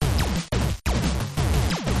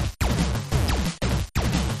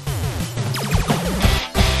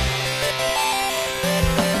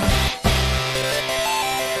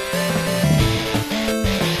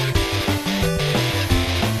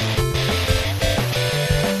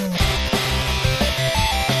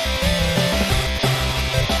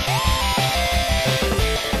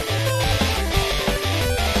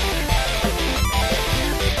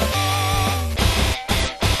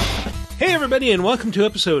everybody, and welcome to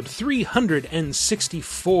episode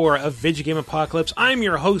 364 of Video Game Apocalypse. I'm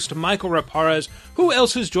your host, Michael Raparez. Who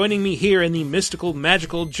else is joining me here in the mystical,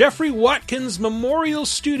 magical Jeffrey Watkins Memorial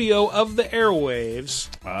Studio of the airwaves?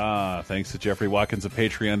 Thanks to Jeffrey Watkins of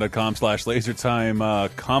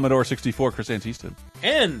patreon.com/lasertime, Commodore 64, Chris Antista.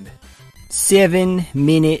 And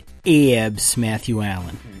 7-minute abs, Matthew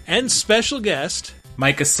Allen. And special guest...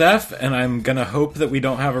 Micah Seth, and I'm going to hope that we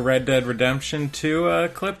don't have a Red Dead Redemption 2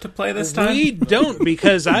 clip to play this time. We don't,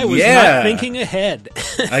 because I was not thinking ahead.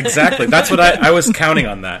 Exactly. That's what I was counting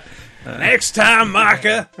on that. Next time,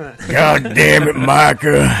 Micah. God damn it,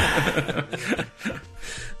 Micah.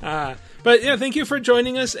 But yeah, thank you for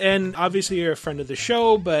joining us, and obviously you're a friend of the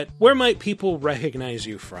show, but where might people recognize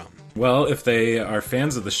you from? Well, if they are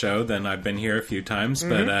fans of the show, then I've been here a few times,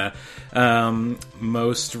 but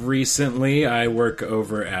most recently I work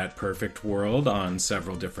over at Perfect World on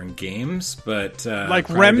several different games, but like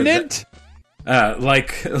Remnant?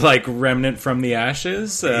 Like Remnant from the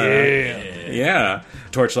Ashes. Yeah.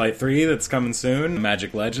 Torchlight 3 that's coming soon.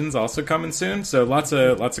 Magic Legends also coming soon. So lots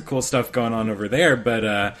of cool stuff going on over there,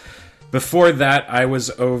 but before that, I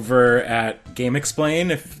was over at Game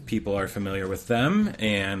Explain, if people are familiar with them,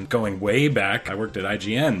 and going way back, I worked at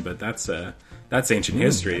IGN, but that's ancient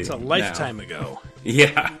history. That's a lifetime ago.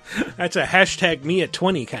 Yeah, that's a hashtag me at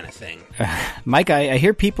 20 kind of thing. Mike, I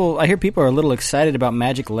hear people are a little excited about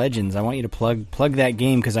Magic Legends. I want you to plug that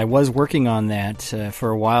game because I was working on that for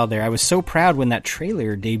a while there. I was so proud when that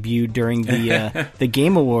trailer debuted during the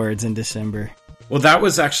Game Awards in December. Well, that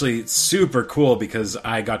was actually super cool because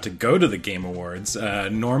I got to go to the Game Awards.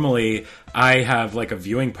 Normally, I have like a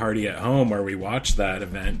viewing party at home where we watch that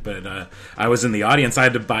event, but I was in the audience. I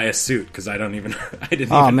had to buy a suit because I didn't even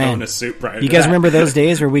own a suit prior to that. You guys remember those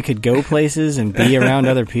days where we could go places and be around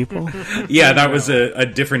other people? Yeah, that was a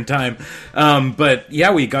different time. But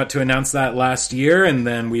yeah, we got to announce that last year, and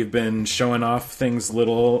then we've been showing off things a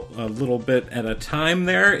little bit at a time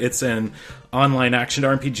there. It's an online action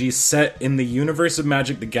RPG set in the universe of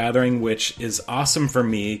Magic the Gathering, which is awesome for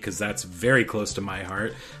me because that's very close to my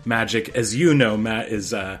heart. Magic, as you know, Matt,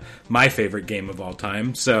 is my favorite game of all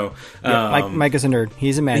time. So Mike is a nerd.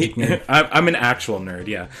 He's a Magic nerd. I'm an actual nerd,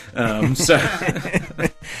 yeah. So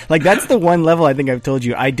like that's the one level I think I've told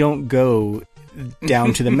you I don't go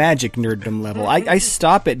down to the Magic nerddom level. I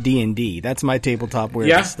stop at D&D. That's my tabletop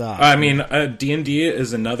where I stop. I mean, D&D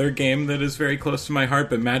is another game that is very close to my heart,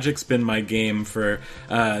 but Magic's been my game for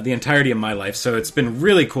the entirety of my life, so it's been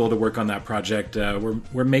really cool to work on that project.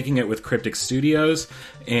 We're making it with Cryptic Studios,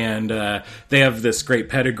 and they have this great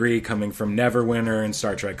pedigree coming from Neverwinter and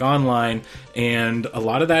Star Trek Online, and a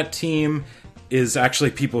lot of that team is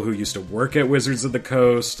actually people who used to work at Wizards of the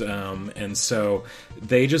Coast, and so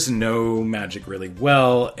they just know Magic really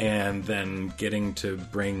well, and then getting to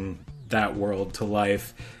bring that world to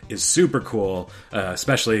life is super cool,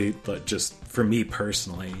 especially just for me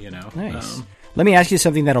personally, you know. Nice. Let me ask you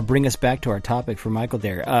something that'll bring us back to our topic for Michael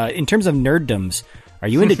there. In terms of nerddoms, are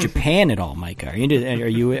you into Japan at all, Micah? Are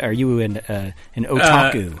you an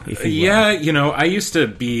otaku? If you will? Yeah, you know, I used to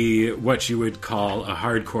be what you would call a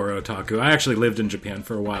hardcore otaku. I actually lived in Japan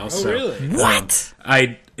for a while. Oh, really? What?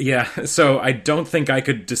 So I don't think I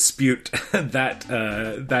could dispute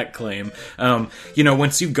that claim. You know,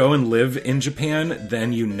 once you go and live in Japan,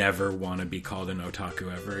 then you never want to be called an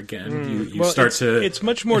otaku ever again. It's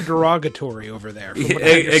much more derogatory over there. From what I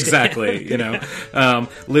exactly. You know,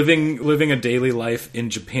 living a daily life in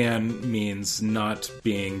Japan means not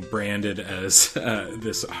being branded as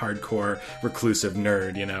this hardcore reclusive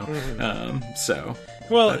nerd. You know,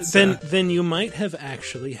 then you might have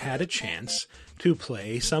actually had a chance to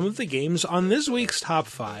play some of the games on this week's Top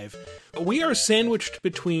 5. We are sandwiched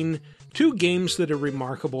between two games that are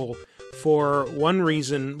remarkable for one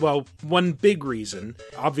big reason,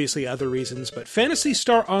 obviously other reasons, but Phantasy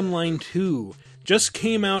Star Online 2 just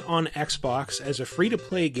came out on Xbox as a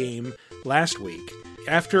free-to-play game last week.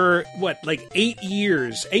 After, 8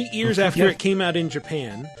 years? 8 years after it came out in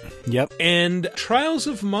Japan. Yep. And Trials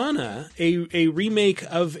of Mana, a remake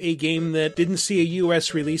of a game that didn't see a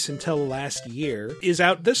US release until last year, is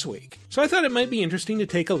out this week. So I thought it might be interesting to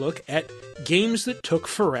take a look at games that took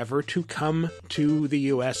forever to come to the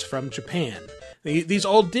US from Japan. These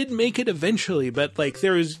all did make it eventually, but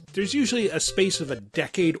there's usually a space of a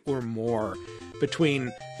decade or more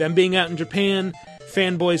between them being out in Japan,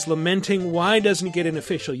 fanboys lamenting why doesn't it get an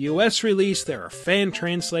official US release, there are fan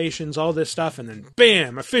translations, all this stuff, and then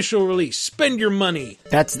bam, official release, spend your money.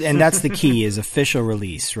 That's the key, is official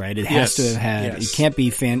release, right? It has to have had, it can't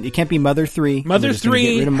be Mother 3. Mother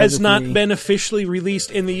 3 has not been officially released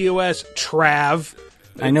in the US, Trav.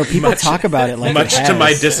 I know people talk about it like much it to my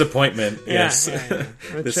has. disappointment. Yeah, Yes, yeah.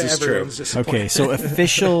 this To is true. everyone's disappointment. Okay, so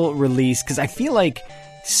official release, because I feel like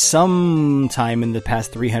sometime in the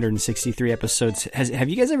past 363 episodes, have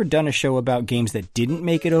you guys ever done a show about games that didn't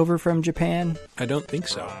make it over from Japan? I don't think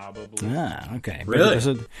so. Ah, okay. Really?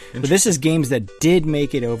 But this is games that did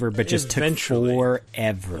make it over, but just Eventually. took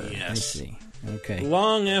forever. I Yes. see. Okay.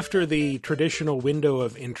 Long after the traditional window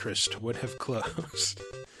of interest would have closed.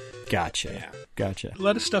 Gotcha. Yeah. Gotcha. A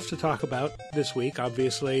lot of stuff to talk about this week,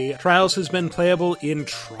 obviously. Trials has been playable in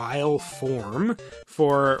trial form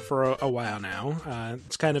for a while now.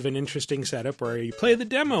 It's kind of an interesting setup where you play the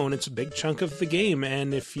demo and it's a big chunk of the game,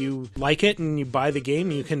 and if you like it and you buy the game,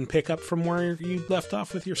 you can pick up from where you left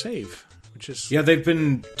off with your save, which is... Yeah, they've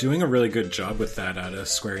been doing a really good job with that out of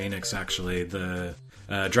Square Enix, actually. The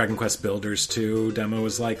Dragon Quest Builders 2 demo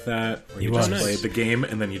was like that, where you was. just Nice. played the game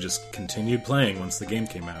and then you just continued playing once the game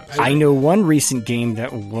came out. I know one recent game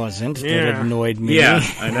that wasn't, Yeah. that annoyed me. Yeah,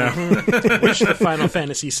 I know. wish the Final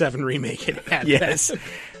Fantasy VII Remake had had Yes. that.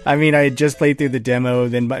 I mean, I had just played through the demo,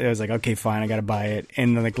 then I was like, okay, fine, I gotta buy it.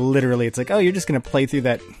 And then, like, literally, it's like, oh, you're just gonna play through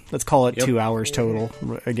that, let's call it 2 hours total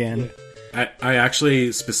again. I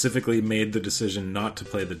actually specifically made the decision not to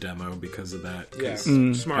play the demo because of that. 'cause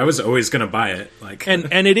Smart. I was always going to buy it. Like, And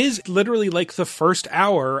it is literally like the first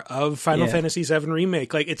hour of Final Yeah. Fantasy VII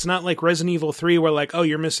Remake. Like, it's not like Resident Evil 3 where like, oh,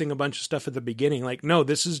 you're missing a bunch of stuff at the beginning. Like, no,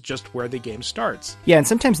 this is just where the game starts. Yeah, and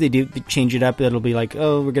sometimes they do change it up. It'll be like,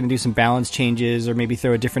 oh, we're gonna do some balance changes, or maybe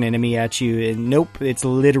throw a different enemy at you. And nope, it's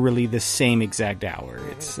literally the same exact hour.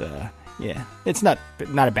 It's, yeah. It's not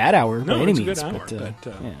a bad hour by No, any it's a means, good hour, but,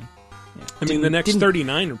 but, yeah. I mean, the next didn't-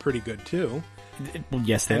 39 are pretty good too. Well,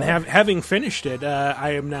 yes, they And are. having finished it,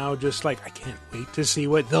 I am now just like, I can't wait to see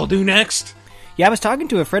what they'll do next. Yeah, I was talking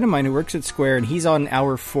to a friend of mine who works at Square, and he's on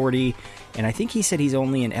hour 40, and I think he said he's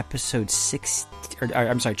only in episode 6, or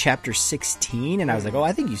I'm sorry, chapter 16, and I was like, oh,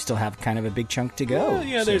 I think you still have kind of a big chunk to go. Well,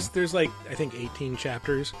 yeah, So- there's like, I think 18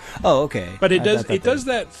 chapters. Oh, okay. But it I does thought it does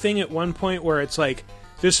that thing at one point where it's like,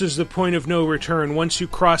 this is the point of no return. Once you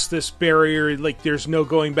cross this barrier, like there's no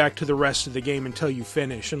going back to the rest of the game until you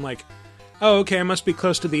finish. And like, oh, okay, I must be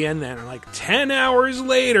close to the end then. And like 10 hours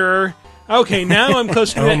later, okay, now I'm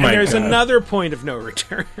close to Oh it, and my there's God. another point of no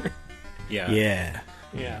return. yeah. Yeah.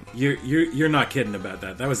 Yeah. You're not kidding about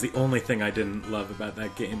that. That was the only thing I didn't love about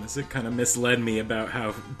that game, is it kind of misled me about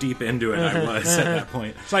how deep into it I was at that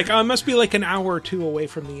point. It's like, oh, I must be like an hour or two away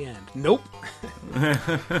from the end. Nope.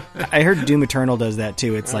 I heard Doom Eternal does that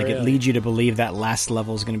too. It's like it really? leads you to believe that last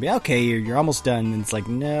level is going to be okay. You're almost done, and it's like,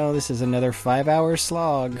 no, this is another 5-hour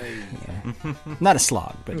slog. Yeah. Not a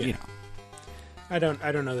slog, but you know. I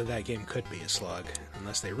don't know that game could be a slog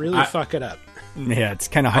unless they really fuck it up. Yeah, it's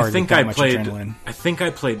kind of hard. I think with that I much played. adrenaline. I think I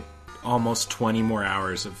played almost 20 more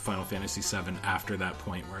hours of Final Fantasy VII after that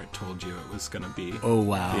point where it told you it was going to be Oh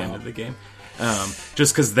wow. the end of the game.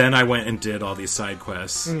 Just because then I went and did all these side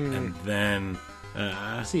quests, and then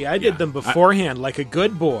See, I did them beforehand like a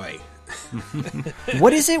good boy.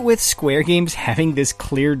 What is it with Square games having this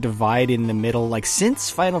clear divide in the middle? Like, since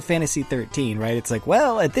Final Fantasy 13, right? It's like,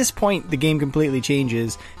 well, at this point, the game completely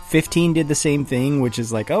changes. 15 did the same thing, which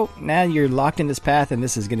is like, oh, now you're locked in this path, and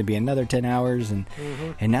this is going to be another 10 hours. And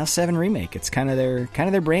now 7 Remake. It's kind of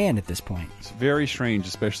their brand at this point. It's very strange,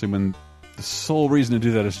 especially when the sole reason to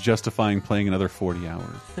do that is justifying playing another 40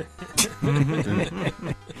 hours.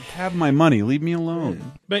 Have my money. Leave me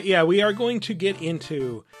alone. But yeah, we are going to get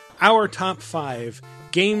into our top 5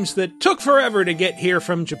 games that took forever to get here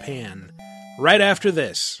from Japan right after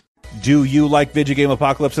this. Do you like Video Game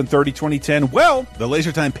Apocalypse in 30-2010? Well, the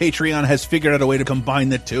LaserTime Patreon has figured out a way to combine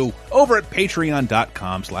the two. Over at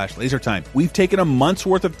patreon.com/lasertime, we've taken a month's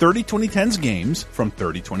worth of 30-2010's games from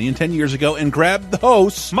 30, 20, and 10 years ago and grabbed the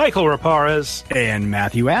hosts Michael Raparez. And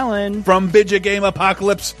Matthew Allen. from Video Game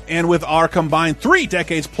Apocalypse. And with our combined 3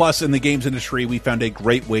 decades plus in the games industry, we found a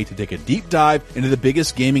great way to take a deep dive into the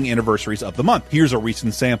biggest gaming anniversaries of the month. Here's a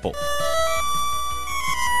recent sample.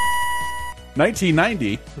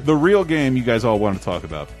 1990, the real game you guys all want to talk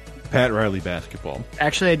about. Pat Riley basketball.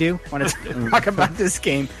 Actually, I do want to talk about this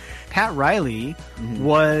game. Pat Riley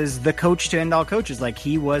was the coach to end all coaches. Like,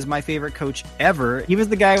 he was my favorite coach ever. He was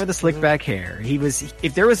the guy with the slick back hair. He was,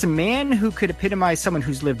 if there was a man who could epitomize someone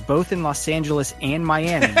who's lived both in Los Angeles and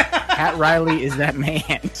Miami, Pat Riley is that man.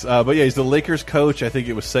 But yeah, he's the Lakers coach. I think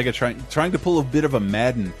it was Sega trying to pull a bit of a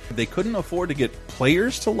Madden. They couldn't afford to get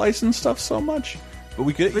players to license stuff so much. But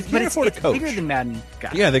we could But afford a it's coach. bigger than Madden.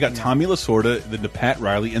 Guy. Yeah, they got Tommy Lasorda, then to Pat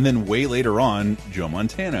Riley, and then way later on, Joe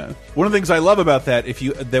Montana. One of the things I love about that,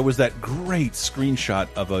 there was that great screenshot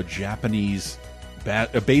of a Japanese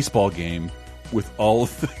a baseball game with all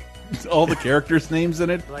of all the characters' names in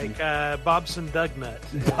it. Like Bobson Dugnut.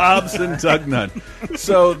 Bobson Dugnut.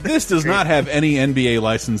 So this does not have any NBA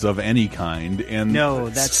license of any kind. And No,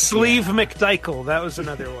 that's Sleeve McDykel. That was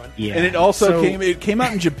another one. Yeah. and it also So- came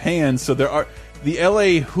out in Japan. So there are the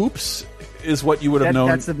LA Hoops is what you would have known.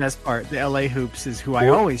 That's the best part. The LA Hoops is who I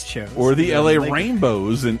always chose. Or the LA Lakers.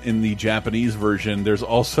 Rainbows in the Japanese version. There's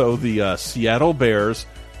also the Seattle Bears,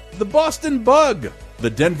 the Boston Bug, the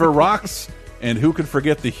Denver Rocks, and who could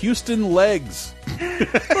forget the Houston Legs? The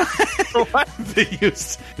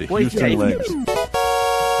Houston Legs.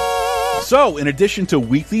 So, in addition to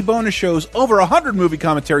weekly bonus shows, over 100 movie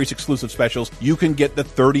commentaries, exclusive specials, you can get the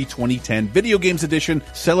 30-2010 Video Games Edition,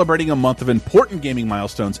 celebrating a month of important gaming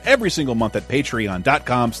milestones every single month at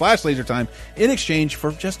patreon.com/lasertime in exchange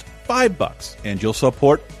for just $5. And you'll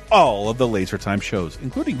support all of the LaserTime shows,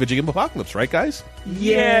 including Video Game Apocalypse, right, guys?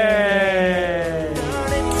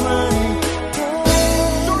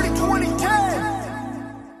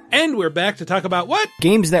 And we're back to talk about what?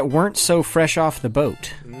 Games that weren't so fresh off the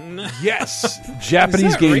boat. Yes,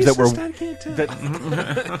 Japanese games that were I can't tell.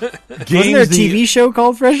 Wasn't there a TV show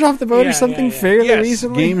called Fresh Off the Boat Yeah, or something yeah, yeah. fairly yes,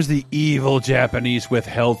 recently? games the evil Japanese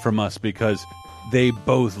withheld from us because they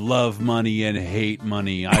both love money and hate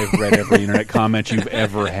money. I've read every internet comment you've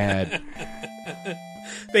ever had.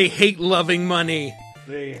 They hate loving money.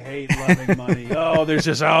 They hate loving money. Oh, there's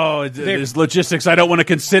logistics I don't want to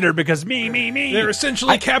consider because me. They're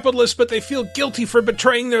essentially capitalists, but they feel guilty for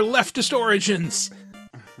betraying their leftist origins.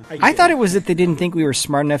 I thought it was that they didn't think we were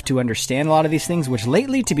smart enough to understand a lot of these things, which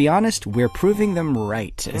lately, to be honest, we're proving them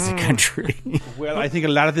right as a country. Well, I think a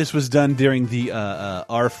lot of this was done during the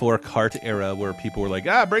R4 cart era where people were like,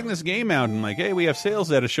 bring this game out. And like, hey, we have sales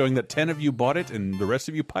data showing that 10 of you bought it and the rest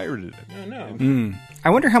of you pirated it. Oh, no. I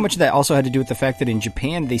wonder how much of that also had to do with the fact that in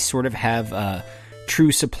Japan, they sort of have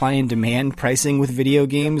true supply and demand pricing with video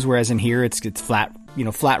games, whereas in here it's flat,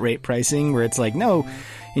 flat rate pricing, where it's like, no,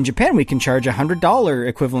 in Japan we can charge $100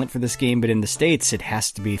 equivalent for this game, but in the States it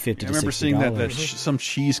has to be $50 to $60. I remember seeing that some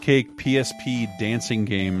cheesecake PSP dancing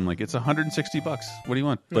game, like it's $160. What do you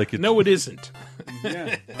want? Like No, it isn't.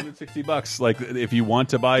 yeah, $160. Like if you want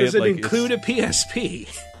to buy Does it, it like include a PSP?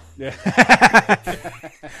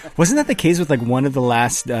 Wasn't that the case with like one of the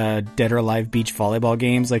last Dead or Alive beach volleyball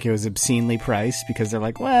games? Like it was obscenely priced because they're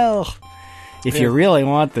like, well, if you really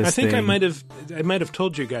want this, I think thing. I might have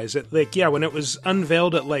told you guys that, like, yeah, when it was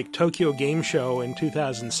unveiled at like Tokyo Game Show in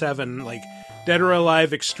 2007, like Dead or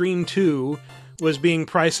Alive Extreme 2 was being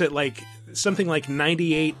priced at like something like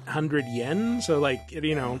 9,800 yen, so like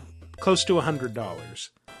close to $100.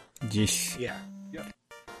 Just Yeah.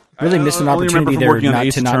 really missed an I only remember opportunity from there working on not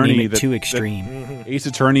Ace to not Attorney name it that- too that- extreme. Ace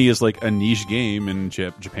Attorney is like a niche game, and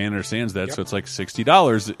Japan understands that, so it's like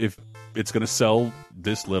 $60 if it's going to sell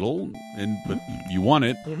this little, but you want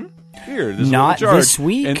it. Here, this Not little charge. this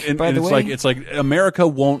week, and by the way. It's like America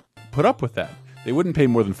won't put up with that. They wouldn't pay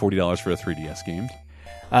more than $40 for a 3DS game.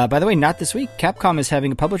 By the way, not this week. Capcom is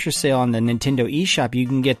having a publisher sale on the Nintendo eShop. You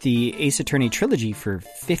can get the Ace Attorney trilogy for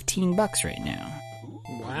 $15 right now.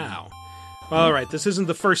 Wow. All right, this isn't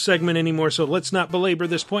the first segment anymore, so let's not belabor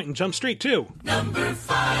this point and jump straight to Captain's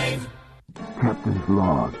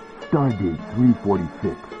log, Stardate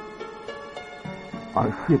 346.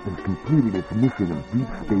 Our ship has completed its mission of deep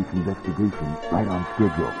space investigation right on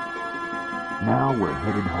schedule. Now we're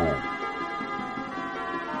headed home.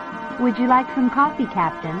 Would you like some coffee,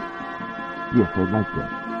 Captain? Yes, I'd like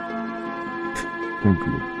that. Thank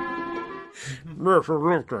you.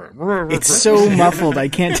 It's so muffled. I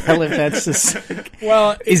can't tell if that's just.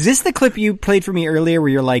 Well, Is this the clip you played for me earlier, where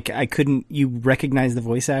you're like, you recognize the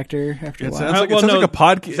voice actor after a It while? sounds like, well, no, like a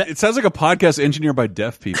podcast. It sounds like a podcast engineered by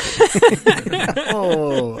deaf people.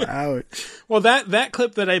 Oh, ouch! Well, that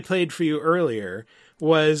clip that I played for you earlier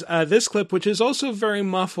was this clip, which is also very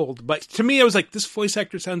muffled. But to me, I was like, this voice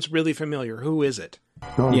actor sounds really familiar. Who is it?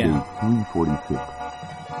 Stardate Yeah. 346.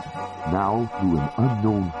 Now, through an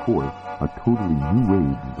unknown force, a totally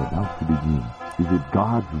new age is about to begin. Is it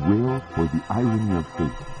God's will or the irony of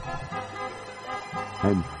fate?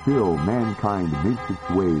 And still, mankind makes its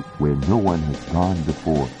way where no one has gone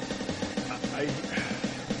before.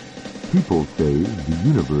 People say the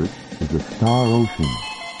universe is a star ocean.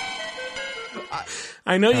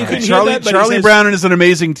 I know you couldn't hear Charlie, that, but Charlie it says, Brown is an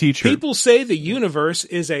amazing teacher. people say the universe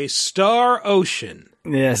is a star ocean.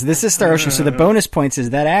 Yes, this is Star Ocean. So the bonus points is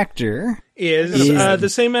that actor. Is the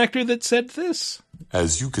same actor that said this?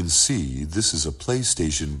 As you can see, this is a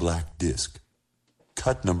PlayStation Black Disc.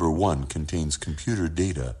 Cut number 1 contains computer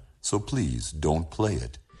data, so please don't play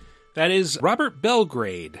it. That is Robert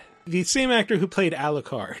Belgrade, the same actor who played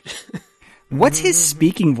Alucard. What's his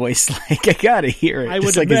speaking voice like? I gotta hear it. I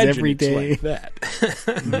Just would like his imagine everyday. it's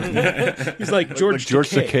like that. He's like George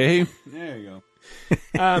Takei. There you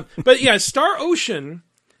go. But yeah, Star Ocean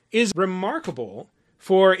is remarkable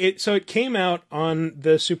for it. So it came out on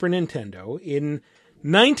the Super Nintendo in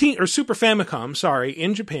Super Famicom, sorry,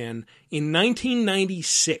 in Japan in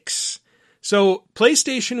 1996. So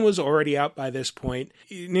PlayStation was already out by this point.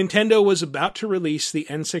 Nintendo was about to release the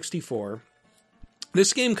N64.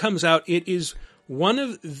 This game comes out. It is one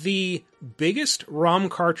of the biggest ROM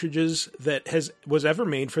cartridges that was ever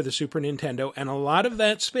made for the Super Nintendo, and a lot of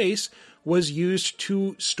that space was used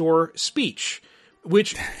to store speech,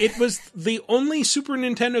 which it was the only Super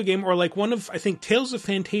Nintendo game, or like one of, I think Tales of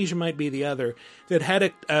Phantasia might be the other, that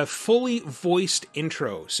had a fully voiced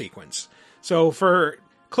intro sequence. So for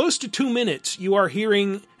close to 2 minutes, you are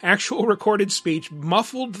hearing actual recorded speech,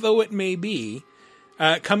 muffled though it may be,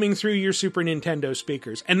 coming through your Super Nintendo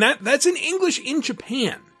speakers. And that's in English in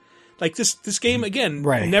Japan. Like this game, again,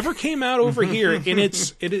 never came out over here in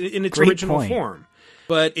its original form.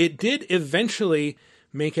 But it did eventually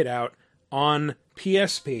make it out on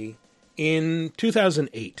PSP in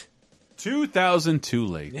 2008. 2000 too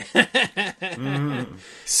late.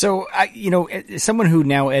 So, someone who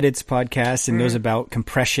now edits podcasts and knows about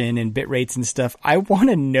compression and bit rates and stuff, I want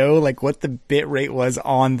to know like what the bit rate was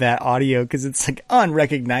on that audio, because it's like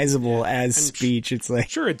unrecognizable as speech. It's like,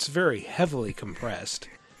 sure, it's very heavily compressed.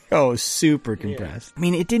 Oh, super compressed. Yeah. I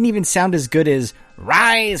mean, it didn't even sound as good as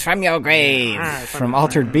 "Rise from Your Grave" from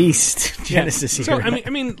Altered Beast Genesis. Yeah. So I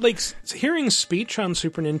mean, like hearing speech on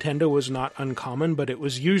Super Nintendo was not uncommon, but it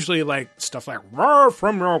was usually like stuff like "Roar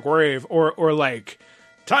from your grave" or like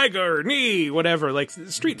 "Tiger knee," whatever, like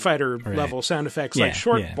Street Fighter level sound effects, like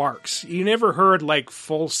short barks. You never heard like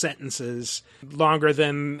full sentences longer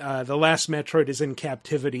than "The last Metroid is in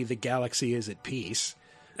captivity, the galaxy is at peace."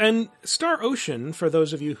 And Star Ocean, for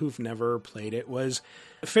those of you who've never played it, was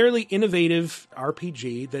a fairly innovative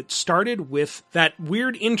RPG that started with that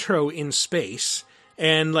weird intro in space,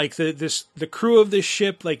 and like the crew of this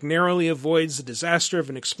ship like narrowly avoids the disaster of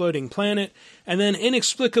an exploding planet, and then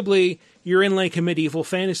inexplicably you're in like a medieval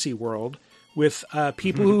fantasy world with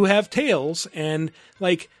people who have tails, and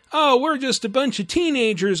like, oh, we're just a bunch of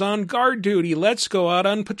teenagers on guard duty. Let's go out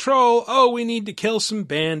on patrol. Oh, we need to kill some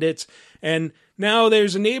bandits. And now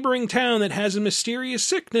there's a neighboring town that has a mysterious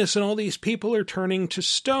sickness, and all these people are turning to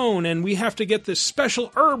stone, and we have to get this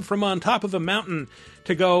special herb from on top of a mountain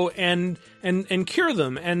to go and cure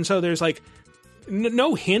them. And so there's like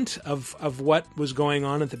no hint of what was going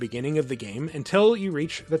on at the beginning of the game until you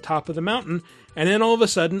reach the top of the mountain, and then all of a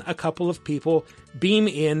sudden a couple of people beam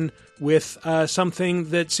in with something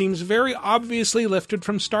that seems very obviously lifted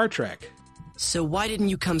from Star Trek. So why didn't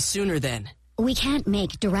you come sooner then? We can't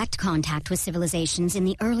make direct contact with civilizations in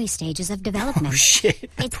the early stages of development. Oh,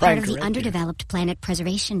 shit. It's part of the Underdeveloped Planet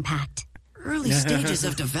Preservation Pact. Early stages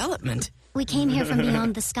of development? We came here from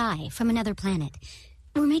beyond the sky, from another planet.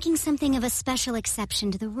 We're making something of a special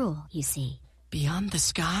exception to the rule, you see. Beyond the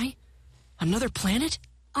sky? Another planet?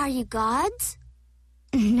 Are you gods?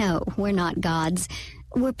 No, we're not gods.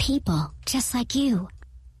 We're people, just like you.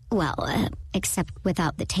 Well, except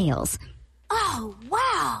without the tails. Oh,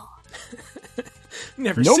 wow!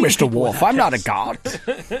 No, Mr. Wolf, I'm not a god.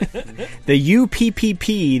 The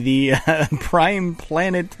UPPP, the Prime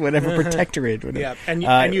Planet, whatever, Protectorate, whatever.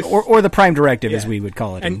 Yeah, or the Prime Directive, as we would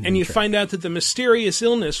call it. And you find out that the mysterious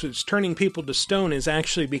illness that's turning people to stone is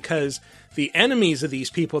actually because the enemies of these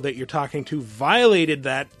people that you're talking to violated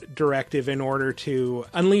that directive in order to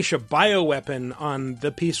unleash a bioweapon on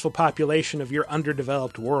the peaceful population of your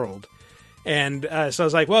underdeveloped world. And so I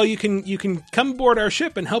was like, well, you can come aboard our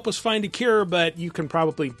ship and help us find a cure, but you can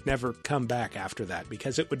probably never come back after that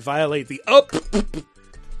because it would violate the...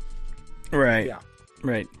 Right. Yeah.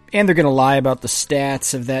 Right. And they're going to lie about the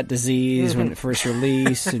stats of that disease when it first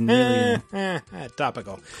released. And really,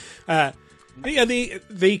 topical. Yeah,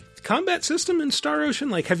 the combat system in Star Ocean,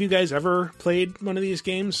 like, have you guys ever played one of these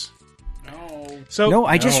games? No.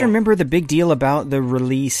 I just remember the big deal about the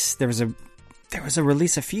release. There was a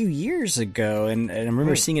release a few years ago, and I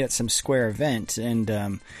remember seeing it at some Square event,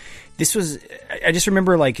 and this was... I just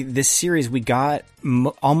remember, like, this series, we got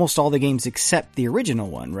almost all the games except the original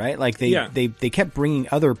one, right? Like, they kept bringing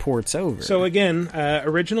other ports over. So, again,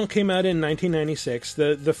 original came out in 1996.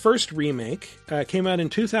 The first remake came out in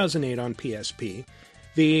 2008 on PSP.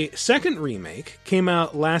 The second remake came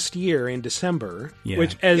out last year in December. Yeah,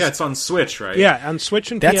 it's on Switch, right? Yeah, on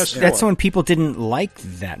Switch and PS4. That's one people didn't like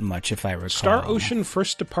that much, if I recall. Star Ocean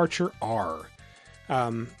First Departure R.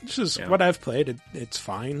 This is what I've played. It's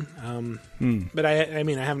fine. But I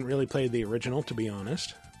mean, I haven't really played the original, to be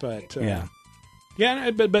honest. But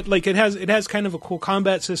Yeah, but like it has kind of a cool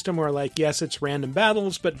combat system where, like, yes, it's random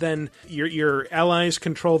battles, but then your allies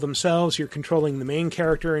control themselves. You're controlling the main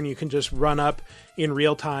character, and you can just run up in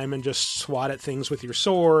real time and just swat at things with your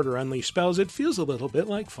sword or unleash spells. It feels a little bit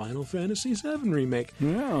like Final Fantasy VII Remake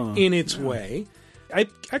in its way. I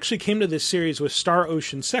actually came to this series with Star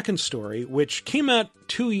Ocean Second Story, which came out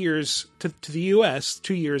 2 years to the US,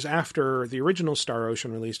 2 years after the original Star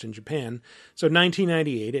Ocean released in Japan. So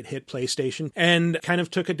 1998, it hit PlayStation and kind of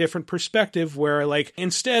took a different perspective where, like,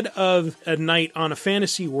 instead of a knight on a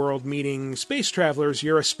fantasy world meeting space travelers,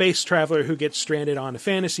 you're a space traveler who gets stranded on a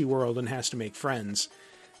fantasy world and has to make friends.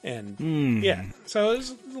 And yeah, so it was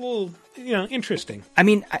a little, interesting. I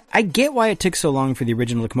mean, I get why it took so long for the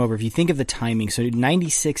original to come over. If you think of the timing, so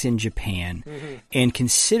 96 in Japan, and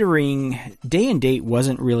considering day and date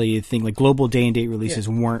wasn't really a thing, like global day and date releases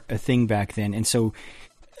weren't a thing back then. And so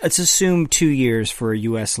let's assume 2 years for a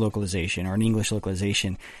US localization or an English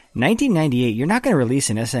localization. 1998, you're not going to release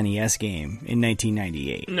an SNES game in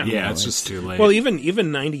 1998. No. Yeah, it's just too late. Well,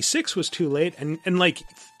 even 96 was too late. And like,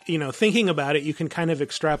 thinking about it, you can kind of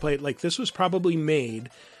extrapolate, like, this was probably made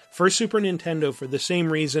for Super Nintendo for the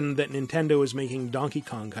same reason that Nintendo was making Donkey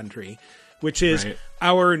Kong Country, which is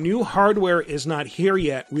our new hardware is not here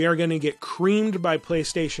yet. We are going to get creamed by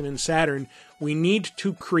PlayStation and Saturn. We need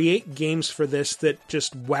to create games for this that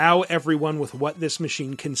just wow everyone with what this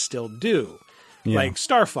machine can still do. Yeah. Like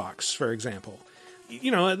Star Fox, for example.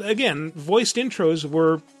 Again, voiced intros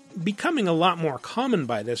were becoming a lot more common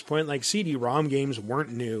by this point. Like, CD-ROM games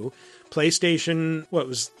weren't new. PlayStation,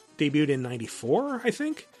 was debuted in 94, I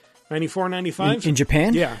think? 94, 95? In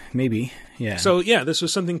Japan? Yeah. Maybe, yeah. So, yeah, this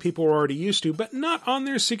was something people were already used to, but not on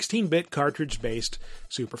their 16-bit cartridge-based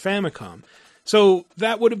Super Famicom. So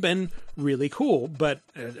that would have been really cool, but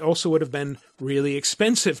it also would have been really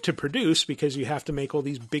expensive to produce because you have to make all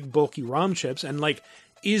these big, bulky ROM chips. And, like,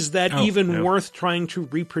 is that worth trying to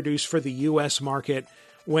reproduce for the U.S. market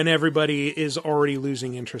when everybody is already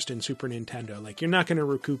losing interest in Super Nintendo? Like, you're not going to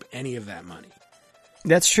recoup any of that money.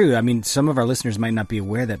 That's true. I mean, some of our listeners might not be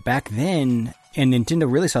aware that back then, and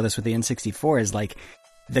Nintendo really saw this with the N64, is like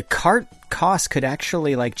the cart cost could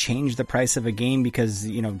actually like change the price of a game because,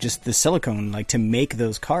 just the silicone, like to make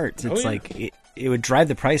those carts, it's like it would drive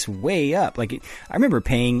the price way up. Like, I remember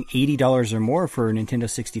paying $80 or more for Nintendo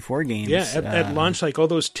 64 games. Yeah, at launch, like all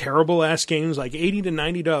those terrible ass games, like $80 to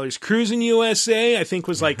 $90. Cruising USA, I think,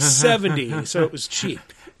 was like $70, so it was cheap.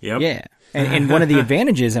 Yep. Yeah. And one of the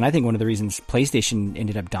advantages, and I think one of the reasons PlayStation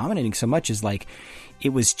ended up dominating so much, is like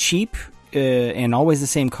it was cheap and always the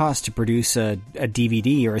same cost to produce a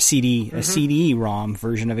DVD or a CD-ROM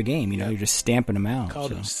version of a game. You're just stamping them out.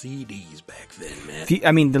 Called them CDs back then, man.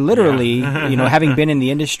 I mean, literally, having been in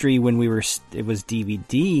the industry when it was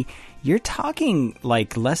DVD, you're talking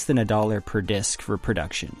like less than $1 per disc for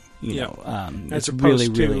production. It's really,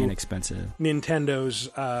 really inexpensive. Nintendo's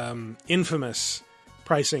infamous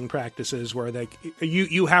pricing practices where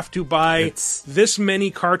you have to buy this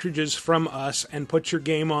many cartridges from us and put your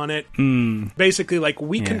game on it. Basically, like,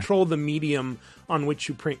 we control the medium on which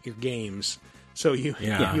you print your games. So you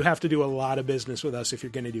have to do a lot of business with us if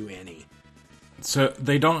you're going to do any. So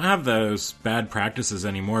they don't have those bad practices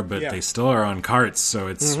anymore, but they still are on carts, so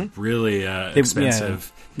it's really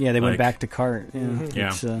expensive. Yeah, they went back to cart.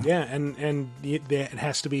 Yeah, and it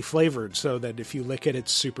has to be flavored so that if you lick it,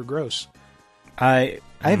 it's super gross.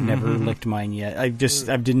 I've never licked mine yet. I've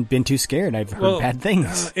been too scared. I've heard bad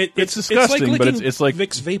things. It's disgusting, but it's like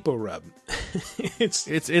Vicks Vapor Rub.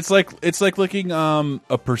 it's like licking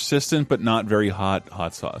a persistent but not very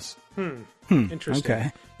hot sauce. Interesting.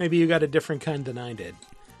 Okay. Maybe you got a different kind than I did.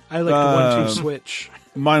 I licked 1-2 switch.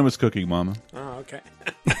 Mine was Cooking Mama. Oh, okay.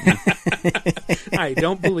 I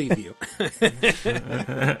don't believe you.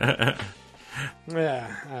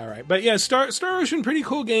 Yeah, all right. But yeah, Star Ocean, pretty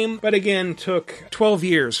cool game, but again, took 12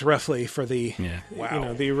 years roughly for the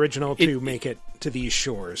the original to make it to these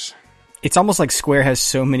shores. It's almost like Square has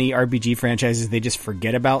so many RPG franchises, they just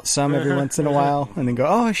forget about some every once in a while and then go,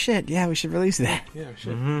 oh shit, yeah, we should release that. Yeah, we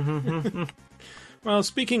should. Well,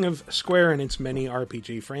 speaking of Square and its many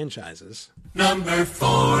RPG franchises. Number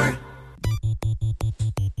 4.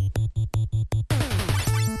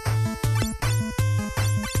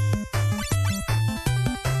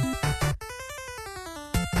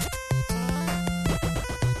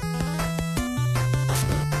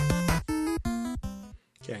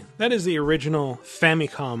 Okay, that is the original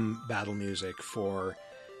Famicom battle music for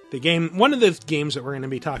the game. One of the games that we're going to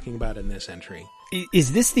be talking about in this entry.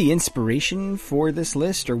 Is this the inspiration for this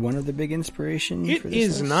list, or one of the big inspirations? It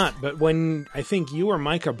is list? Not, but when I think you or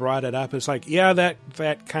Micah brought it up, it's like, yeah,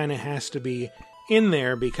 that kind of has to be in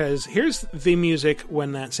there because here's the music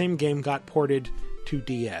when that same game got ported to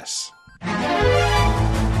DS.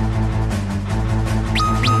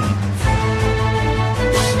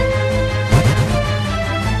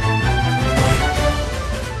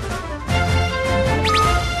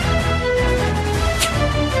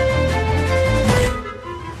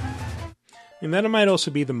 And that might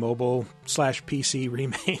also be the mobile/PC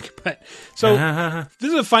remake. But so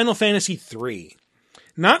this is a Final Fantasy III.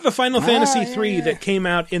 Not the Final Fantasy III that came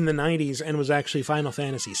out in the 90s and was actually Final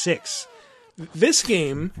Fantasy VI. This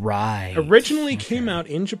game originally came out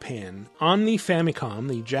in Japan on the Famicom,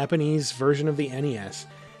 the Japanese version of the NES,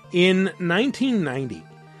 in 1990.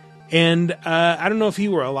 And I don't know if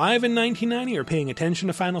you were alive in 1990 or paying attention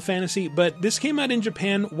to Final Fantasy, but this came out in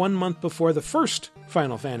Japan 1 month before the first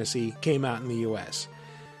Final Fantasy came out in the US.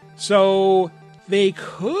 So they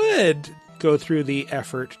could go through the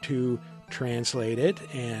effort to translate it,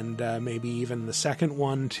 and maybe even the second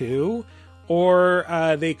one too. Or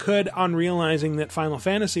they could, on realizing that Final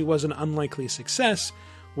Fantasy was an unlikely success,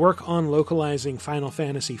 work on localizing Final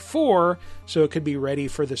Fantasy IV so it could be ready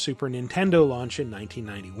for the Super Nintendo launch in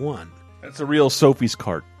 1991. That's a real Sophie's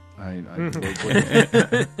cart.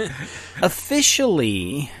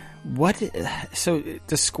 Officially, what? So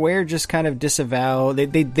does Square just kind of disavow?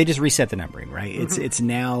 They just reset the numbering, right? It's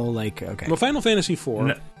now like, okay. Well, Final Fantasy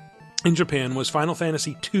IV in Japan was Final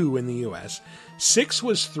Fantasy II in the US. 6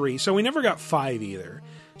 was 3, so we never got 5 either.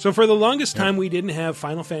 So for the longest time, we didn't have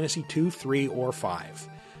Final Fantasy 2, 3, or 5.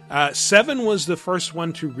 7 was the first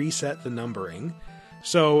one to reset the numbering.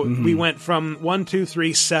 So we went from 1, 2,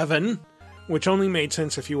 3, 7, which only made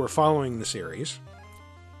sense if you were following the series.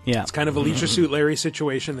 Yeah. It's kind of a Leisure Suit Larry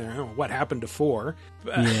situation there. Oh, what happened to 4?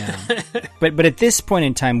 Yeah. but at this point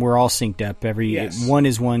in time, we're all synced up. 1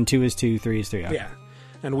 is 1, 2 is 2, 3 is 3. Okay. Yeah.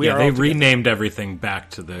 And they renamed everything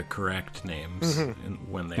back to the correct names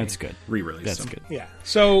when they re-released them. That's good. Yeah.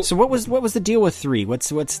 So what was the deal with 3? What's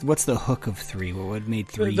the hook of 3? What made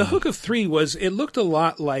 3? The hook of 3 was it looked a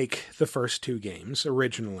lot like the first 2 games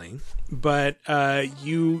originally, but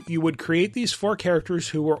you would create these 4 characters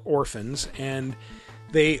who were orphans, and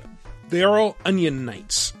they are all onion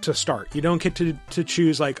knights to start. You don't get to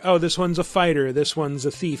choose like, oh, this one's a fighter, this one's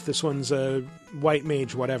a thief, this one's a white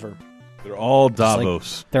mage, whatever. They're all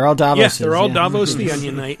Davos. They're all Davos. Yes, they're all Davos the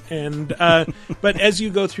Onion Knight. And but as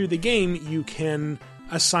you go through the game, you can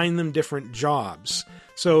assign them different jobs.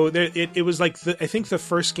 So it was like I think the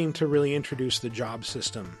first game to really introduce the job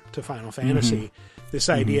system to Final Fantasy. This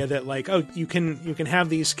idea that like, oh, you can have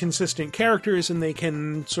these consistent characters and they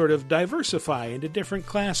can sort of diversify into different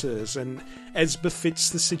classes and as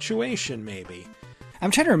befits the situation, maybe. I'm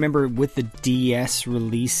trying to remember with the DS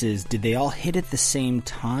releases, did they all hit at the same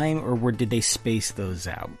time, or did they space those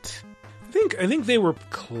out? I think they were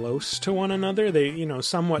close to one another. They,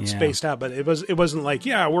 somewhat spaced out, but it wasn't like,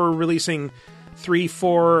 we're releasing 3,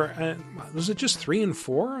 4. Was it just 3 and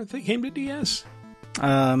 4 that came to DS?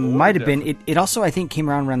 Might have been. It also, I think, came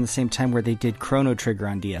around the same time where they did Chrono Trigger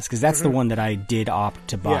on DS, because that's the one that I did opt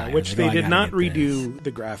to buy. Yeah, which they did not redo the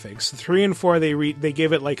graphics. 3 and 4, they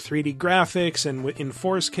gave it like 3D graphics, and in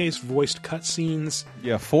 4's case, voiced cutscenes.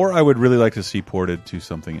 Yeah, 4 I would really like to see ported to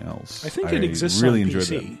something else. I think it exists on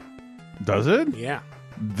PC. Does it? Yeah.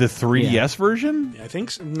 The 3DS version? I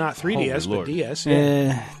think not 3DS, but DS.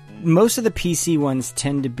 Yeah. Most of the PC ones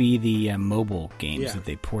tend to be the mobile games that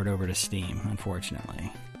they port over to Steam,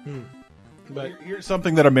 unfortunately. But here's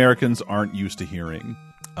something that Americans aren't used to hearing.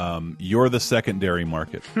 You're the secondary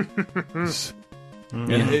market. It's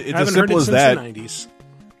as simple as that. The 90s.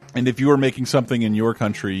 And if you were making something in your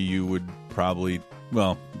country, you would probably,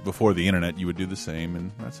 before the internet, you would do the same,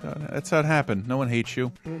 and that's how it happened. No one hates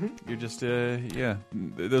you. You're just,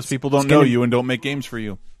 those people don't know you and don't make games for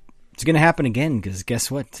you. It's going to happen again, because guess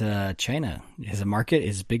what? China, as a market,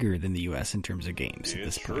 is bigger than the U.S. in terms of games at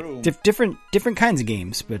this point. Different kinds of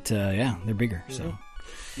games, but they're bigger. So.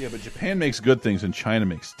 Yeah, but Japan makes good things and China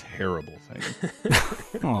makes terrible things.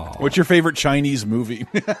 What's your favorite Chinese movie?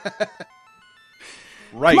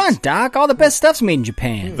 Right. Come on, Doc. All the best stuff's made in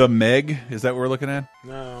Japan. The Meg? Is that what we're looking at?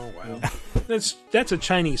 No, well, that's a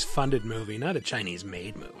Chinese-funded movie, not a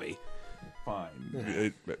Chinese-made movie.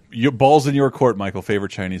 Fine. Your balls in your court, Michael.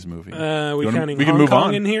 Favorite Chinese movie? We counting Hong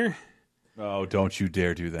Kong in here? Oh, don't you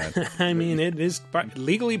dare do that. I mean, it is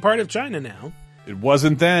legally part of China now. It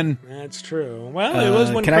wasn't then. That's true. Well, it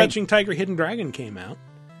was when Crouching Tiger, Hidden Dragon came out.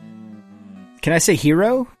 Can I say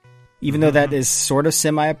Hero? Even though that is sort of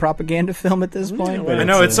semi a propaganda film at this point. But I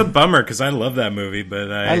know it's a bummer because I love that movie,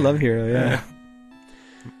 but I love Hero. Yeah.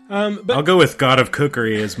 But I'll go with God of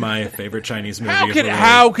Cookery as my favorite Chinese movie.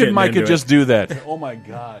 How could Micah just do that? Oh my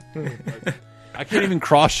God! I can't even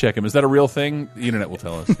cross-check him. Is that a real thing? The internet will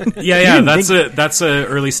tell us. Yeah. That's a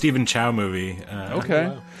early Stephen Chow movie.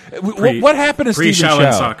 Okay. What happened to Stephen Chow?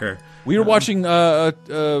 Pre-Shaolin Soccer. We were watching,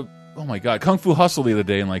 oh my God, Kung Fu Hustle the other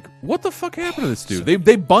day, and like, what the fuck happened to this dude?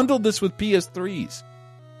 They bundled this with PS3s.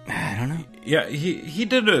 I don't know. Yeah, he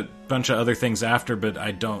did a bunch of other things after, but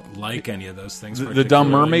I don't like any of those things. The Dumb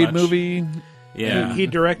Mermaid movie. Yeah, he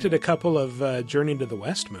directed a couple of Journey to the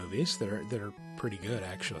West movies that are pretty good,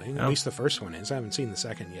 actually. At least the first one is. I haven't seen the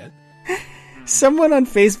second yet. Someone on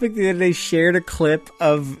Facebook the other day shared a clip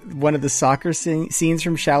of one of the soccer scenes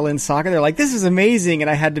from Shaolin Soccer. They're like, this is amazing.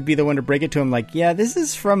 And I had to be the one to break it to him. Like, yeah, this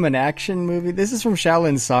is from an action movie. This is from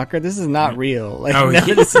Shaolin Soccer. This is not real. Like,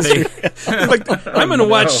 this is real. Like, I'm going to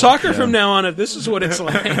watch soccer from now on if this is what it's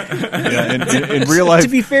like. In real life. To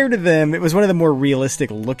be fair to them, it was one of the more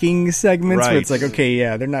realistic looking segments where it's like, okay,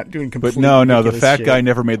 yeah, they're not doing completely But no, the fat shit. guy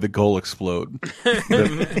never made the goal explode.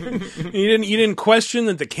 You didn't question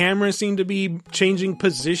that the camera seemed to be changing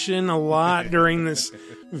position a lot during this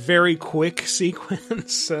very quick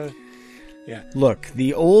sequence. Yeah. Look,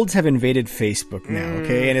 the olds have invaded Facebook now,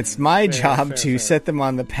 okay? And it's my job to set them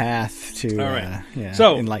on the path to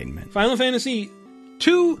enlightenment. Final Fantasy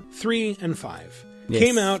 2, 3, and 5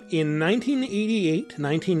 came out in 1988,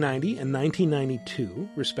 1990, and 1992,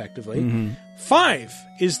 respectively. 5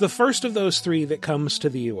 is the first of those three that comes to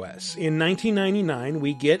the US. In 1999,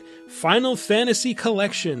 we get Final Fantasy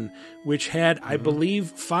Collection, which had, I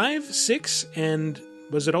believe, 5, 6, and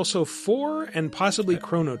was it also 4 and possibly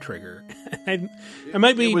Chrono Trigger? I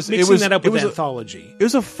might be mixing that up with Anthology. It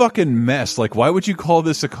was a fucking mess. Like, why would you call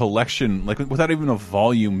this a collection? Like, without even a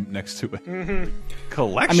volume next to it.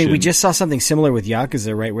 Collection? I mean, we just saw something similar with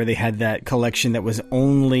Yakuza, right? Where they had that collection that was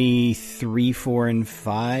only 3, 4, and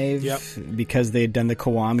 5 because they had done the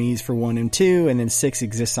Kiwamis for 1 and 2, and then 6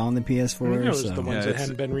 exists on the PS4. It was the ones that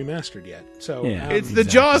hadn't been remastered yet. So it's the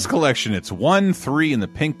Jaws collection. It's 1, 3, and the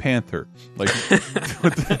Pink Panther. Like,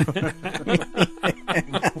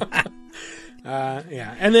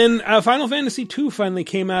 and then Final Fantasy II finally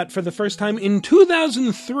came out for the first time in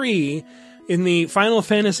 2003 in the Final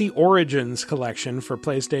Fantasy Origins collection for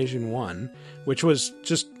PlayStation 1, which was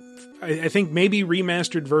just, I think, maybe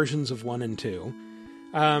remastered versions of 1 and 2.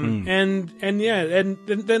 And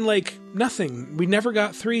then like nothing. We never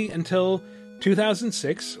got 3 until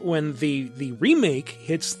 2006 when the remake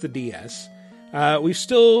hits the DS. We've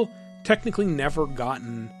still technically never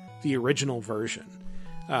gotten the original version.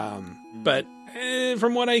 But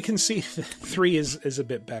from what I can see, 3 is a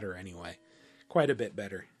bit better anyway. Quite a bit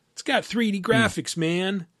better. It's got 3D graphics,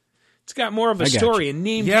 man. It's got more of a story and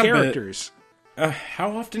named characters.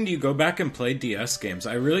 How often do you go back and play DS games?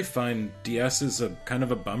 I really find DS is a kind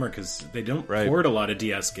of a bummer because they don't port a lot of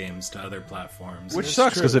DS games to other platforms. Which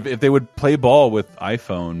sucks because if they would play ball with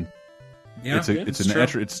iPhone,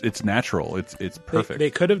 it's natural. It's perfect.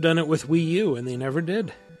 They could have done it with Wii U and they never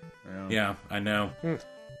did. Yeah, I know.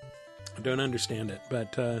 I don't understand it,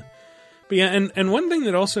 but yeah, and one thing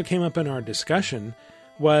that also came up in our discussion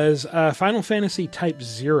was Final Fantasy Type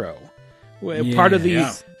 0, part of the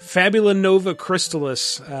Fabula Nova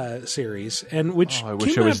Crystallis series, and which I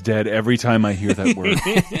wish I was dead every time I hear that word.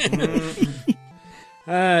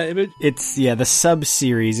 It's the sub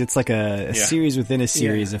series. It's like a series within a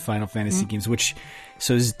series of Final Fantasy games, which.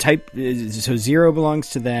 So 0 belongs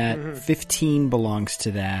to that, 15 belongs to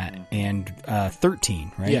that, and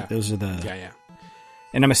 13, right? Yeah. Those are the...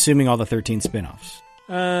 And I'm assuming all the 13 spin-offs.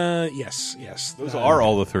 Yes. Those are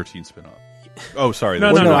all the 13 spin-offs. Oh, sorry. No,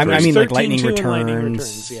 I mean 13, like Lightning Returns. Lightning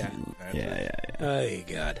Returns, yeah. Oh,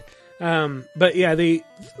 God. But yeah, the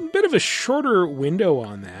bit of a shorter window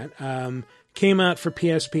on that. Came out for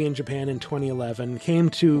PSP in Japan in 2011. Came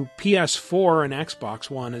to PS4 and Xbox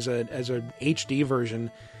One as a HD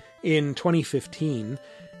version in 2015.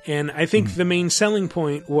 And I think the main selling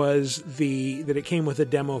point was that it came with a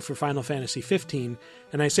demo for Final Fantasy 15.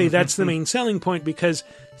 And I say that's the main selling point because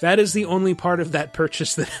that is the only part of that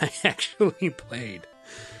purchase that I actually played.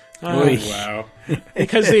 Wow!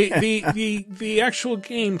 Because the actual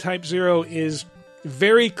game Type 0 is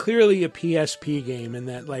very clearly a PSP game, in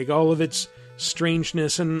that like all of its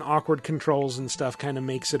strangeness and awkward controls and stuff kind of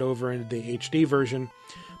makes it over into the HD version.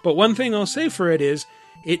 But one thing I'll say for it is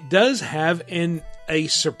it does have a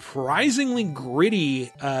surprisingly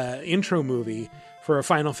gritty intro movie for a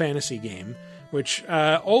Final Fantasy game, which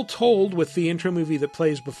all told with the intro movie that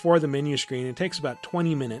plays before the menu screen, it takes about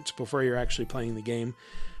 20 minutes before you're actually playing the game.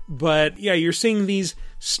 But yeah, you're seeing these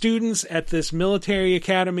students at this military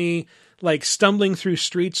academy like stumbling through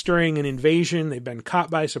streets during an invasion. They've been caught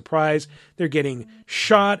by surprise. They're getting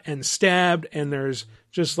shot and stabbed, and there's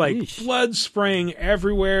just like blood spraying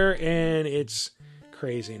everywhere, and it's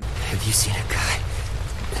crazy. Have you seen a guy?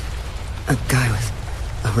 A guy with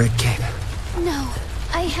a red cape? No,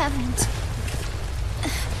 I haven't.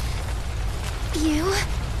 You?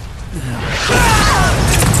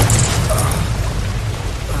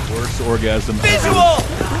 Worst orgasm Visual!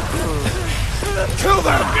 Kill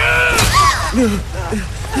them!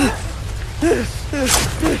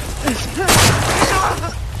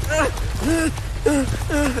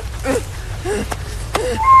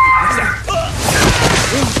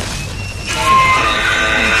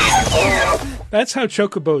 That's how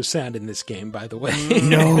chocobos sound in this game, by the way.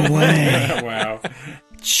 No way. Wow.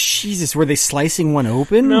 Jesus, were they slicing one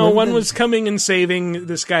open? No, What one the- was coming and saving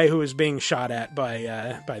this guy who was being shot at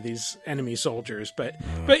by these enemy soldiers. But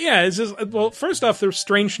yeah, it's just, well, first off, the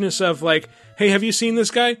strangeness of like, hey, have you seen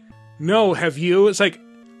this guy? No, have you? It's like,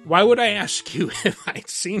 why would I ask you if I'd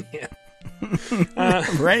seen him?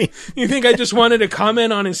 Right. You think I just wanted to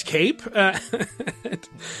comment on his cape?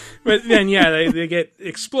 But then, yeah, they get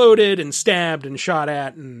exploded and stabbed and shot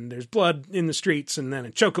at, and there's blood in the streets, and then a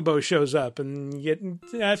chocobo shows up, and you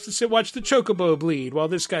have to watch the chocobo bleed while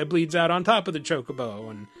this guy bleeds out on top of the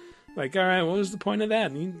chocobo. And like, all right, what was the point of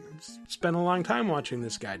that? And you spent a long time watching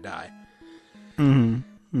this guy die.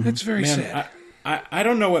 Mm-hmm. It's very sad. I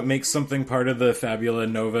don't know what makes something part of the Fabula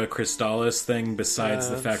Nova Crystallis thing besides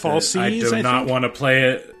the fact that I Falsies, do I not think? want to play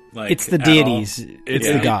it. Like, It's the at deities. all. It's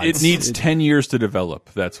Yeah. the gods. It needs 10 years to develop.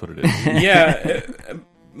 That's what it is. Yeah,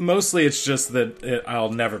 mostly it's just that I'll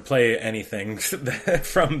never play anything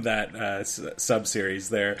from that sub-series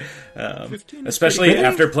there. Especially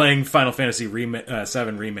after playing Final Fantasy VII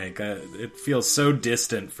Remake. It feels so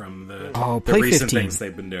distant from the play recent 15. things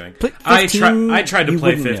they've been doing. Play I 15, tried to you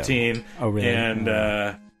play wouldn't know. 15. Oh, really?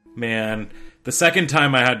 And, man... The second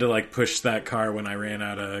time I had to like push that car when I ran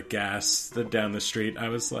out of gas down the street, I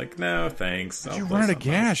was like, "No, thanks." You run out of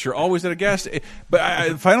gas. You're always out of gas.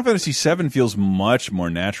 But Final Fantasy VII feels much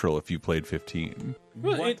more natural if you played 15.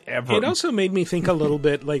 Well, it also made me think a little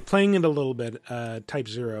bit, like playing it a little bit, Type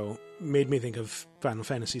 0 made me think of Final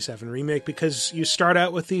Fantasy VII Remake, because you start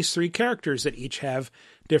out with these three characters that each have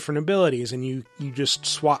different abilities, and you just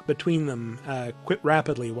swap between them quite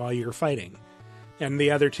rapidly while you're fighting. And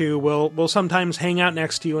the other two will sometimes hang out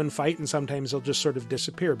next to you and fight, and sometimes they'll just sort of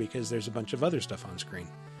disappear because there's a bunch of other stuff on screen.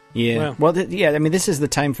 Yeah. Well, I mean, this is the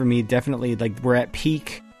time for me, definitely, like, we're at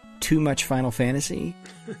peak too much Final Fantasy,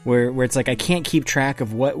 where it's like, I can't keep track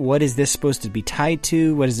of what is this supposed to be tied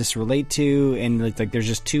to, what does this relate to, and like there's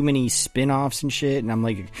just too many spin-offs and shit, and I'm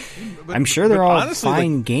like, I'm sure they're all honestly,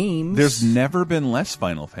 fine like, games. There's never been less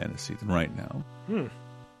Final Fantasy than right now.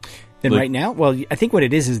 Then right now, well, I think what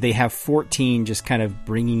it is they have 14 just kind of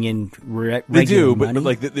bringing in regular They do, money. but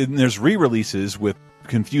like there's re-releases with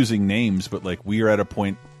confusing names, but like we are at a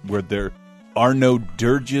point where there are no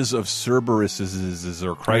dirges of Cerberuses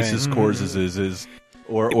or Crisis Cores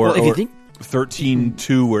or Well, if you think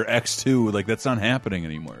 13-2 or X2. Like that's not happening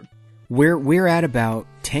anymore. We're at about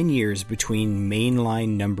 10 years between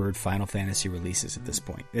mainline numbered Final Fantasy releases at this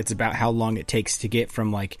point. It's about how long it takes to get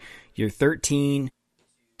from like your 13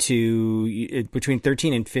 to between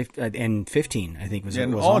 13 and 15, I think was Yeah, it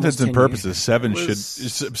was all almost intents and 10 purposes,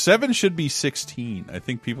 years. 7 should be 16. I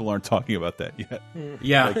think people aren't talking about that yet.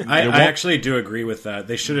 Yeah, Like, I actually do agree with that.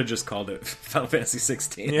 They should have just called it Final Fantasy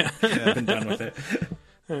 16. Yeah. Been done with it.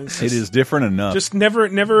 It is different enough. Just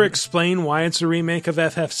never explain why it's a remake of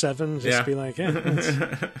FF7. Just Yeah. be like, yeah,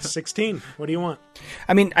 it's 16. What do you want?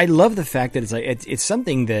 I mean, I love the fact that it's like it's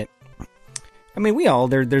something that, I mean,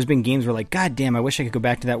 there's been games where like, God damn, I wish I could go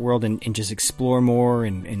back to that world and just explore more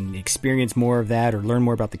and experience more of that or learn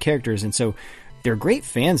more about the characters. And so they're great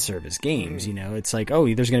fan service games, you know. It's like, oh,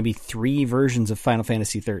 there's going to be 3 versions of Final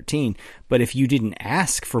Fantasy 13, but if you didn't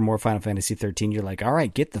ask for more Final Fantasy 13, you're like, all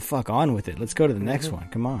right, get the fuck on with it. Let's go to the next one.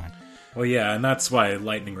 Come on. Well, yeah, and that's why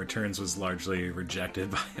Lightning Returns was largely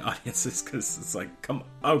rejected by audiences, because it's like, come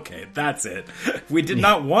on, okay, that's it. We did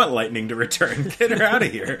not want Lightning to return. Get her out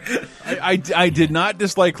of here. I did not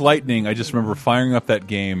dislike Lightning. I just remember firing up that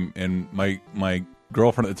game, and my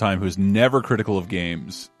girlfriend at the time, who's never critical of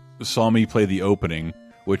games, saw me play the opening,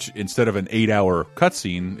 which instead of an 8-hour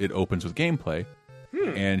cutscene, it opens with gameplay.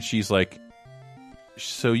 And she's like,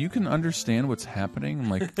 so you can understand what's happening? I'm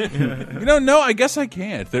like, no, I guess I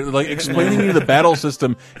can't. They're like explaining to me the battle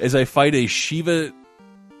system as I fight a Shiva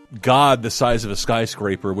god the size of a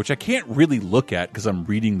skyscraper, which I can't really look at because I'm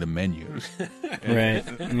reading the menus. Right.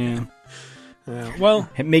 Yeah. Well,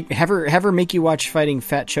 have her make you watch fighting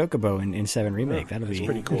Fat Chocobo in 7 Remake. That'll be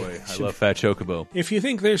pretty cool. I love Fat Chocobo. If you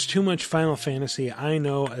think there's too much Final Fantasy, I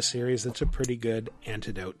know a series that's a pretty good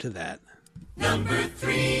antidote to that. Number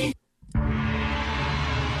 3.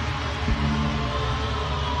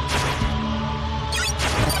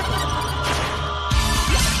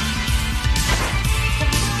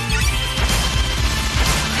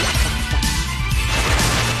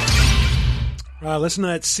 Listen to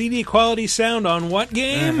that CD quality sound on what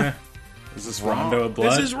game? Is this Rondo of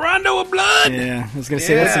Blood? This is Rondo of Blood! Yeah, I was going to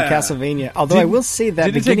say that's some Castlevania. Although I will say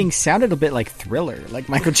that beginning sounded a bit like Thriller, like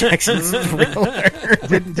Michael Jackson's Thriller.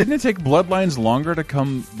 Didn't it take Bloodlines longer to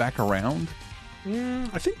come back around?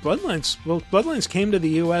 I think Bloodlines came to the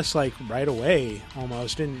U.S. like right away,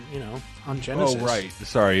 almost on Genesis. Oh right,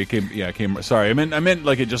 sorry, it came. Sorry, I meant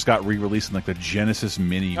like it just got re-released in like the Genesis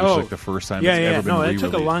Mini, which was like the first time it's ever been re-released. It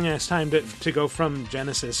took a long ass time to go from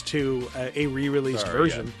Genesis to a re-released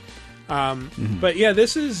version. Yeah. But yeah,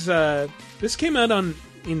 this came out in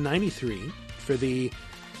 '93 for the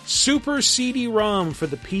Super CD-ROM for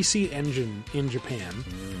the PC Engine in Japan.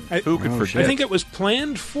 Who could forget? I think it was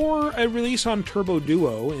planned for a release on Turbo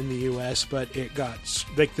Duo in the US, but it got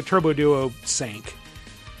the Turbo Duo sank.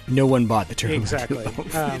 No one bought the Turbo exactly.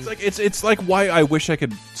 Duo. It's like why I wish I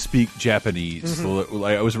could speak Japanese. So,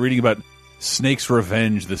 I was reading about Snake's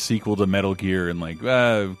Revenge, the sequel to Metal Gear, and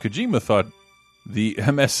Kojima thought the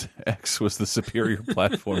MSX was the superior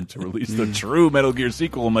platform to release the true Metal Gear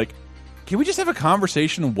sequel. I'm like, can we just have a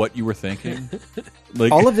conversation on what you were thinking?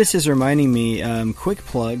 All of this is reminding me, quick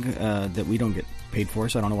plug that we don't get paid for,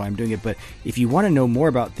 so I don't know why I'm doing it, but if you want to know more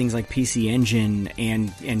about things like PC Engine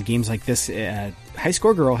and games like this, High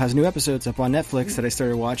Score Girl has new episodes up on Netflix that I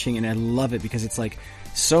started watching, and I love it because it's like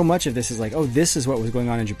so much of this is like, oh, this is what was going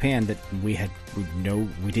on in Japan that we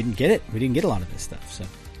didn't get it. We didn't get a lot of this stuff. So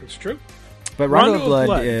it's true. But Rondo of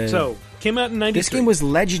Blood came out in '93. This game was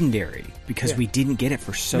legendary because we didn't get it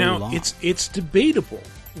for so long. Now, it's debatable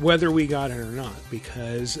whether we got it or not,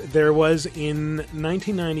 because there was in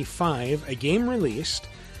 1995 a game released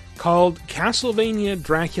called Castlevania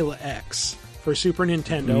Dracula X for Super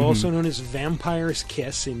Nintendo, also known as Vampire's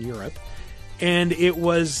Kiss in Europe, and it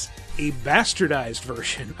was a bastardized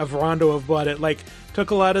version of Rondo of Blood. It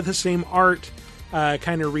took a lot of the same art,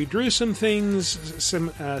 kind of redrew some things, some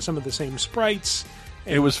of the same sprites.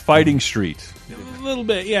 It was Fighting Street. A little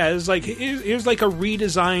bit, yeah. It was like a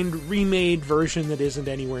redesigned, remade version that isn't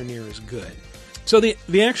anywhere near as good. So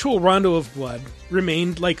the actual Rondo of Blood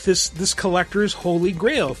remained like this collector's holy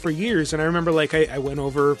grail for years. And I remember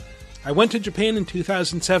I went to Japan in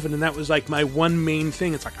 2007, and that was like my one main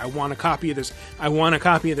thing. It's like, I want a copy of this. I want a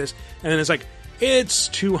copy of this. And then it's like, it's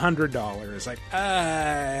 $200. Like,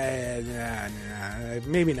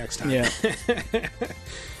 maybe next time. Yeah.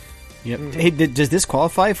 Yep. Hey, does this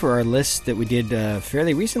qualify for our list that we did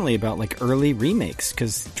fairly recently about early remakes?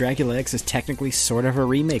 Because Dracula X is technically sort of a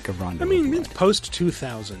remake of Rondo. I mean, it's post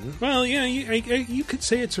 2000. Well, yeah, you could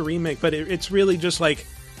say it's a remake, but it's really just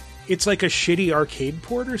it's like a shitty arcade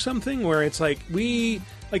port or something. Where it's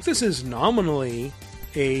this is nominally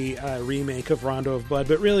a remake of Rondo of Blood,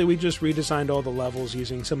 but really we just redesigned all the levels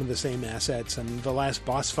using some of the same assets, and the last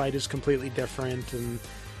boss fight is completely different, and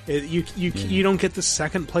you don't get the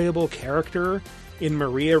second playable character in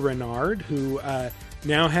Maria Renard, who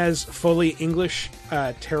now has fully English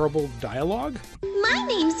terrible dialogue. My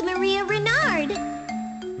name's Maria Renard.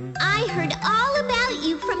 I heard all about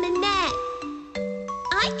you from Annette.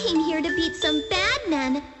 I came here to beat some bad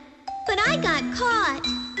men, but I got caught.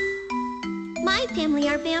 My family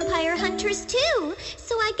are vampire hunters too,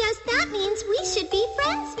 so I guess that means we should be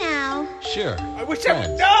friends now. Sure. I wish I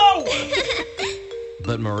would know!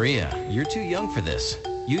 But Maria, you're too young for this.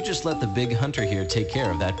 You just let the big hunter here take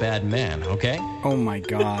care of that bad man, okay? Oh my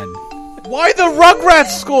god. Why the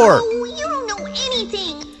Rugrats score? Oh, you don't know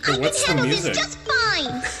anything. I can handle this just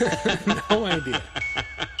fine. No idea.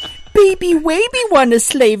 Baby Wavy want to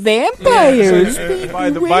slay vampires.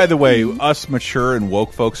 By the way, us mature and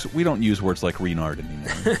woke folks, we don't use words like Renard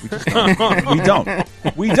anymore. We just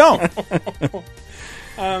don't. We don't.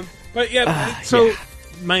 But yeah,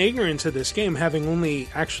 my ignorance of this game, having only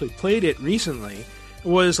actually played it recently,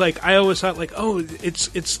 was I always thought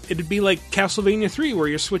it'd be like Castlevania 3 where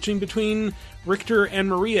you're switching between Richter and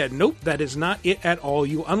Maria. Nope, that is not it at all.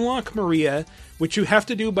 You unlock Maria, which you have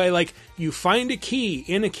to do by you find a key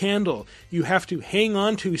in a candle. You have to hang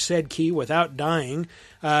on to said key without dying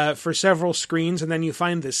for several screens, and then you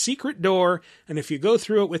find the secret door, and if you go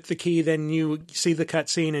through it with the key, then you see the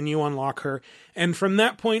cutscene and you unlock her. And from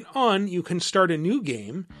that point on, you can start a new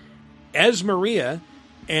game as Maria,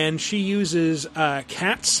 and she uses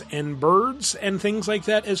cats and birds and things like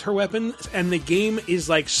that as her weapons, and the game is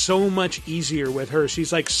like so much easier with her.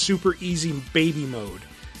 She's like super easy baby mode,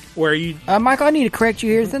 where you... Michael, I need to correct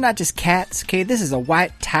you here. They're not just cats, okay? This is a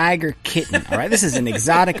white tiger kitten, all right? This is an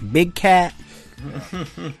exotic big cat.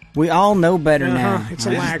 We all know better now. It's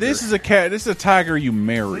a lager. This is a cat. This is a tiger you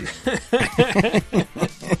married.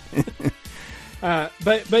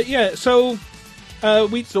 But yeah, so... why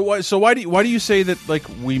do you say that like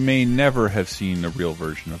we may never have seen a real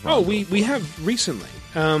version of Rondo? We have recently.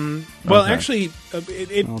 Well, Okay. actually,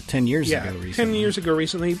 10 years ago recently. 10 years ago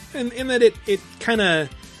recently, and in that it kind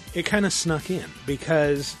of snuck in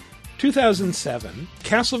because 2007,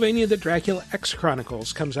 Castlevania: The Dracula X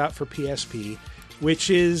Chronicles comes out for PSP,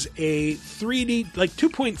 which is a 3D, like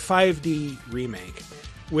 2.5D remake,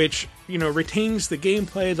 which retains the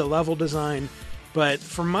gameplay, the level design. But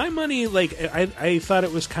for my money, like I thought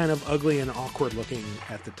it was kind of ugly and awkward looking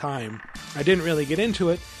at the time. I didn't really get into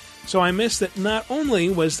it, so I missed that not only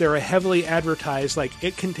was there a heavily advertised, like,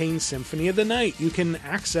 it contains Symphony of the Night. You can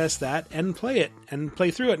access that and play it, and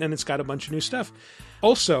play through it, and it's got a bunch of new stuff.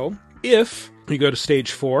 Also, if you go to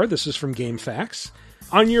Stage 4, this is from GameFAQs,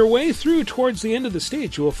 on your way through towards the end of the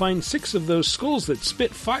stage, you will find 6 of those skulls that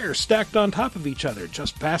spit fire stacked on top of each other.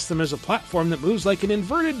 Just past them is a platform that moves like an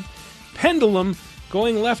inverted pendulum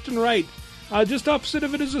going left and right. Just opposite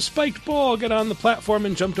of it is a spiked ball. Get on the platform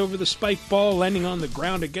and jump over the spiked ball, landing on the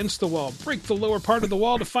ground against the wall. Break the lower part of the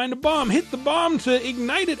wall to find a bomb. Hit the bomb to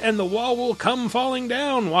ignite it, and the wall will come falling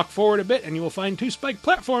down. Walk forward a bit, and you will find 2 spiked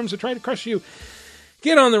platforms that try to crush you.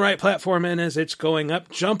 Get on the right platform, and as it's going up,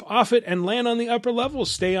 jump off it and land on the upper level.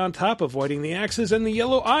 Stay on top, avoiding the axes and the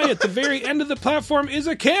yellow eye. At the very end of the platform is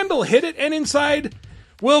a candle. Hit it, and inside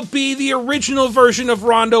will be the original version of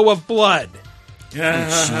Rondo of Blood.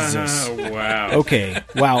 Jesus. Wow. Okay.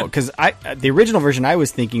 Wow. Because the original version I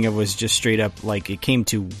was thinking of was just straight up like it came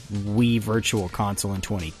to Wii Virtual Console in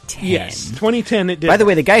 2010. Yes, 2010 it did. By the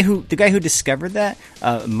way, the guy who discovered that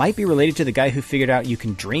might be related to the guy who figured out you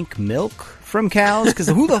can drink milk from cows. Because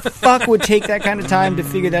who the fuck would take that kind of time to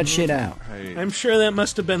figure that shit out? I'm sure that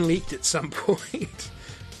must have been leaked at some point.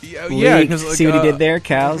 Yeah, because see what he did there?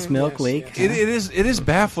 Cows, milk, leak. It is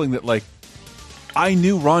baffling that like I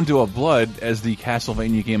knew Rondo of Blood as the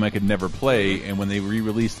Castlevania game I could never play, and when they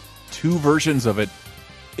re-released 2 versions of it,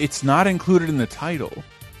 it's not included in the title.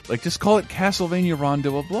 Like, just call it Castlevania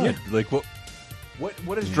Rondo of Blood. Yeah. Like,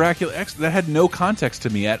 what is Dracula X? That had no context to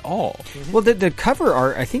me at all. Well, the cover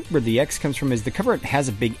art, I think where the X comes from is the cover art has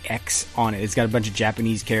a big X on it. It's got a bunch of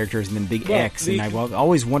Japanese characters and then big X, and I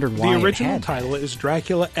always wondered why the original it had title that. is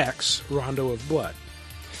Dracula X Rondo of Blood.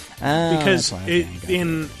 Because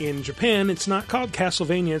in Japan, it's not called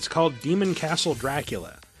Castlevania, it's called Demon Castle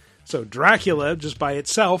Dracula. So Dracula, just by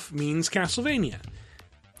itself, means Castlevania.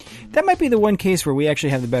 That might be the one case where we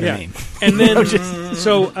actually have the better name. And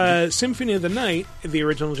then, Symphony of the Night, the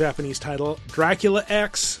original Japanese title, Dracula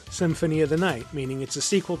X Symphony of the Night, meaning it's a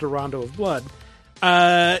sequel to Rondo of Blood.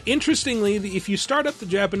 Interestingly, if you start up the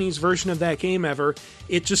Japanese version of that game ever,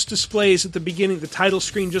 it just displays at the beginning, the title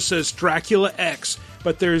screen just says Dracula X,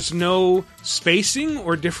 but there's no spacing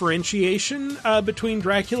or differentiation between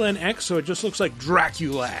Dracula and X, so it just looks like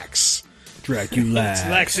Draculax. Draculax. It's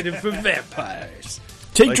laxative for vampires.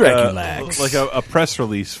 Take like Draculax. Like a press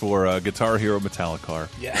release for Guitar Hero Metallicar.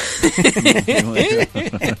 Yeah.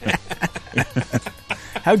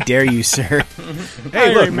 How dare you, sir?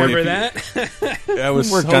 Hey, I remember that. That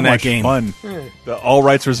was worked so on that much game. fun. The all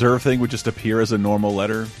rights reserved thing would just appear as a normal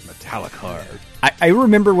letter. Metallica. I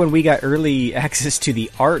remember when we got early access to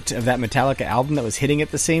the art of that Metallica album that was hitting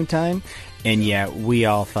at the same time, and yeah, we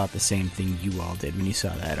all thought the same thing you all did when you saw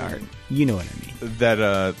that art. You know what I mean.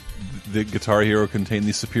 That the Guitar Hero contained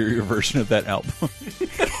the superior version of that album.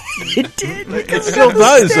 It did. It still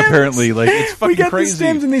does, apparently. Like, it's fucking we got crazy. the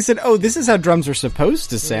stems, and they said, "Oh, this is how drums are supposed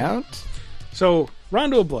to sound." So,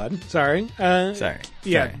 Rondo of Blood, sorry. Sorry.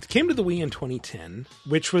 It came to the Wii in 2010,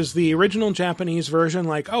 which was the original Japanese version.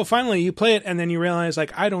 Like, oh, finally, you play it, and then you realize,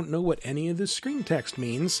 like, I don't know what any of this screen text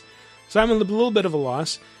means. So I'm a little bit of a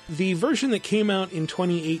loss. The version that came out in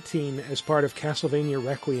 2018 as part of Castlevania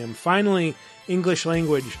Requiem, finally, English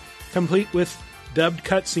language, complete with dubbed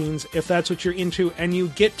cutscenes, if that's what you're into, and you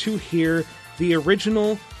get to hear the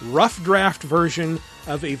original rough draft version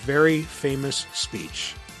of a very famous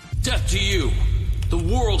speech. Death to you! The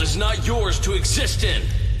world is not yours to exist in!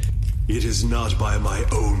 It is not by my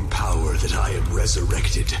own power that I am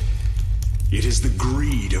resurrected. It is the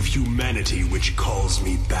greed of humanity which calls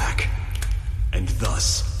me back. And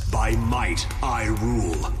thus, by might, I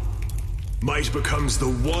rule. Might becomes the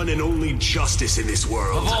one and only justice in this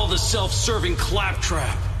world. Of all the self-serving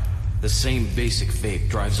claptrap. The same basic fate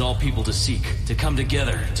drives all people to seek, to come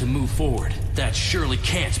together, to move forward. That surely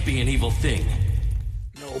can't be an evil thing.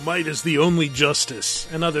 No, might is the only justice,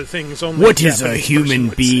 and other things only. What is a human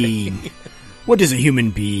being? What is a human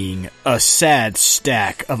being? A sad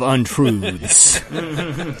stack of untruths.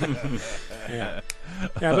 Yeah,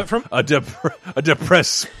 but from a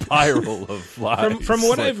depressed spiral of lies. From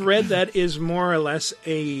what I've read, that is more or less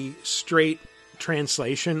a straight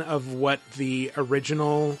translation of what the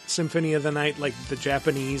original Symphony of the Night, like the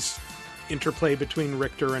Japanese interplay between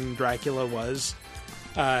Richter and Dracula, was.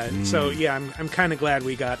 So yeah, I'm kind of glad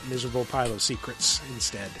we got Miserable Pile of Secrets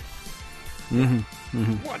instead.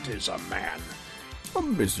 What is a man? A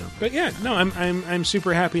miserable. But yeah, no, I'm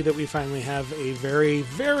super happy that we finally have a very,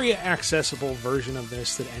 very accessible version of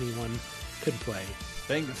this that anyone could play.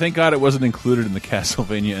 Thank God it wasn't included in the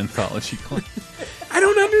Castlevania anthology. I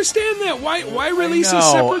don't understand that. Why release a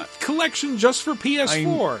separate collection just for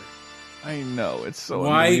PS4? I know, it's so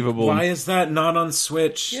unbelievable. Why is that not on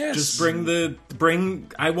Switch? Yes. Just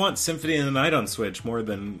bring. I want Symphony of the Night on Switch more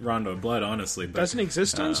than Rondo of Blood, honestly. But, doesn't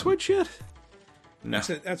exist on Switch yet? No,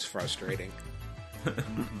 that's frustrating.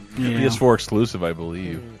 PS4 exclusive, I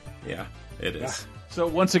believe. Yeah, it is. So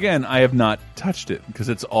once again, I have not touched it because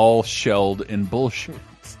it's all shelled in bullshit.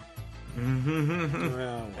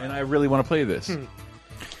 And I really want to play this.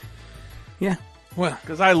 Yeah. Well,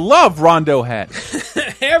 because I love Rondo Hatton.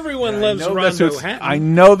 Everyone loves Rondo Hatton. I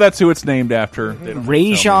know that's who it's named after.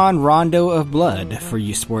 Rajon Rondo of Blood for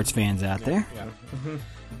you sports fans out there.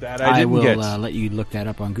 That I will get. let you look that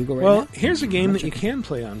up on Google right now. Well, here's a game that you can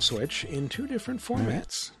play on Switch in 2 different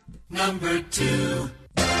formats. Number 2.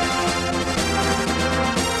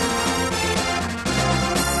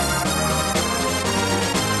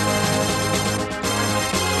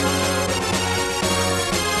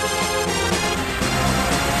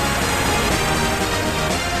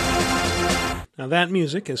 Now that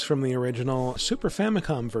music is from the original Super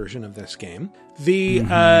Famicom version of this game.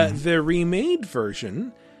 The remade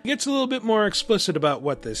version gets a little bit more explicit about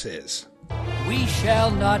what this is. We shall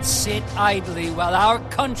not sit idly while our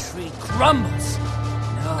country crumbles.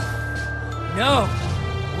 No,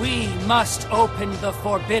 we must open the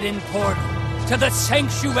forbidden portal to the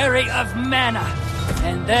sanctuary of mana,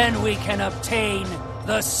 and then we can obtain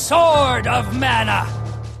the Sword of Mana.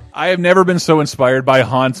 I have never been so inspired by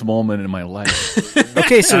Hans Moleman in my life.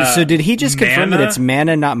 Okay, so did he just confirm that it's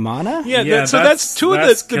mana, not mana? Yeah, that's two of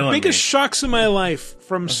the biggest shocks of my life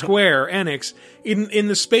from Square Enix in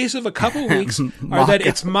the space of a couple weeks are that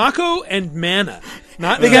it's Mako and Mana.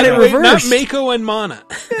 They got it reversed. Not Mako and Mana.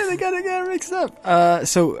 Yeah, they got it mixed up.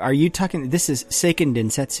 So are you talking, this is Seiken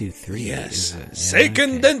Densetsu 3? Yes,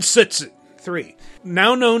 Seiken Densetsu 3.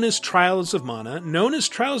 Now known as Trials of Mana,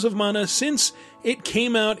 since it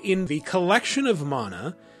came out in the Collection of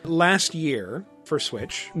Mana last year for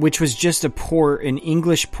Switch. Which was just an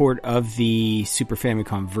English port of the Super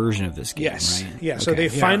Famicom version of this game, yes. right? Yeah, so they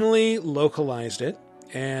finally localized it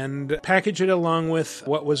and packaged it along with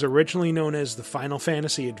what was originally known as the Final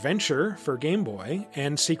Fantasy Adventure for Game Boy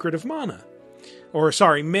and Secret of Mana. Or,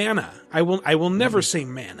 sorry, Mana. I will never say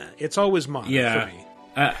Mana. It's always Mana for me.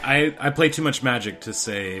 I play too much Magic to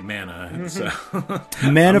say mana. So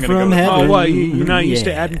mana from heaven. Oh, what? You're not used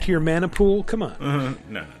to adding to your mana pool? Come on.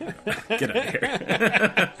 No. Get out of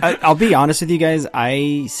here. I'll be honest with you guys.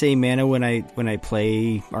 I say mana when I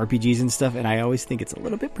play RPGs and stuff, and I always think it's a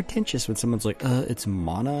little bit pretentious when someone's like, it's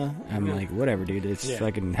mana. I'm like, whatever, dude. It's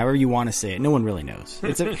fucking however you want to say it. No one really knows.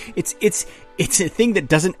 It's a thing that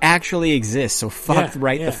doesn't actually exist. So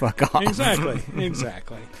the fuck off.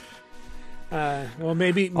 Exactly. Well,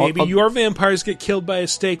 maybe your vampires get killed by a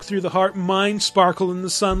stake through the heart. Mine sparkle in the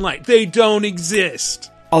sunlight. They don't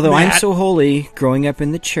exist. Although I'm so holy, growing up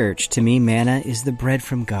in the church, to me, mana is the bread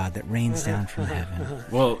from God that rains down from heaven.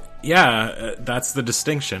 Well, yeah, that's the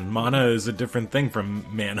distinction. Mana is a different thing from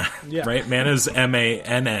mana, right? Mana is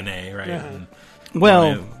M-A-N-N-A, right? Yeah.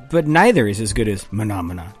 Well, but neither is as good as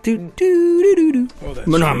Manamana.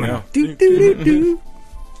 Manamana.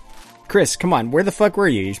 Chris, come on. Where the fuck were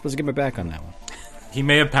you? You're supposed to get my back on that one. He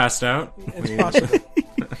may have passed out. It's possible.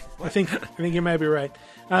 I think you might be right.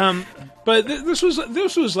 But this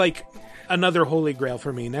was like another holy grail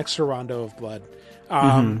for me, next to Rondo of Blood.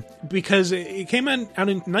 Because it came out in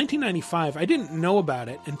 1995. I didn't know about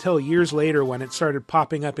it until years later when it started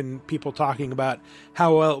popping up and people talking about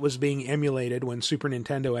how well it was being emulated when Super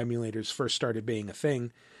Nintendo emulators first started being a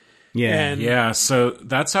thing. So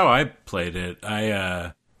that's how I played it.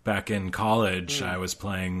 back in college, I was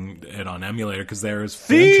playing it on emulator because there was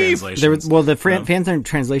fan translations. The fan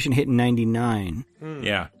translation hit in 99.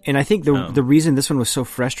 Yeah. And I think the reason this one was so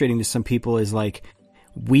frustrating to some people is like,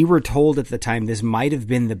 we were told at the time this might have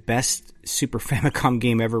been the best Super Famicom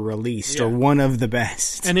game ever released, or one of the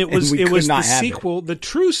best. And it was the sequel, the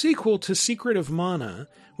true sequel to Secret of Mana,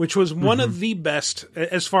 which was one of the best,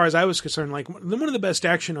 as far as I was concerned, like one of the best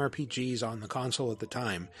action RPGs on the console at the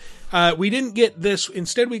time. We didn't get this.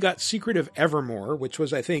 Instead, we got Secret of Evermore, which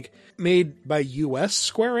was, I think, made by U.S.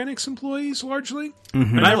 Square Enix employees largely.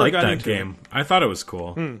 And I liked that game. I thought it was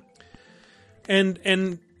cool.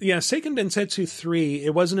 And yeah, Seiken Densetsu 3,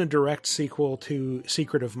 it wasn't a direct sequel to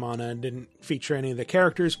Secret of Mana and didn't feature any of the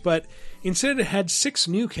characters, but instead it had 6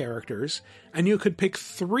 new characters, and you could pick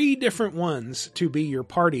 3 different ones to be your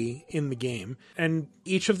party in the game. And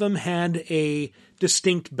each of them had a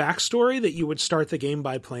distinct backstory that you would start the game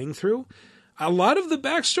by playing through. A lot of the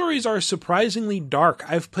backstories are surprisingly dark.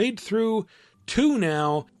 I've played through 2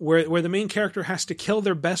 now where the main character has to kill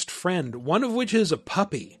their best friend, one of which is a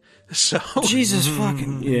puppy. So Jesus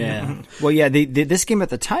fucking yeah. Well, yeah. This game at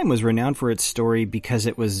the time was renowned for its story because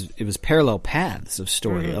it was parallel paths of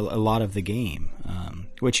story. A lot of the game,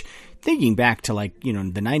 which thinking back to like the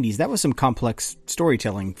 90s, that was some complex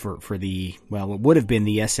storytelling for the it would have been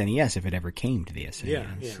the SNES if it ever came to the SNES. Yeah.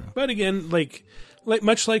 So. But again, like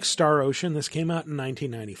much like Star Ocean, this came out in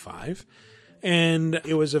 1995. And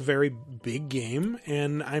it was a very big game,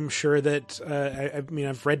 and I'm sure that,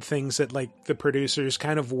 I've read things that, like, the producers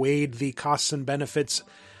kind of weighed the costs and benefits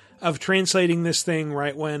of translating this thing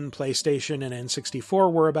right when PlayStation and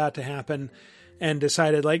N64 were about to happen, and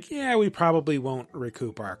decided, like, yeah, we probably won't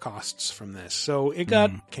recoup our costs from this. So it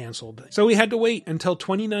got canceled. So we had to wait until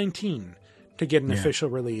 2019 to get an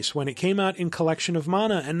official release, when it came out in Collection of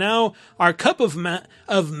Mana, and now our cup of mana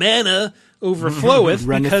overfloweth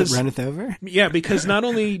runneth over. Yeah, because not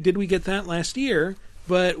only did we get that last year,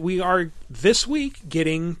 but we are this week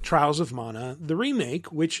getting Trials of Mana, the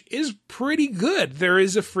remake, which is pretty good. There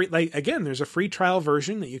is a there's a free trial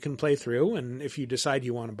version that you can play through, and if you decide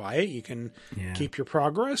you want to buy it, you can keep your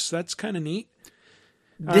progress. That's kind of neat.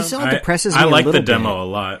 This all depresses me. I like a little the demo bit. a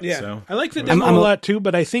lot. Yeah, so. I like the demo a lot too,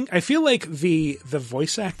 but I feel like the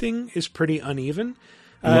voice acting is pretty uneven.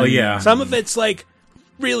 Some of it's like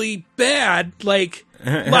really bad, like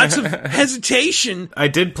lots of hesitation. I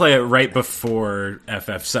did play it right before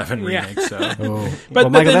FF7 remake, so.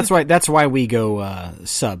 But Michael, that's why we go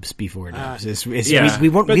subs before it. We don't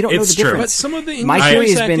know the difference. But some of the English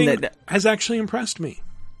voice acting has actually impressed me.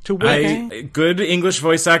 Good English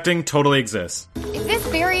voice acting totally exists. If this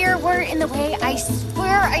barrier weren't in the way, I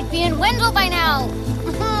swear I'd be in Wendell by now.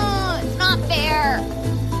 It's not fair.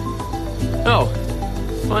 Oh,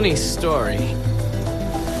 funny story.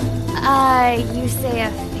 You say a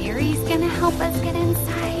fairy's gonna help us get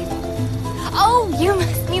inside? Oh, you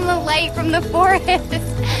must mean the light from the forest.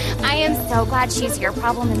 I am so glad she's your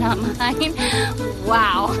problem and not mine.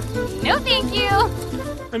 Wow. No, thank you.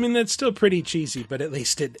 I mean, that's still pretty cheesy, but at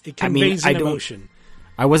least it conveys an emotion.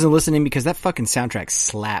 I wasn't listening because that fucking soundtrack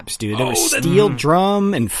slaps, dude. There was steel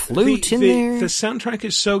drum and flute in there. The soundtrack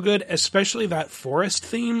is so good, especially that forest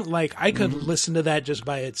theme. Like, I could listen to that just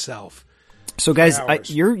by itself. So, guys,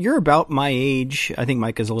 you're about my age. I think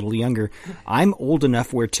Micah's a little younger. I'm old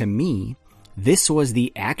enough where, to me, this was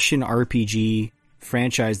the action RPG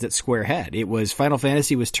franchise that Square had. It was Final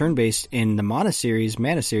Fantasy was turn-based, and the Mana series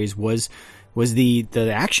was the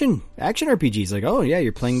action RPGs. Like, oh yeah,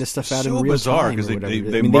 you're playing this stuff out in real time. So bizarre because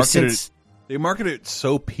they marketed it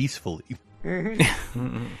so peacefully.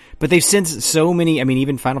 But they've since so many. I mean,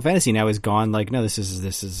 even Final Fantasy now is gone. Like, no, this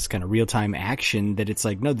is kind of real time action. That it's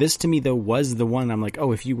like, no, this to me though was the one. I'm like,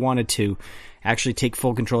 oh, if you wanted to actually take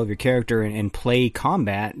full control of your character and play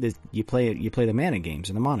combat, you play the Mana games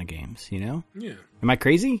and the Mana games. You know? Yeah. Am I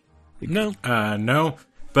crazy? No. No.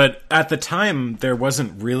 But at the time, there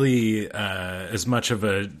wasn't really as much of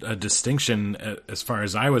a distinction as far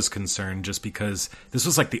as I was concerned, just because this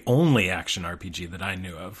was like the only action RPG that I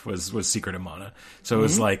knew of was Secret of Mana. So it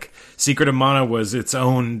was like Secret of Mana was its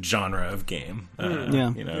own genre of game.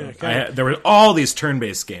 There were all these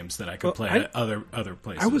turn-based games that I could play at other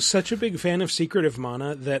places. I was such a big fan of Secret of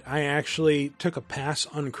Mana that I actually took a pass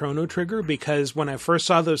on Chrono Trigger, because when I first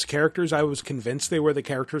saw those characters, I was convinced they were the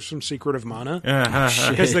characters from Secret of Mana.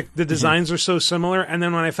 Because the designs are so similar, and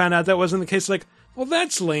then when I found out that wasn't the case, like, well,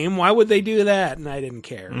 that's lame. Why would they do that? And I didn't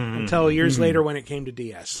care until years later when it came to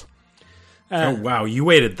DS. Oh wow, you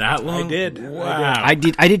waited that long? I did. Wow, I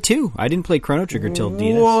did too. I didn't play Chrono Trigger till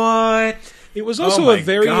DS. What? It was also a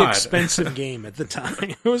very expensive game at the time.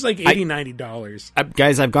 It was like $80-$90.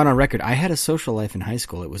 Guys, I've gone on record. I had a social life in high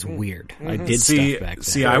school. It was weird. I did stuff back then.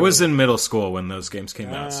 See, I was in middle school when those games came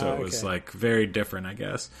out, so it was like very different, I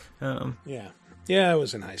guess. Yeah, I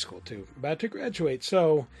was in high school too, about to graduate.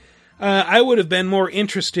 So I would have been more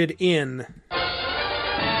interested in Number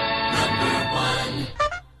 1,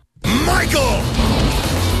 Michael.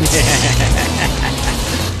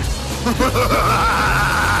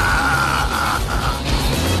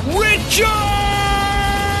 Richard!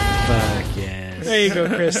 Fuck yes. There you go,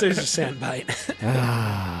 Chris. There's a soundbite.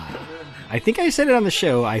 I think I said it on the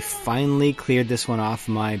show. I finally cleared this one off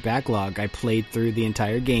my backlog. I played through the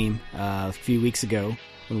entire game a few weeks ago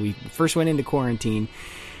when we first went into quarantine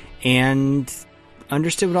and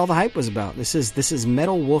understood what all the hype was about. This is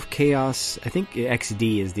Metal Wolf Chaos. I think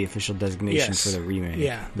XD is the official designation for the remake.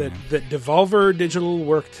 Yeah, that Devolver Digital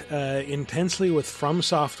worked intensely with From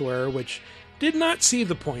Software, which did not see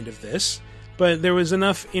the point of this, but there was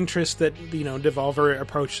enough interest that Devolver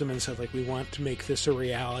approached them and said, like, we want to make this a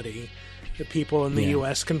reality that people in the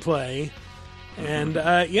U.S. can play. And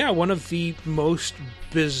one of the most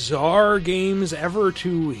bizarre games ever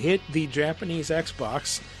to hit the Japanese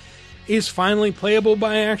Xbox is finally playable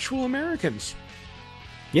by actual Americans.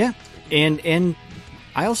 Yeah, and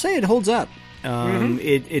I'll say it holds up.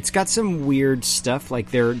 It's got some weird stuff.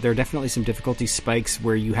 Like there are definitely some difficulty spikes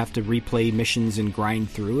where you have to replay missions and grind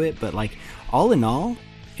through it. But like all in all,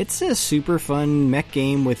 it's a super fun mech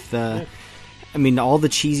game with. I mean, all the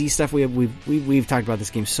cheesy stuff we've talked about this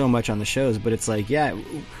game so much on the shows, but it's like,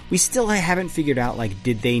 we still haven't figured out, like,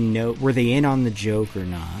 were they in on the joke or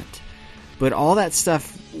not? But all that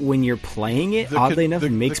stuff, when you're playing it, oddly enough,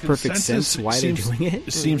 makes perfect sense why they're doing it.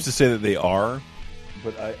 It seems to say that they are,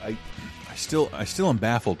 but I still am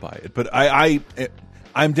baffled by it. But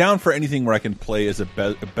I'm down for anything where I can play as a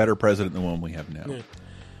better president than the one we have now. Yeah.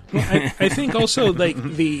 Well, I think also like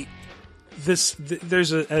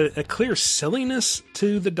there's a clear silliness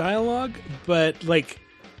to the dialogue, but like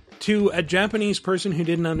to a Japanese person who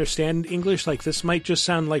didn't understand English, like this might just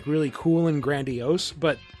sound like really cool and grandiose,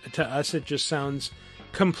 but to us it just sounds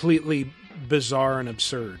completely bizarre and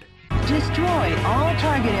absurd. Destroy all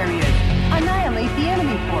target areas, annihilate the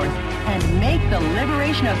enemy force, and make the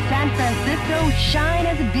liberation of San Francisco shine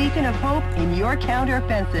as a beacon of hope in your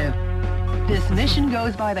counteroffensive. This mission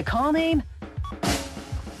goes by the call name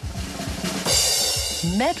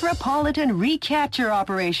Metropolitan Recapture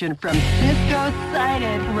Operation from Cisco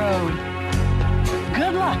Signage Road.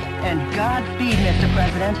 Good luck and Godspeed, Mr.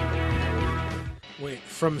 President. Wait,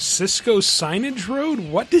 from Cisco Signage Road?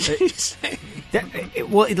 What did he say?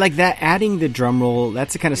 Like that, adding the drum roll,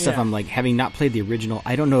 that's the kind of stuff I'm like, having not played the original,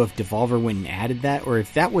 I don't know if Devolver went and added that, or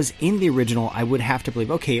if that was in the original, I would have to believe,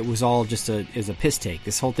 okay, it was all just a piss take.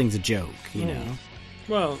 This whole thing's a joke, you know?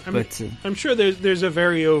 Well, I'm sure there's a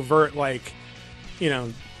very overt, like,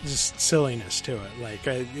 just silliness to it. Like,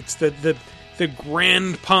 it's the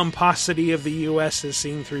grand pomposity of the U.S. is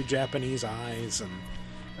seen through Japanese eyes, and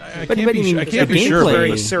I can't be sure.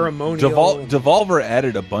 Very ceremonial. Devolver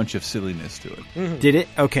added a bunch of silliness to it. Mm-hmm. Did it?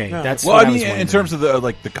 Okay, that's well. What I mean, was in terms of the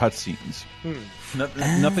cutscenes,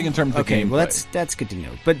 nothing in terms of the gameplay. Well, that's good to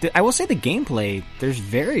know. But I will say the gameplay. There's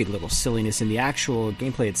very little silliness in the actual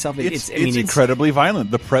gameplay itself. It's incredibly violent.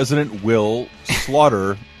 The president will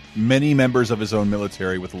slaughter many members of his own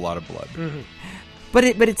military with a lot of blood. Mm-hmm. But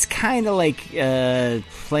it's kind of like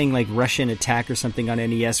playing like Russian Attack or something on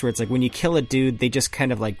NES, where it's like when you kill a dude, they just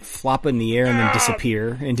kind of like flop in the air and then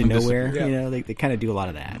disappear into nowhere. Yeah. They kind of do a lot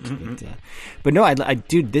of that. But no,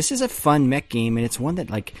 dude, this is a fun mech game, and it's one that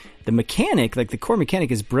like the mechanic, like the core mechanic,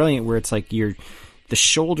 is brilliant. Where it's like the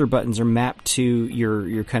shoulder buttons are mapped to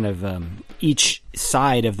your kind of each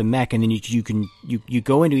side of the mech, and then you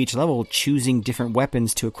go into each level choosing different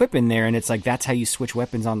weapons to equip in there, and it's like that's how you switch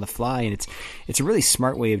weapons on the fly, and it's a really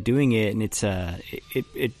smart way of doing it, and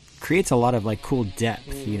it creates a lot of like cool depth,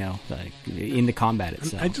 like in the combat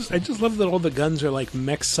itself. I just love that all the guns are like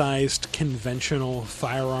mech-sized conventional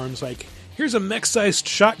firearms. Like here's a mech-sized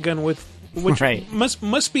shotgun which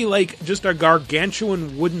must be like just a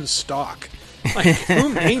gargantuan wooden stock. Like, who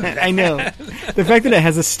made that? I know. The fact that it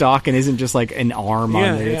has a stock and isn't just like an arm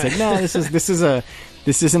on there. It's like, no, this is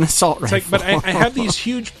an assault rifle. It's like, but I have these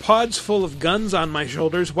huge pods full of guns on my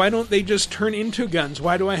shoulders. Why don't they just turn into guns?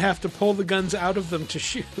 Why do I have to pull the guns out of them to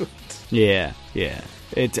shoot? Yeah.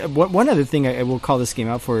 It's one other thing I will call this game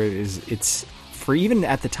out for is it's for even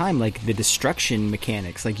at the time, like the destruction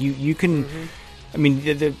mechanics. Like you can, I mean,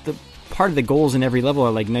 the part of the goals in every level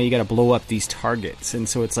are like, now you got to blow up these targets, and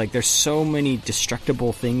so it's like there's so many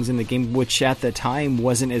destructible things in the game, which at the time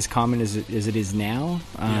wasn't as common as it is now.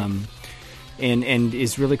 and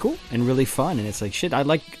is really cool and really fun. And it's like shit. I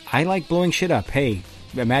like blowing shit up. Hey,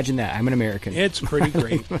 imagine that. I'm an American. It's pretty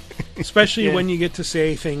great, especially when you get to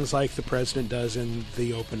say things like the president does in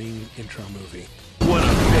the opening intro movie. What a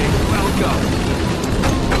big welcome!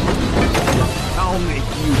 I'll make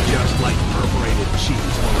you just like perforated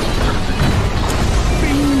cheese for a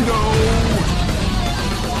bingo!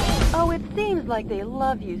 Oh, it seems like they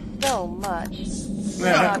love you so much.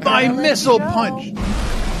 My missile punch!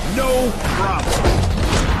 No problem.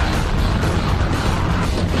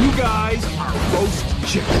 You guys are roast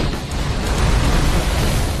chicken.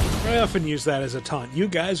 I often use that as a taunt. You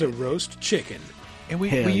guys are roast chicken. And we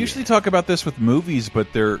usually talk about this with movies, but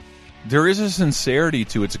there is a sincerity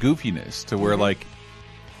to its goofiness, to where like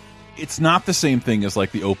it's not the same thing as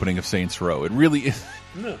like the opening of Saints Row. It really is.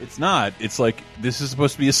 No. It's not. It's like this is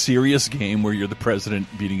supposed to be a serious game where you're the president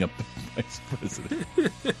beating up the vice president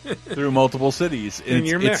through multiple cities. And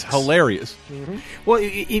it's hilarious. Mm-hmm. Well,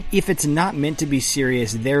 if it's not meant to be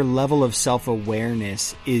serious, their level of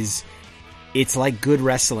self-awareness is. It's like good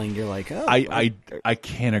wrestling. You're like, oh, I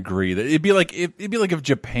can't agree. That it'd be like if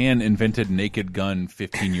Japan invented Naked Gun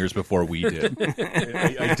 15 years before we did.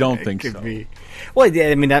 I don't think so. Be. Well,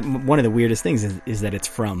 I mean, that one of the weirdest things is that it's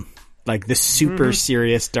from like the super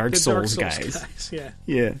serious Dark Souls guys.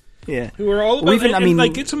 Yeah. Who are all about, even,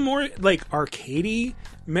 like it's a more like arcadey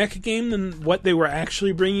mech game than what they were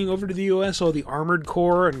actually bringing over to the US. All the Armored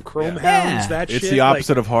Core and Chrome Hounds. That shit. It's the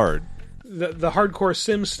opposite of hard. The hardcore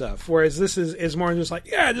sim stuff, whereas this is more just like,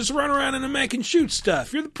 just run around in a mech and shoot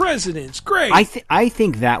stuff. You're the president. It's great. I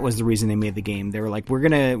think that was the reason they made the game. They were like, we're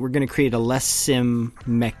gonna create a less sim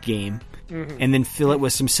mech game, and then fill it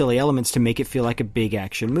with some silly elements to make it feel like a big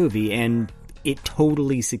action movie, and it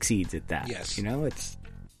totally succeeds at that. Yes, it's.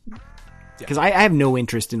 Because I have no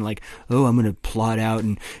interest in like, I'm going to plot out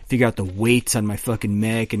and figure out the weights on my fucking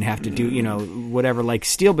mech and have to do, whatever. Like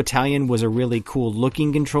Steel Battalion was a really cool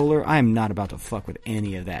looking controller. I am not about to fuck with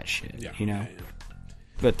any of that shit,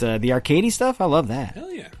 But the arcadey stuff, I love that.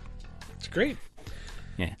 Hell yeah. It's great.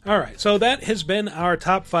 Yeah. All right. So that has been our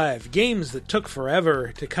top 5 games that took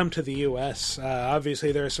forever to come to the U.S.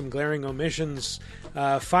 Obviously, there are some glaring omissions.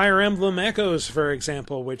 Fire Emblem Echoes, for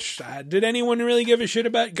example, which did anyone really give a shit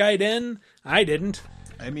about Gaiden? I didn't.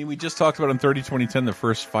 I mean, we just talked about in 2010, the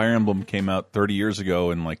first Fire Emblem came out 30 years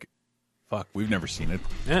ago, and like, fuck, we've never seen it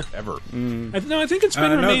ever. I think it's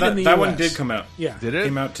been remade in the that US. one did come out. Yeah. Did it?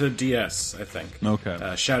 Came out to DS, I think.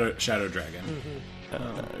 Okay. Shadow Dragon.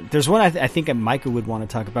 There's one I think Micah would want to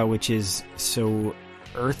talk about, which is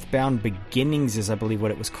Earthbound Beginnings is, I believe,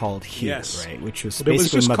 what it was called here, yes. Right? Which was basically it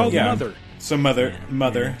was just called Mother. So Mother,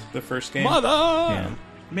 the first game. Mother! Yeah.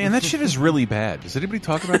 Man, that shit is really bad. Does anybody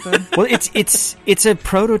talk about that? Well, it's a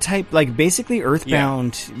prototype, like basically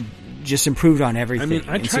Earthbound just improved on everything. I mean,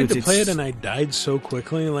 I tried to play it and I died so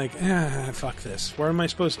quickly, like, fuck this. Where am I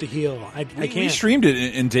supposed to heal? I can't. We streamed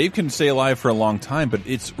it, and Dave can stay alive for a long time, but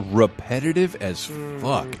it's repetitive as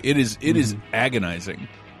fuck. It is agonizing.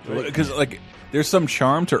 Because, like, there's some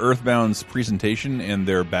charm to Earthbound's presentation and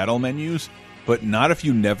their battle menus, but not if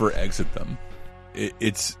you never exit them.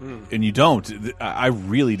 And you don't. I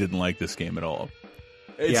really didn't like this game at all.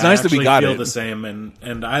 It's nice that we got it. I feel it. the same,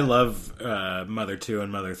 and I love Mother 2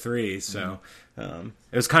 and Mother 3, so it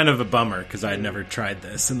was kind of a bummer because I had never tried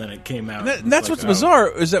this, and then it came out. And that's what's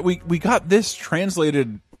bizarre, is that we got this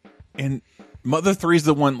translated, and Mother 3 is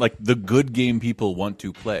the one, like, the good game people want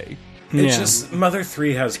to play. It's just Mother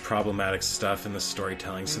 3 has problematic stuff in the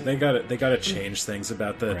storytelling, so they got to change things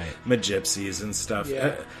about the Magypsies and stuff.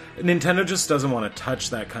 Yeah. Nintendo just doesn't want to touch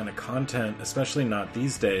that kind of content, especially not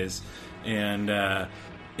these days, and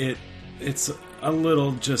it's a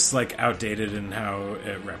little just like outdated in how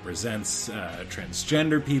it represents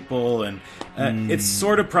transgender people, and it's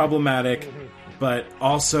sort of problematic. But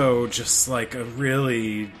also just like a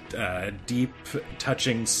really deep,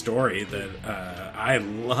 touching story that I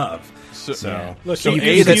love. Look,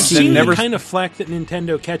 you've seen the kind of flack that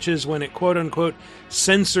Nintendo catches when it quote-unquote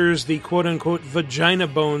censors the quote-unquote vagina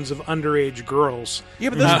bones of underage girls. Yeah,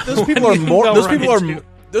 but those people are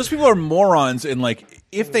those people are morons. And like,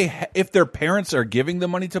 if their parents are giving them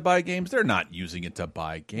money to buy games, they're not using it to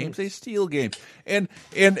buy games. They steal games, and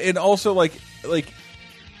also like.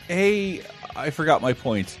 Hey, I forgot my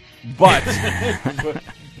point, but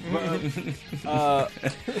oh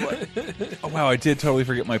wow, I did totally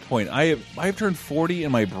forget my point. I've turned 40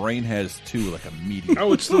 and my brain has 2, like immediately.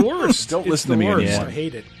 Oh, it's the worst. Don't listen to me anymore. I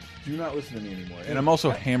hate it. Do not listen to me anymore. And I'm also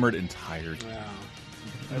hammered and tired. Wow.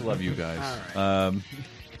 I love you guys. All right.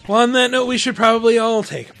 Well, on that note, we should probably all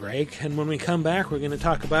take a break, and when we come back, we're going to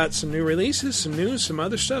talk about some new releases, some news, some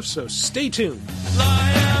other stuff. So stay tuned.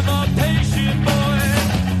 I am a patient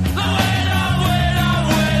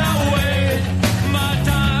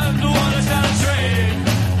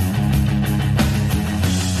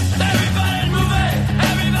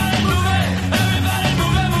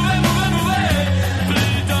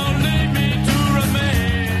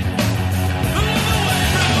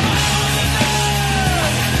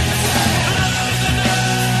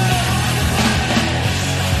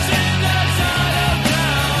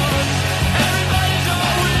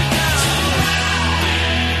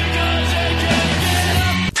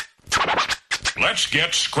Let's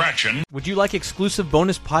get scratching. Would you like exclusive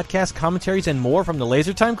bonus podcast commentaries and more from the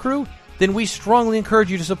LaserTime crew? Then we strongly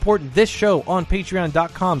encourage you to support this show on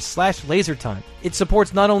patreon.com/lasertime. It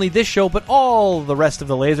supports not only this show, but all the rest of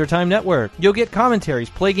the LaserTime network. You'll get commentaries,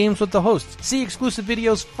 play games with the hosts, see exclusive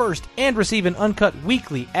videos first, and receive an uncut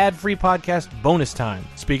weekly ad-free podcast bonus time.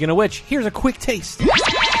 Speaking of which, here's a quick taste.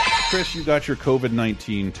 Chris, you got your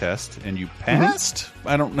COVID-19 test, and you passed?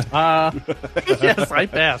 I don't know. Yes, I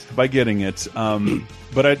passed. By getting it.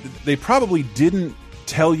 But they probably didn't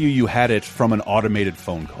tell you had it from an automated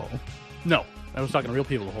phone call. No, I was talking to real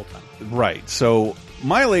people the whole time. Right. So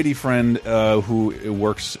my lady friend who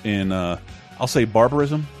works in, I'll say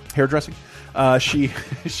barbarism, hairdressing, she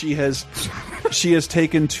has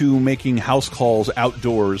taken to making house calls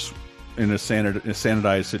outdoors in a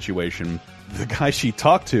sanitized situation. The guy she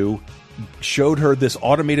talked to showed her this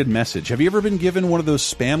automated message. Have you ever been given one of those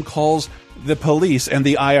spam calls? The police and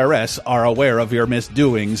the IRS are aware of your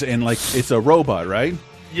misdoings, and like it's a robot, right?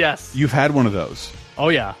 Yes. You've had one of those. Oh,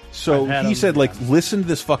 yeah. So he said, like, listen to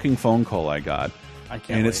this fucking phone call I got. I can't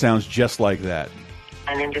and wait. it sounds just like that.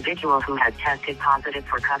 An individual who has tested positive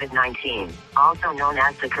for COVID-19, also known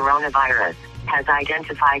as the coronavirus, has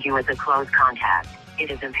identified you as a close contact. It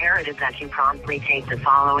is imperative that you promptly take the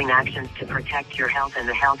following actions to protect your health and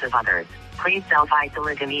the health of others. Please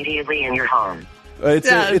self-isolate immediately in your home.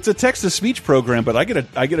 It's a text-to-speech program, but I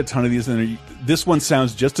get a ton of these, and this one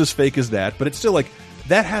sounds just as fake as that. But it's still like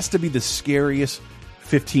that has to be the scariest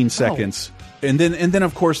 15 seconds. And then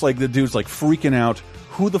of course, like the dude's like freaking out.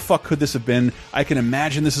 Who the fuck could this have been? I can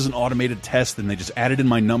imagine this is an automated test, and they just added in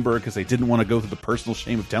my number because they didn't want to go through the personal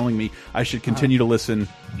shame of telling me I should continue to listen.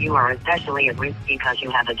 You are especially at risk because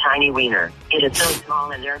you have a tiny wiener. It is so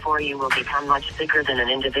small, and therefore you will become much sicker than an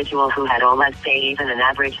individual who had, let's say, even an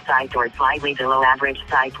average-sized or slightly below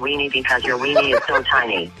average-sized weenie because your weenie is so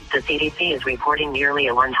tiny. The CDC is reporting nearly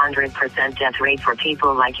a 100% death rate for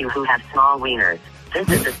people like you who have small wieners. This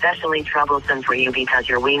is especially troublesome for you because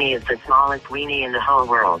your weenie is the smallest weenie in the whole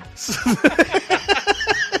world. So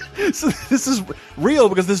this is real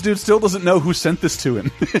because this dude still doesn't know who sent this to him.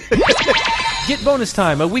 Get Bonus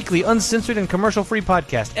Time, a weekly uncensored and commercial-free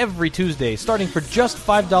podcast every Tuesday, starting for just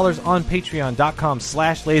 $5 on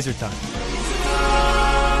patreon.com/lasertime.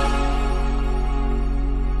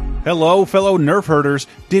 Hello, fellow Nerf herders.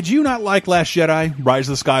 Did you not like Last Jedi, Rise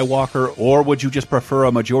of the Skywalker, or would you just prefer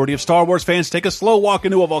a majority of Star Wars fans take a slow walk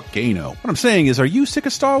into a volcano? What I'm saying is, are you sick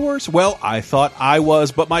of Star Wars? Well, I thought I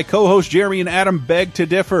was, but my co-hosts Jeremy and Adam beg to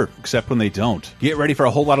differ, except when they don't. Get ready for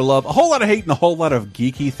a whole lot of love, a whole lot of hate, and a whole lot of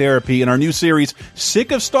geeky therapy in our new series,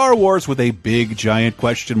 Sick of Star Wars, with a big giant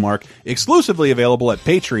question mark, exclusively available at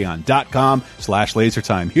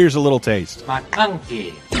patreon.com/lasertime. Here's a little taste.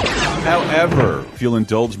 McClunky. However, if you'll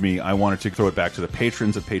indulge me, I wanted to throw it back to the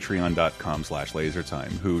patrons at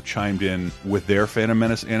patreon.com/lasertime who chimed in with their Phantom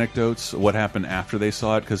Menace anecdotes, what happened after they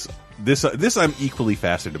saw it, because this I'm equally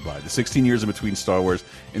fascinated by. The 16 years in between Star Wars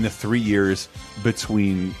and the 3 years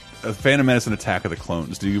between Phantom Menace and Attack of the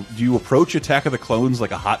Clones. Do you approach Attack of the Clones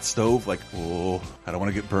like a hot stove? Like, oh, I don't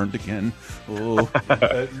want to get burned again. Oh,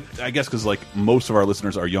 I guess because like most of our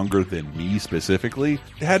listeners are younger than me specifically,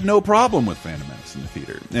 had no problem with Phantom Menace in the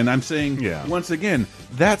theater. And I'm saying, once again,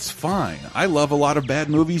 that's fine. I love a lot of bad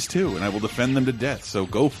movies too, and I will defend them to death. So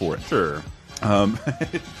go for it. Sure.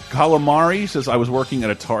 Calamari says, I was working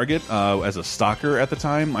at a Target as a stalker at the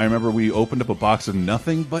time. I remember we opened up a box of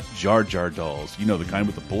nothing but Jar Jar dolls. You know, the kind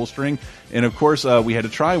with the pull string. And of course, we had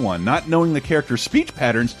to try one. Not knowing the character's speech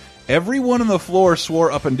patterns, everyone on the floor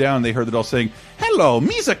swore up and down they heard the doll saying, "Hello,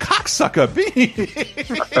 me's a cocksucker."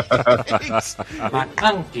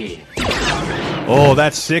 McClunky. Oh,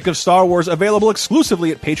 that's Sick of Star Wars, available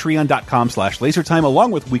exclusively at patreon.com/lasertime,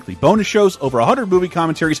 along with weekly bonus shows, over 100 movie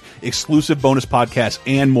commentaries, exclusive bonus podcasts,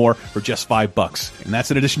 and more for just $5. And that's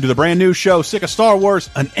in addition to the brand new show, Sick of Star Wars,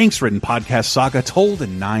 an angst-ridden podcast saga told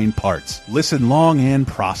in 9 parts. Listen long and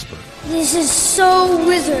prosper. This is so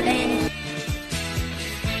wizarding.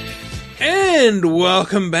 And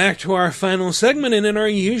welcome back to our final segment, and in our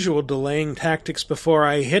usual delaying tactics before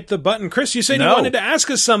I hit the button. Chris, you said you wanted to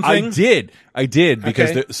ask us something. I did,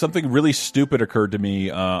 because something really stupid occurred to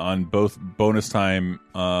me on both Bonus Time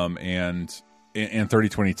and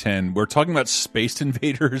 30-2010. We're talking about Space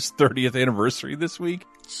Invaders 30th anniversary this week.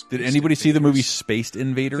 Did anybody see the movie Space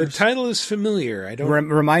Invaders? The title is familiar. I don't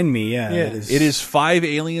remind me. Yeah, it is 5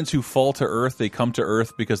 aliens who fall to Earth. They come to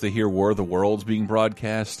Earth because they hear War of the Worlds being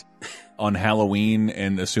broadcast on Halloween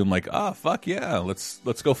and assume like, fuck yeah, let's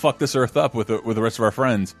go fuck this Earth up with the rest of our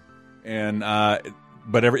friends. And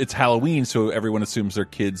but it's Halloween, so everyone assumes they're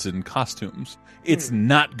kids in costumes. It's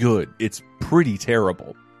not good. It's pretty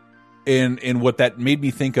terrible. And what that made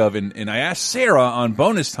me think of, and I asked Sarah on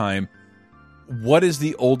bonus time, what is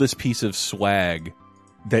the oldest piece of swag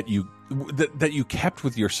that you kept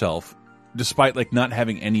with yourself, despite like not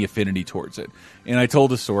having any affinity towards it? And I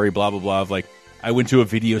told a story, blah blah blah, of like I went to a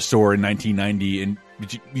video store in 1990, and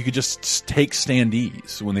you could just take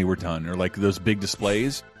standees when they were done, or like those big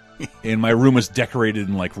displays. And my room was decorated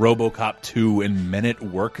in like RoboCop 2 and Men at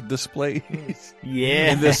Work displays.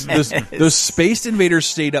 Yeah, and those Space Invaders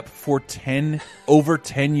stayed up for over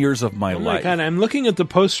 10 years of my life. Oh my God, I'm looking at the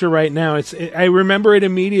poster right now. I remember it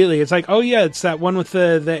immediately. It's like, oh yeah, it's that one with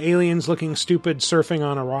the aliens looking stupid surfing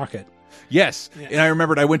on a rocket. Yes, yeah. And I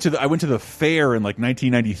remembered I went to the fair in like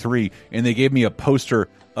 1993, and they gave me a poster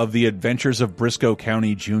of the Adventures of Briscoe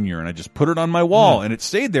County Jr., and I just put it on my wall, and it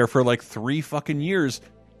stayed there for like 3 fucking years.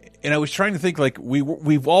 And I was trying to think, like,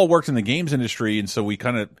 we've all worked in the games industry, and so we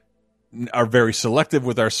kind of are very selective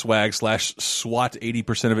with our swag / swat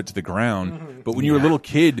 80% of it to the ground. But when you were a little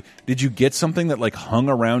kid, did you get something that like hung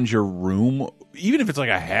around your room, even if it's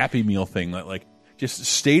like a Happy Meal thing that like just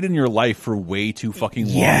stayed in your life for way too fucking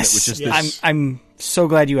long? Yes, it was just this... I'm so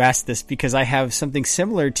glad you asked this, because I have something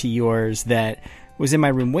similar to yours that was in my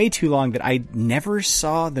room way too long that I never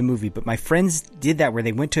saw the movie, but my friends did that, where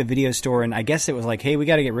they went to a video store, and I guess it was like, hey, we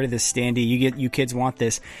got to get rid of this standee. You kids want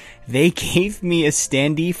this. They gave me a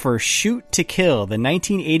standee for Shoot to Kill, the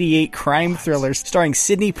 1988 crime thriller starring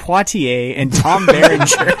Sidney Poitier and Tom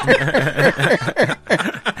Berenger.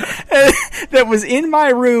 That was in my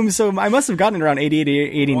room, so I must have gotten it around 88 or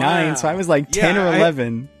 89, wow. So I was like 10 or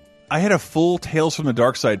 11. I had a full Tales from the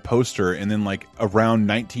Dark Side poster, and then like around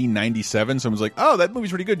 1997, someone was like, "Oh, that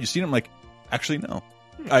movie's pretty good. You seen it?" I'm like, "Actually, no.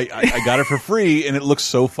 I got it for free, and it looks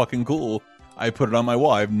so fucking cool. I put it on my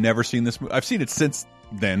wall. I've never seen this movie. I've seen it since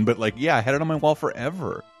then, but like, yeah, I had it on my wall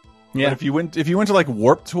forever. Yeah. But if you went to like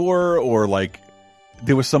Warped Tour, or like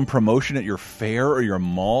there was some promotion at your fair or your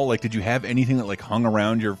mall, like, did you have anything that like hung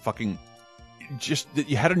around your fucking? Just that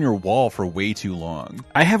you had on your wall for way too long?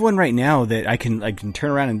 I have one right now that I can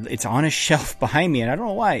turn around, and it's on a shelf behind me, and I don't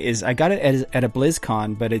know why. I got it at a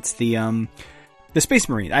BlizzCon, but it's the Space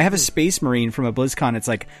Marine. I have a Space Marine from a BlizzCon. It's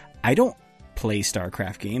like, I don't play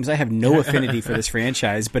StarCraft games. I have no affinity for this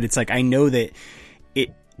franchise, but it's like, I know that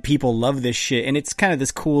people love this shit, and it's kind of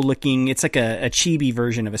this cool looking, it's like a chibi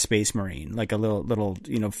version of a Space Marine, like a little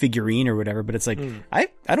figurine or whatever, but it's like I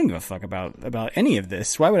don't give a fuck about any of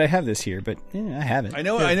this. Why would I have this here? But yeah, I have it. I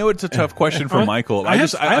know it's a tough question for Michael. I'm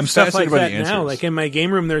fascinated like by that the answers. now. Like in my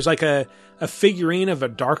game room, there's like a figurine of a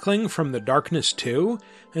Darkling from the Darkness 2,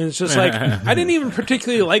 and it's just like, I didn't even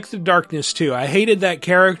particularly like the Darkness 2. I hated that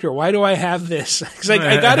character. Why do I have this? Because I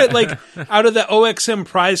got it like out of the OXM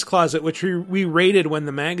prize closet, which we raided when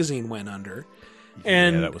the magazine went under,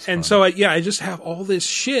 and that was fun. So I just have all this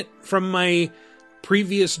shit from my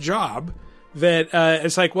previous job that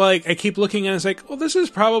it's like, well, I keep looking and it's like, well, this is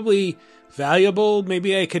probably valuable.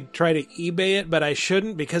 Maybe I could try to eBay it, but I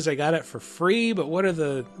shouldn't because I got it for free. But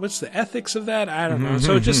what's the ethics of that? I don't know.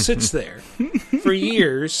 So it just sits there for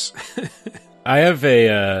years. I have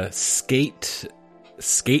a skate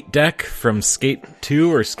deck from Skate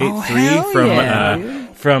 2 or Skate 3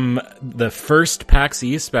 from the first PAX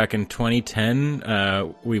East back in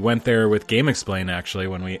 2010. We went there with Game Explain, actually,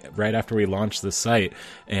 right after we launched the site,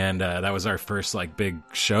 and that was our first like big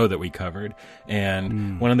show that we covered.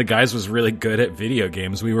 And one of the guys was really good at video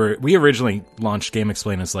games. We originally launched Game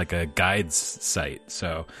Explain as like a guides site,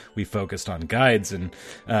 so we focused on guides, and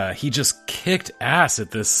he just kicked ass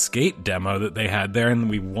at this skate demo that they had there, and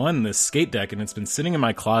we won this skate deck, and it's been sitting in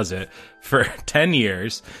my closet for 10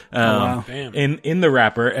 years in the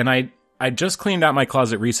wrapper. And I just cleaned out my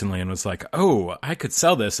closet recently and was like, oh, I could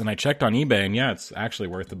sell this. And I checked on eBay, and yeah, it's actually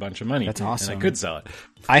worth a bunch of money. That's awesome. And I could sell it.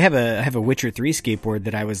 I have a Witcher 3 skateboard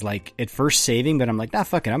that I was like at first saving, but I'm like, nah,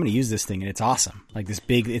 fuck it, I'm going to use this thing, and it's awesome. Like this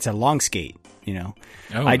big, it's a long skate, Oh,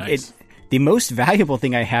 nice. The most valuable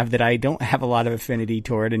thing I have that I don't have a lot of affinity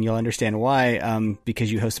toward, and you'll understand why, because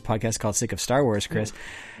you host a podcast called Sick of Star Wars, Chris.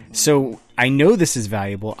 So I know this is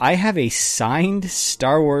valuable. I have a signed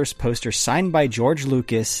Star Wars poster signed by George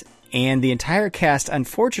Lucas and the entire cast.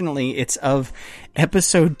 Unfortunately, it's of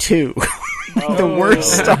Episode 2. The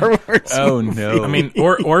worst Star Wars Oh, movie. no. I mean,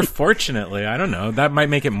 or fortunately, I don't know. That might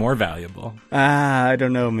make it more valuable. I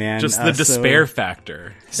don't know, man. Just the despair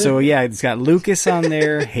factor. So, yeah, it's got Lucas on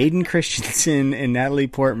there, Hayden Christensen, and Natalie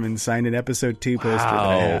Portman signed an Episode 2 poster.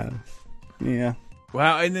 Wow. Yeah.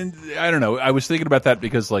 Wow, and then, I don't know, I was thinking about that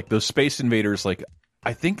because, like, those Space Invaders, like,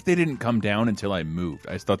 I think they didn't come down until I moved.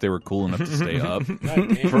 I thought they were cool enough to stay up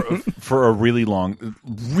for a really long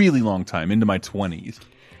time, into my 20s.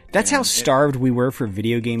 That's how starved we were for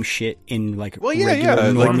video game shit in regular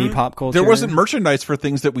normie pop culture. There wasn't merchandise for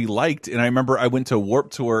things that we liked, and I remember I went to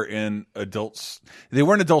Warped Tour and they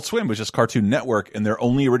weren't Adult Swim, it was just Cartoon Network, and their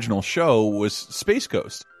only original show was Space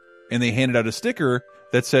Ghost, and they handed out a sticker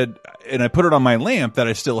that said, and I put it on my lamp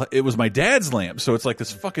it was my dad's lamp, so it's like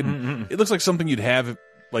this fucking, it looks like something you'd have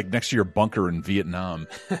like next to your bunker in Vietnam,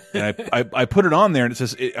 and I put it on there, and it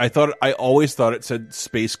says, I always thought it said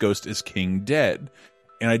Space Ghost is King Dead.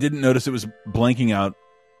 And I didn't notice it was blanking out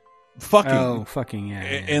fucking. Oh, fucking, yeah.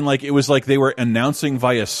 And like, it was like they were announcing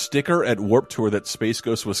via sticker at Warped Tour that Space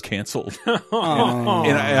Ghost was canceled. And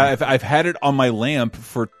I've had it on my lamp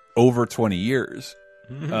for over 20 years.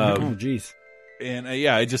 Oh, jeez. And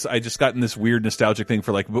I just got in this weird nostalgic thing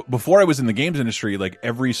for like, before I was in the games industry, like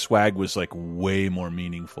every swag was like way more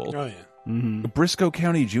meaningful. Oh, yeah. A Briscoe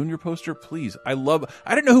County Junior poster, please. I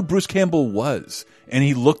didn't know who Bruce Campbell was, and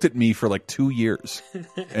he looked at me for like 2 years.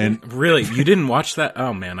 And really, you didn't watch that?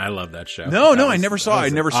 Oh man, I love that show. No, I never saw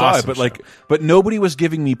it. But but nobody was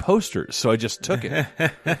giving me posters, so I just took it.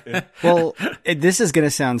 Well, this is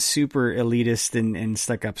gonna sound super elitist and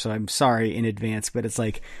stuck up, so I'm sorry in advance. But it's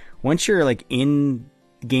like once you're like in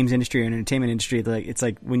games industry and entertainment industry, like it's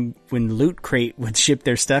like when Loot Crate would ship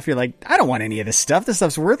their stuff, you're like, I don't want any of this stuff. This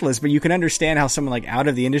stuff's worthless. But you can understand how someone like out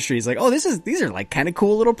of the industry is like, oh, these are like kind of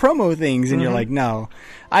cool little promo things, and you're like, no,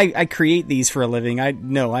 I create these for a living.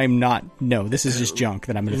 This is just junk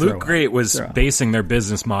that I'm going to throw. Loot Crate was basing their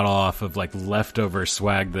business model off of like leftover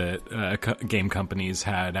swag that game companies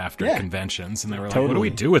had after conventions, and they were like, what do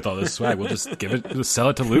we do with all this swag? We'll just sell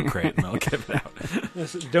it to Loot Crate, and they'll give it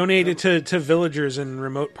out. Donate it to villagers in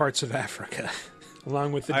remote parts of Africa,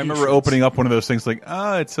 along with the. I remember opening up one of those things like,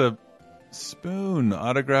 it's a spoon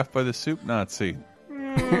autographed by the Soup Nazi.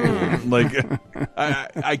 Like,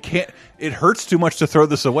 I can't. It hurts too much to throw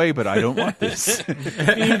this away, but I don't want this.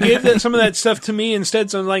 You gave some of that stuff to me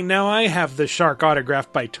instead, so I'm like, now I have the shark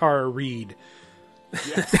autographed by Tara Reid.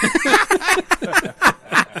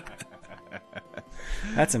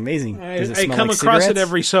 That's amazing. I come across it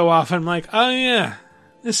every so often. I'm like, oh yeah,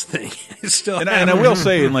 this thing is still. And I will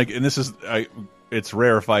say, and this is, it's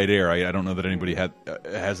rarefied air. I don't know that anybody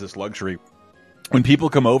has this luxury. When people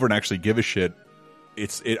come over and actually give a shit,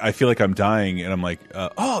 I feel like I'm dying, and I'm like,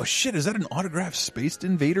 oh shit, is that an autographed Space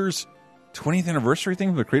Invaders 20th anniversary thing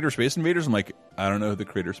from the creator of Space Invaders? I'm like, I don't know who the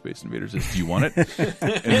creator of Space Invaders is. Do you want it?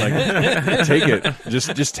 And like, take it.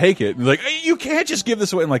 Just take it. And like, you can't just give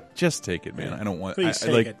this away. I'm like, just take it, man. I don't want. Please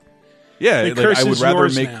take it. Yeah, the curse is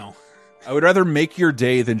yours now. I would rather make your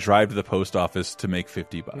day than drive to the post office to make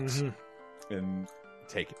 $50 and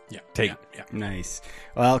take it. Yeah, take it. Yeah. Nice.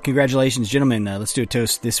 Well, congratulations, gentlemen. Let's do a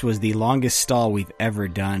toast. This was the longest stall we've ever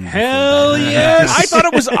done. Hell yes! I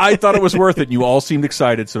thought it was worth it. And you all seemed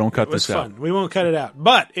excited, so don't cut this out. It was fun. We won't cut it out.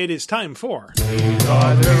 But it is time for.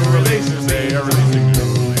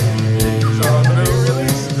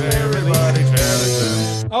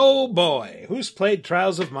 Oh boy, who's played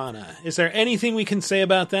Trials of Mana? Is there anything we can say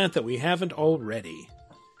about that we haven't already?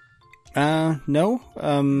 No.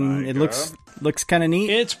 It looks kind of neat.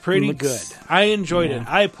 It's pretty good. I enjoyed it.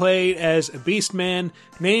 I played as a beast man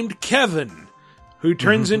named Kevin, who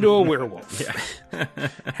turns into a werewolf.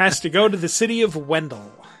 Has to go to the city of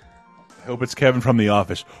Wendell. I hope it's Kevin from The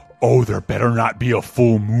Office. Oh, there better not be a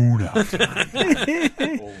full moon out there.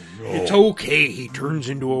 Oh, no. It's okay. He turns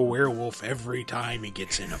into a werewolf every time he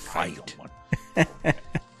gets in a fight.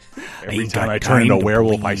 Every time I turn into a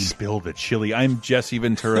werewolf, I spill the chili. I'm Jesse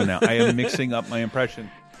Ventura now. I am mixing up my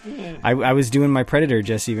impression. I was doing my Predator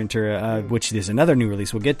Jesse Ventura, which is another new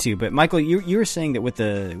release we'll get to. But Michael, you were saying that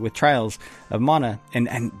with Trials of Mana,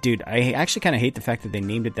 and dude, I actually kind of hate the fact that they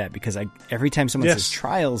named it that, because every time someone says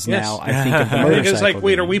Trials now, I think of the motorcycle. It's like,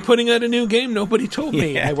 wait, game. Are we putting out a new game? Nobody told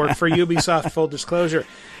me. I work for Ubisoft. Full disclosure.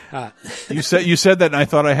 You said that, and I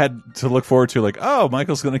thought I had to look forward to, like, oh,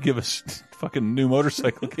 Michael's going to give us fucking new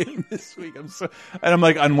motorcycle game this week. I'm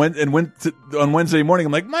like, on Wednesday morning,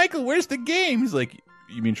 I'm like, Michael, where's the game? He's like,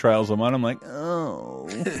 you mean Trials of Mana? I'm like, oh,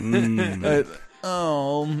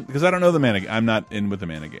 because I don't know the Mana. I'm not in with the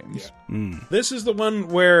Mana games. Yeah. This is the one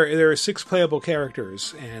where there are 6 playable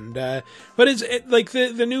characters, and but it's like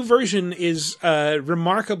the new version is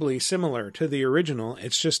remarkably similar to the original.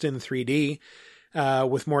 It's just in 3D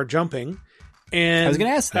with more jumping. And I was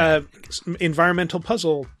going to ask that. Environmental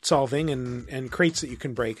puzzle solving and crates that you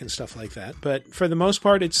can break and stuff like that. But for the most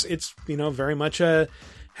part, it's very much a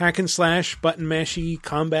hack and slash button mashy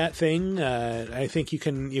combat thing. I think you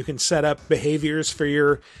can set up behaviors for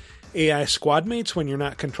your AI squad mates when you're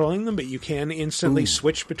not controlling them, but you can instantly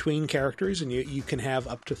switch between characters, and you can have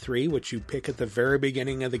up to 3, which you pick at the very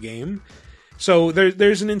beginning of the game. So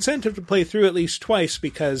there's an incentive to play through at least twice,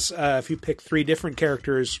 because if you pick 3 different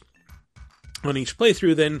characters on each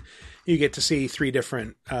playthrough, then you get to see 3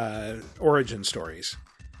 different origin stories.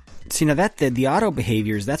 See, now that the auto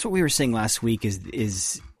behaviors, that's what we were saying last week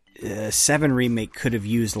is 7 Remake could have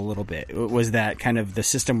used a little bit. It was that kind of the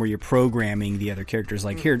system where you're programming the other characters,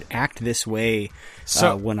 like, here, act this way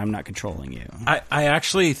when I'm not controlling you. I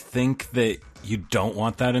actually think that you don't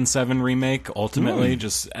want that in 7 Remake, ultimately.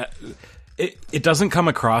 Just it doesn't come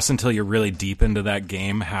across until you're really deep into that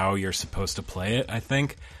game how you're supposed to play it, I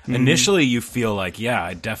think. Initially, you feel like, yeah,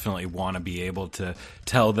 I definitely want to be able to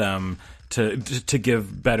tell them to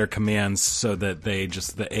give better commands so that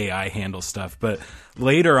the AI handles stuff. But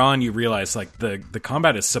later on, you realize like the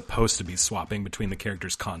combat is supposed to be swapping between the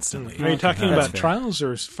characters constantly. Are you talking about Trials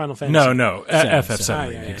or Final Fantasy? No, FF7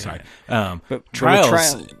 Remake. Sorry, but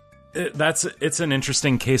Trials. It's an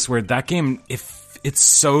interesting case where that game, if it's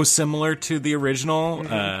so similar to the original,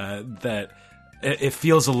 that it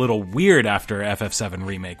feels a little weird after FF7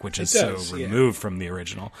 Remake, which is so removed from the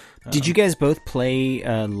original. Did you guys both play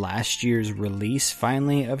last year's release,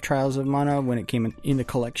 finally, of Trials of Mana when it came in the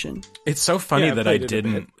collection? It's so funny that I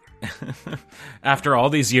didn't. After all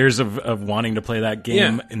these years of wanting to play that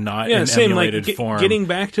game and not in emulated form. Getting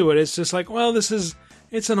back to it, it's just like, well,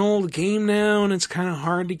 it's an old game now, and it's kind of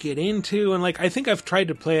hard to get into. And like, I think I've tried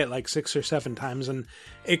to play it like 6 or 7 times, and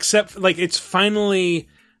except like it's finally...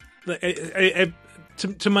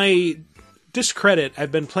 To my discredit,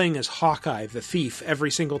 I've been playing as Hawkeye, the thief,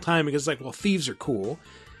 every single time because, like, well, thieves are cool,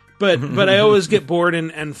 but I always get bored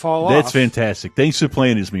and fall off. That's fantastic. Thanks for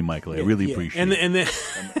playing as me, Michael. I really appreciate it. And then,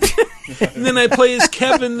 and then I play as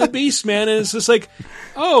Kevin the Beastman, and it's just like,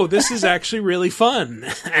 oh, this is actually really fun.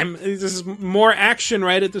 This is more action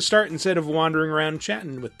right at the start instead of wandering around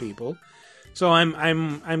chatting with people. So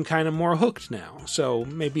I'm kind of more hooked now. So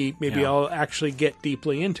maybe I'll actually get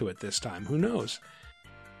deeply into it this time. Who knows?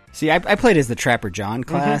 See, I played as the Trapper John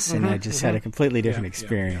class, and I just had a completely different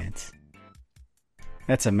experience.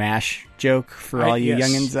 That's a MASH joke for all you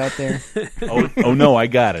youngins out there. oh no, I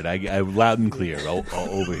got it. I loud and clear.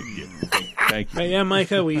 Over here. Thank you. But yeah,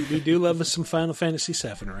 Micah, we do love us some Final Fantasy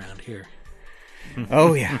VII around here.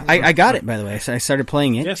 Oh yeah, I got it, by the way. So I started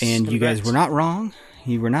playing it, and you guys were not wrong.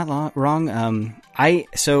 You were not wrong. I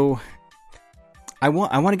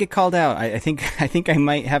want to get called out. I think I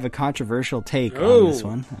might have a controversial take on this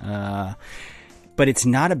one. But it's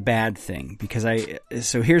not a bad thing because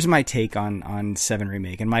so here's my take on 7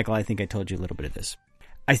 Remake. And Michael, I think I told you a little bit of this.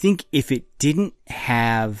 I think if it didn't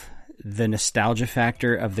have the nostalgia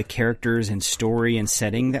factor of the characters and story and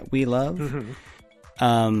setting that we love,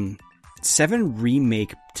 7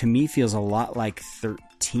 Remake to me feels a lot like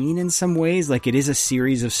 13 in some ways. Like it is a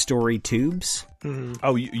series of story tubes.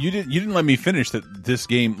 Oh, you didn't let me finish this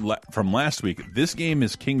game from last week. This game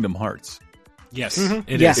is Kingdom Hearts. Yes,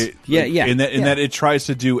 it is. In that it tries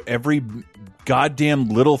to do every goddamn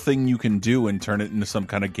little thing you can do and turn it into some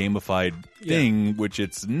kind of gamified thing, which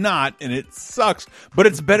it's not, and it sucks. But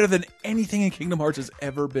it's better than anything in Kingdom Hearts has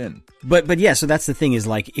ever been. But yeah, so that's the thing is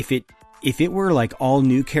like if it were like all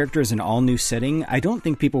new characters and all new setting, I don't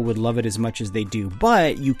think people would love it as much as they do.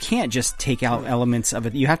 But you can't just take out elements of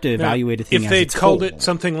it. You have to evaluate a thing. If they'd called it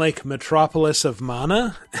something like Metropolis of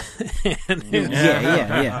Mana, and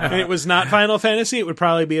it was not Final Fantasy, it would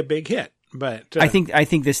probably be a big hit. But I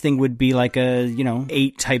think this thing would be like a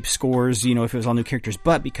 8 type scores, if it was all new characters.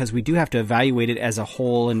 But because we do have to evaluate it as a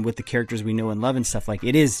whole and with the characters we know and love and stuff, like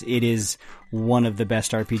it is one of the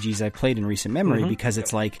best RPGs I've played in recent memory because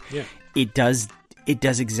it's like it does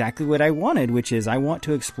exactly what I wanted, which is I want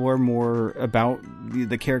to explore more about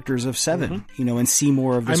the characters of 7, and see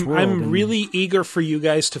more of this world. I'm really eager for you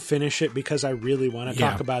guys to finish it because I really want to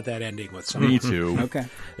talk about that ending with someone. Me too. Okay.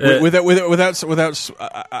 Without,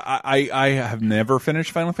 I have never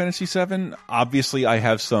finished Final Fantasy VII. Obviously, I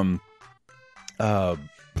have some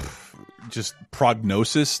just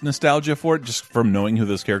prognosis nostalgia for it, just from knowing who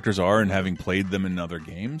those characters are and having played them in other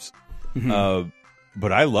games.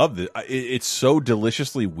 But I love it. It's so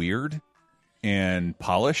deliciously weird and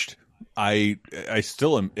polished. I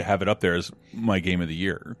still have it up there as my game of the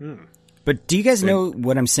year. But do you guys know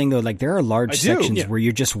what I'm saying, though? Like, there are large sections where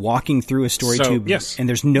you're just walking through a story tube, and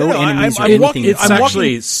there's no enemies or anything. It's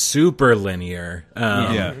actually super linear.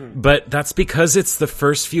 But that's because it's the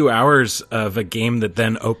first few hours of a game that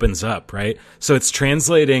then opens up, right? So it's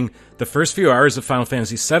translating the first few hours of Final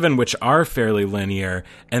Fantasy VII, which are fairly linear,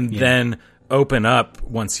 and then open up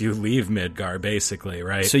once you leave Midgar, basically,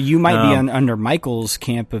 right? So you might be under Michael's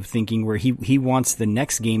camp of thinking where he wants the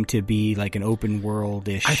next game to be like an open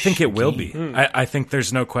world-ish. I think it will be. I think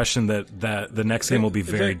there's no question that the next game will be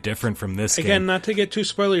very different from this game. Again, not to get too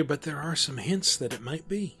spoilery, but there are some hints that it might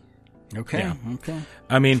be. Okay. Yeah. Okay.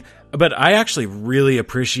 I mean, but I actually really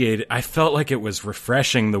appreciate it. I felt like it was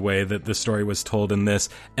refreshing the way that the story was told in this,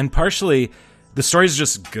 and partially the story's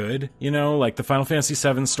just good, like the Final Fantasy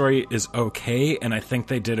VII story is okay, and I think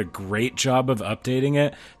they did a great job of updating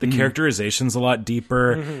it. The characterization's a lot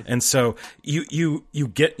deeper, and so you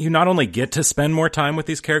not only get to spend more time with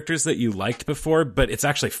these characters that you liked before, but it's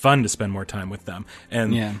actually fun to spend more time with them,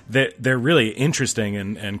 and they're really interesting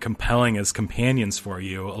and compelling as companions for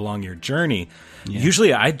you along your journey. Yeah.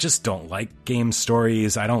 Usually I just don't like game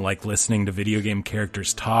stories. I don't like listening to video game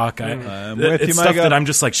characters talk. It's stuff that I'm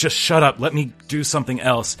just like, just shut up. Let me do something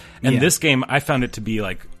else. And this game, I found it to be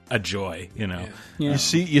like a joy, Yeah. You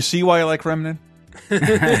see why I like Remnant?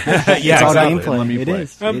 Yeah, exactly. It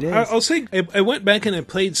is. I'll say I went back and I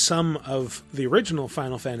played some of the original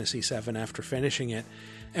Final Fantasy VII after finishing it.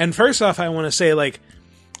 And first off, I want to say, like,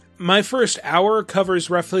 my first hour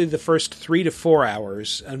covers roughly the first 3 to 4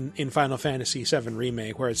 hours in Final Fantasy VII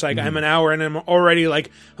Remake, where it's like I'm an hour and I'm already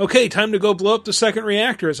like, okay, time to go blow up the second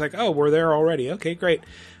reactor. It's like, oh, we're there already. Okay, great.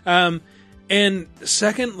 And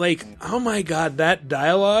second, like, oh my god, that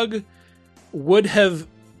dialogue would have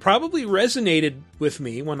probably resonated with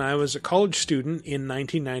me when I was a college student in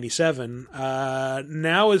 1997.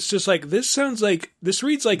 Now it's just like, this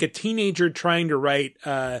reads like a teenager trying to write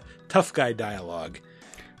tough guy dialogue.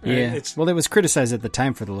 Yeah, well, it was criticized at the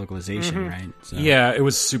time for the localization, right? So. Yeah, it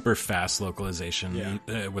was super fast localization. Yeah.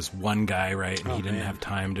 It was one guy, right? And he didn't have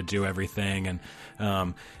time to do everything,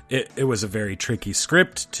 and it was a very tricky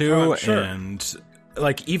script too. Oh, sure. And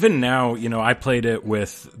like even now, I played it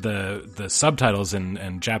with the subtitles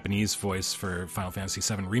and Japanese voice for Final Fantasy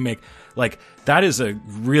VII Remake. Like, that is a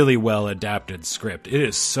really well adapted script. It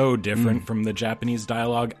is so different from the Japanese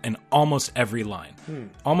dialogue, and almost every line,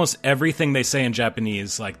 almost everything they say in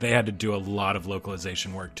Japanese, like, they had to do a lot of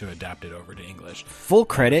localization work to adapt it over to English. Full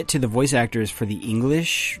credit to the voice actors for the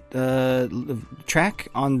English track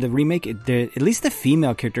on the remake. At least the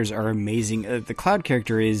female characters are amazing. The Cloud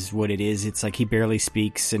character is what it is. It's like he barely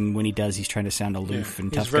speaks, and when he does, he's trying to sound aloof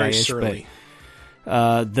and tough guy-ish. Surly.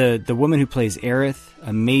 But the woman who plays Aerith,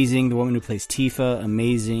 amazing. The woman who plays Tifa,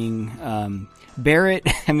 amazing. Barrett,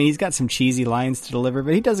 I mean, he's got some cheesy lines to deliver,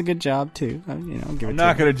 but he does a good job too. I'm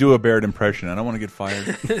not going to do a Barrett impression. I don't want to get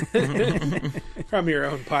fired from your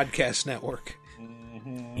own podcast network.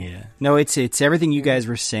 Yeah, no, it's everything you guys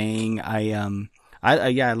were saying. I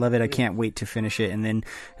love it. I can't wait to finish it. And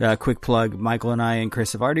then, quick plug: Michael and I and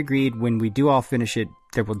Chris have already agreed when we do all finish it,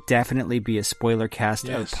 there will definitely be a spoiler cast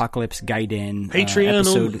of Apocalypse Gaiden Patreon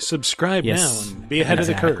episode. Only. Subscribe now and be ahead of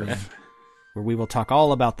the curve, where we will talk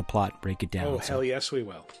all about the plot, break it down. Oh, hell yes, we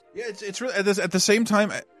will. Yeah, it's really at the same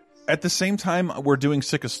time. At the same time, we're doing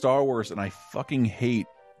Sick of Star Wars, and I fucking hate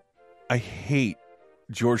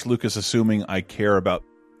George Lucas assuming I care about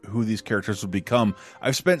who these characters will become.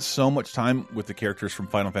 I've spent so much time with the characters from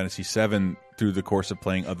Final Fantasy VII through the course of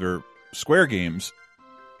playing other Square games.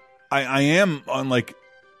 I am on, like,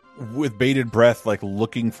 with bated breath, like,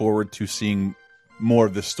 looking forward to seeing more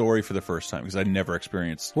of the story for the first time, because I never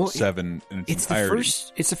experienced 7 in its entirety.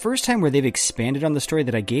 It's the first time where they've expanded on the story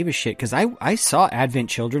that I gave a shit, because I saw Advent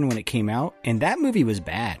Children when it came out, and that movie was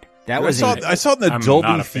bad. I saw it in the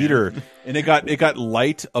Dolby Theater, and it got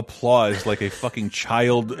light applause, like a fucking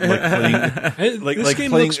child. Like playing, this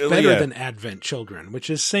game looks better than Advent Children, which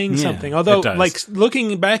is saying something. Although, like,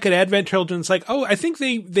 looking back at Advent Children, it's like, oh, I think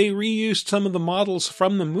they reused some of the models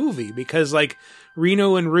from the movie, because, like,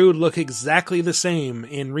 Reno and Rude look exactly the same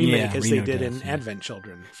in Remake as they did in Advent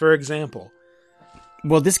Children, for example.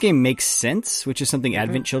 Well, this game makes sense, which is something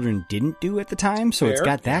Advent Children didn't do at the time, so it's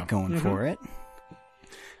got that going for it.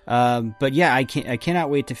 But yeah, I cannot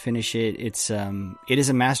wait to finish it. It is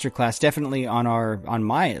a masterclass, definitely on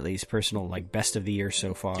my at least personal, like, best of the year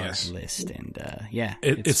so far list. And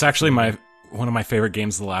it's actually one of my favorite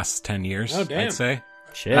games of the last 10 years. Oh, damn. I'd say.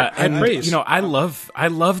 Shit. And I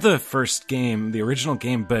love the first game, the original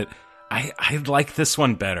game, but I like this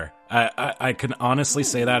one better. I can honestly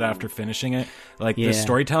say that after finishing it. Like, the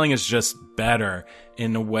storytelling is just better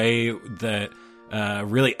in a way that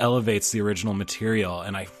really elevates the original material,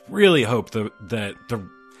 and I really hope that the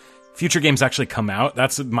future games actually come out.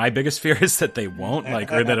 That's my biggest fear, is that they won't,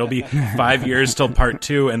 like, or that it'll be 5 years till part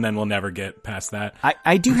 2, and then we'll never get past that.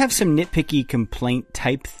 I do have some nitpicky complaint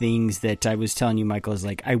type things that I was telling you, Michael, is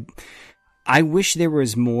like, I wish there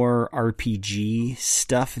was more RPG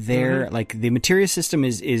stuff there. Mm-hmm. Like the materia system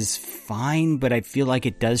is fine, but I feel like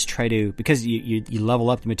it does try to, because you level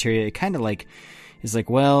up the materia, it kind of like is like,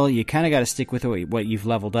 well, you kind of got to stick with what you've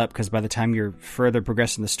leveled up, because by the time you're further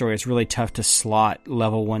progressing the story, it's really tough to slot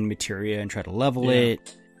level 1 materia and try to level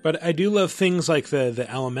it. But I do love things like the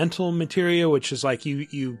elemental materia, which is like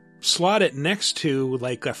you slot it next to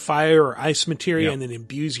like a fire or ice materia and then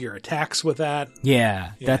imbues your attacks with that.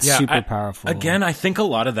 Yeah, that's super powerful. Again, I think a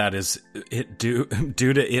lot of that is due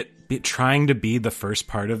to it trying to be the first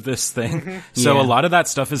part of this thing. Mm-hmm. So a lot of that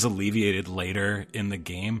stuff is alleviated later in the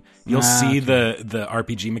game. You'll see the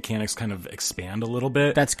RPG mechanics kind of expand a little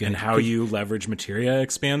bit. That's good. And how you leverage materia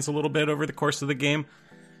expands a little bit over the course of the game.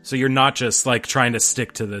 So you're not just like trying to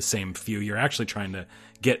stick to the same few. You're actually trying to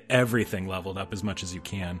get everything leveled up as much as you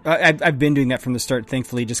can. I've been doing that from the start,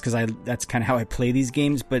 thankfully, just because that's kind of how I play these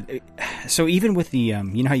games. But so even with the,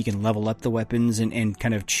 you know how you can level up the weapons and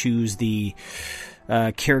kind of choose the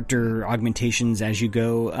character augmentations as you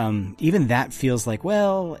go, even that feels like,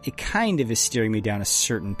 well, it kind of is steering me down a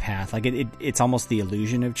certain path. Like it's almost the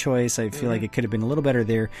illusion of choice. I feel like it could have been a little better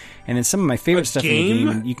there. And then some of my favorite stuff in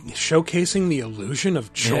the game, showcasing the illusion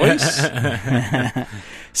of choice.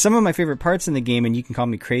 Some of my favorite parts in the game, and you can call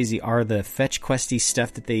me crazy, are the fetch questy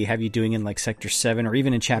stuff that they have you doing in like Sector 7 or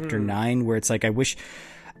even in Chapter 9, where it's like, I wish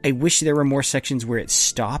there were more sections where it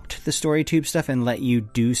stopped the story tube stuff and let you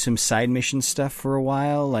do some side mission stuff for a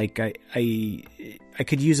while. Like I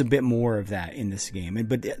could use a bit more of that in this game.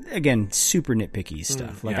 But again, super nitpicky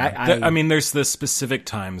stuff. Like I mean, there's the specific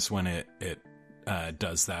times when it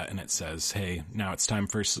does that, and it says, "Hey, now it's time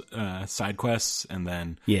for side quests," and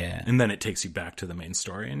then it takes you back to the main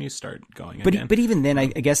story, and you start going again. But even then, I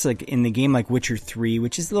guess like in the game like Witcher 3,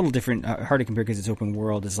 which is a little different, hard to compare because it's open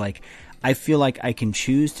world, is like I feel like I can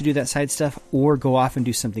choose to do that side stuff or go off and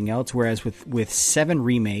do something else. Whereas with 7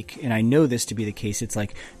 Remake, and I know this to be the case, it's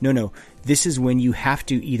like no, this is when you have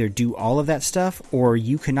to either do all of that stuff or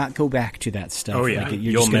you cannot go back to that stuff. Oh yeah, like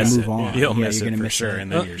you're just going to move on. You'll miss it for sure,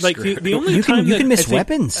 and then you're like screwed. the only time you can miss I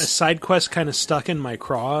weapons. A side quest kind of stuck in my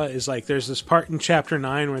craw is like there's this part in Chapter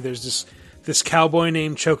 9 where there's this cowboy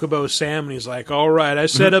named Chocobo Sam, and he's like, all right, I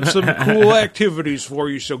set up some cool activities for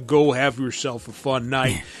you, so go have yourself a fun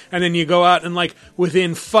night. And then you go out and like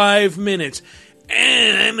within 5 minutes,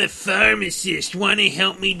 I'm a pharmacist. Want to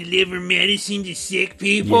help me deliver medicine to sick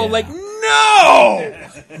people? Yeah. Like, no!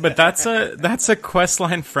 But that's a quest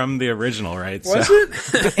line from the original, right? Was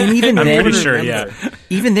it? And even I'm then, pretty sure, yeah.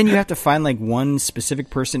 Even then, you have to find like one specific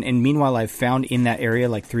person. And meanwhile, I've found in that area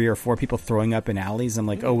like 3 or 4 people throwing up in alleys. I'm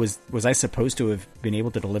like, oh, was I supposed to have been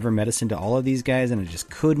able to deliver medicine to all of these guys, and I just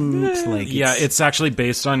couldn't? It's actually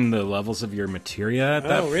based on the levels of your materia at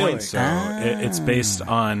that really? point. So it's based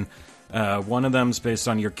on one of them's based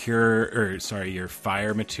on your your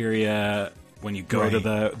fire materia. When you go to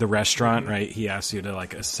the restaurant, right, he asks you to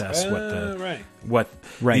like assess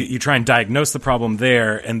you try and diagnose the problem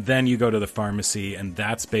there, and then you go to the pharmacy, and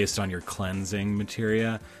that's based on your cleansing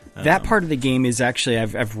materia. That part of the game is actually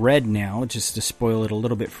I've read now, just to spoil it a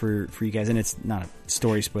little bit for you guys, and it's not a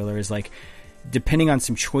story spoiler, is like depending on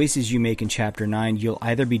some choices you make in Chapter 9, you'll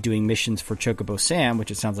either be doing missions for Chocobo Sam,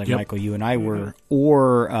 which it sounds like Michael, you and I were,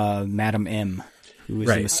 or Madam M. Who is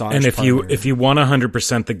a massage and if parlor. you want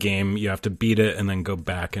 100% the game, you have to beat it and then go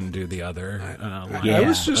back and do the other. I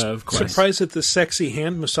was just surprised that the sexy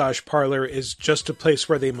hand massage parlor is just a place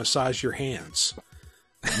where they massage your hands.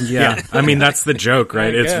 Yeah, I mean that's the joke,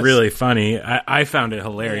 right? It's really funny. I found it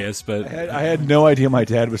hilarious, but I had no idea my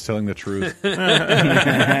dad was telling the truth.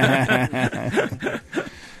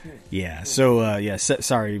 Yeah. So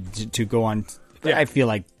sorry to go on. Yeah. I feel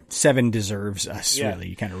like 7 deserves us, really.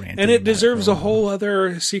 You kind of ran. And it deserves a whole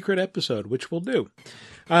other secret episode, which we'll do.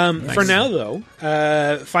 Nice. For now, though,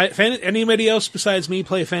 anybody else besides me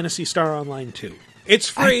play Phantasy Star Online 2? It's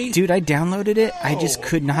free. I downloaded it. I just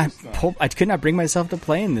could not I could not bring myself to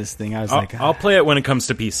playing this thing. I was I'll play it when it comes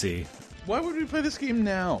to PC. Why would we play this game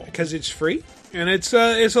now? Because it's free. And it's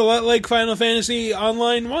a lot like Final Fantasy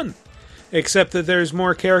Online 1. Except that there's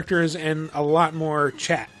more characters and a lot more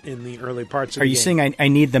chat in the early parts of the game. Are you saying I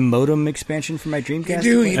need the modem expansion for my Dreamcast? You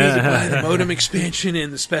do. You need to buy the modem expansion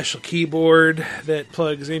and the special keyboard that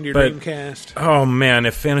plugs into your Dreamcast. Oh, man,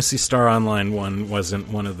 if Phantasy Star Online 1 wasn't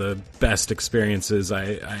one of the best experiences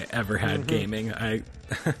I ever had gaming,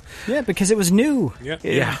 Yeah, because it was new.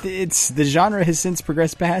 Yeah. It's the genre has since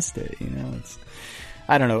progressed past it. You know,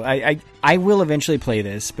 I don't know. I will eventually play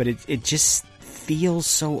this, but it just feels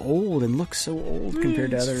so old and looks so old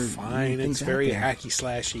compared to other fine. things. It's very hacky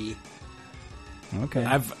slashy. Okay.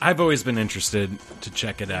 I've always been interested to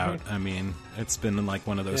check it out. I mean, it's been like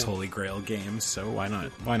one of those holy grail games, so why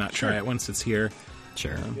not try it once it's here?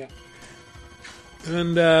 Sure. Yeah.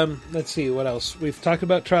 And let's see, what else? We've talked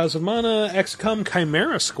about Trials of Mana, XCOM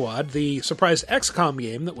Chimera Squad, the surprise XCOM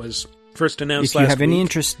game that was first announced last week. If you have any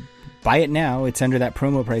interest, buy it now. It's under that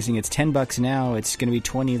promo pricing. It's $10 now. It's going to be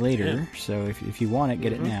 $20 later. Yeah. So if you want it,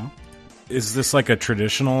 get it now. Is this like a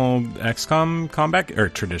traditional XCOM combat, or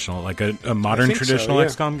traditional, like a modern traditional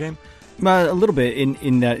XCOM game? A little bit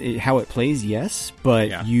in that how it plays, yes,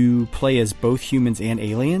 but you play as both humans and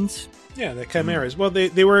aliens. Yeah, the Chimeras. Well,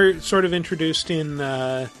 they were sort of introduced in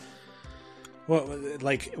War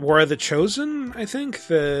of the Chosen, I think,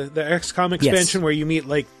 the XCOM expansion, where you meet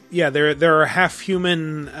there are half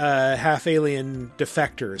human, half alien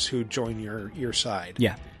defectors who join your side.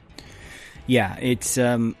 Yeah. Yeah, it's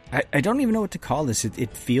I don't even know what to call this.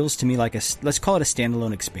 It feels to me like let's call it a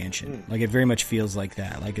standalone expansion. Like it very much feels like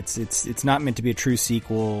that. Like it's not meant to be a true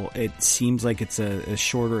sequel. It seems like it's a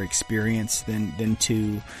shorter experience than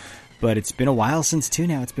 2. But it's been a while since 2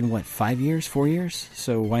 now. It's been, 5 years, 4 years?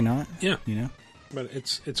 So why not? Yeah. You know? But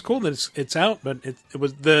it's cool that it's out, but it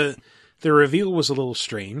was the reveal was a little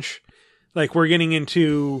strange. Like we're getting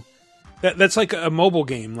into that's like a mobile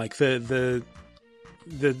game. Like the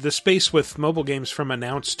space with mobile games from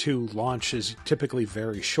announce to launch is typically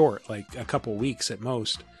very short, like a couple weeks at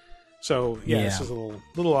most. So this is a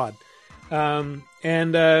little odd. Do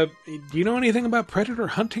you know anything about Predator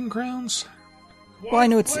Hunting Grounds? Well, I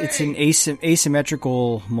know it's an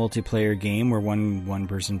asymmetrical multiplayer game where one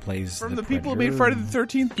person plays from the Predator. people who made Friday the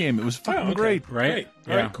 13th game. It was fucking great, right?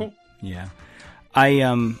 Yeah. All right, cool. Yeah.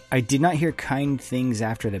 I did not hear kind things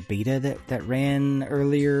after the beta that ran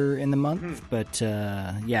earlier in the month, but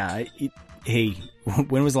hey,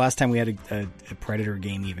 when was the last time we had a Predator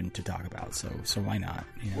game even to talk about? So why not?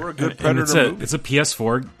 You know? We're a good Predator. It's a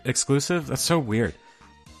PS4 exclusive. That's so weird.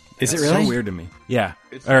 Is it really? So weird to me. Yeah.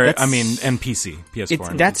 And PC.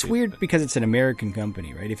 PS4. That's weird because it's an American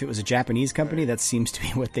company, right? If it was a Japanese company, that seems to be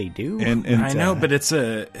what they do. And I know, but it's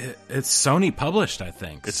Sony published, I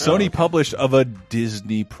think. It's Sony published of a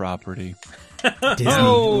Disney property. Disney,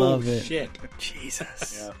 love it. Shit.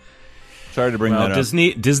 Jesus. Yeah. Sorry to bring that up.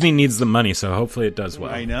 Disney needs the money, so hopefully it does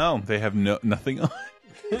well. I know. They have nothing on.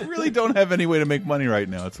 They really don't have any way to make money right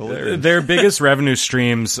now. It's hilarious. Their biggest revenue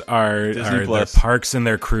streams are Disney their parks and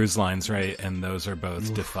their cruise lines, right? And those are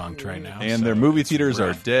both defunct right now. And their movie theaters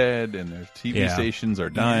are dead, and their TV stations are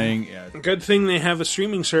dying. Yeah. Good thing they have a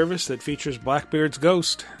streaming service that features Blackbeard's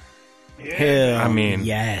Ghost. Hell, I mean,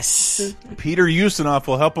 yes. Peter Ustinov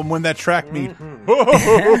will help him win that track meet.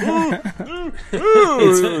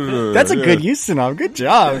 That's a good Ustinov. Good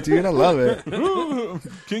job, dude. I love it.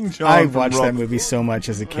 King John. I watched that movie so much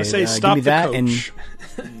as a kid. Stop give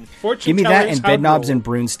me that and Bedknobs and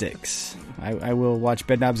Broomsticks. I will watch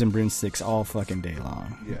Bedknobs and Broomsticks all fucking day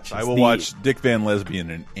long. Yes, I will watch Dick Van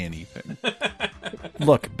Lesbian in anything.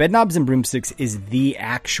 Look, Bedknobs and Broomsticks is the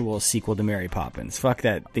actual sequel to Mary Poppins. Fuck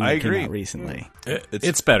that thing that came out recently.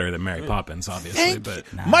 It's better than Mary Poppins, obviously. But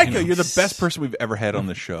Micah, you're the best person we've ever had on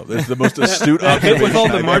the show. This is the most astute observation with all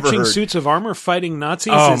the I've marching ever heard. suits of armor fighting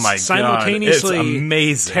Nazis is simultaneously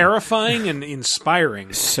amazing, terrifying and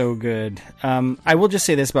inspiring. So good. I will just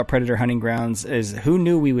say this about Predator Hunting Grounds is who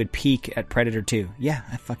knew we would peak at Predator 2? Yeah,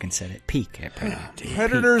 I fucking said it. Peak at Predator 2.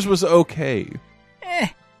 Predators was okay.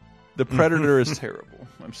 The Predator is terrible.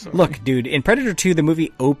 I'm sorry. Look, dude, in Predator 2, the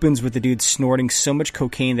movie opens with the dude snorting so much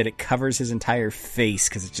cocaine that it covers his entire face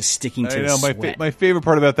because it's just sticking to his sweat. My favorite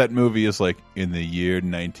part about that movie is like, in the year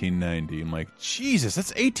 1990. I'm like, Jesus,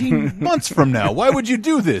 that's 18 months from now. Why would you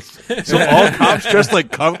do this? So all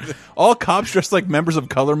cops dressed like members of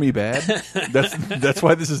Color Me Bad? That's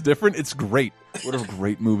why this is different? It's great. What a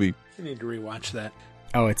great movie. I need to rewatch that.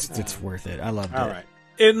 Oh, it's worth it. I loved it. All right.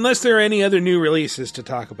 Unless there are any other new releases to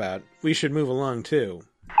talk about, we should move along, too.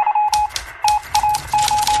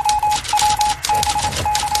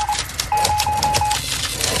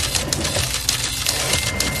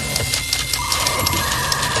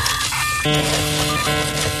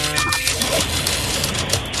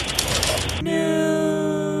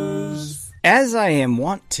 As I am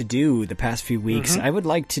wont to do the past few weeks, I would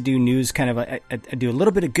like to do news kind of I do a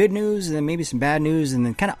little bit of good news and then maybe some bad news and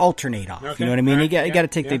then kind of alternate off. Okay. You know what I mean? Right. You got to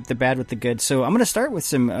take the bad with the good. So I'm going to start with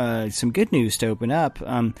some good news to open up.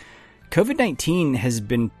 COVID-19 has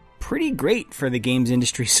been pretty great for the games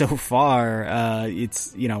industry so far.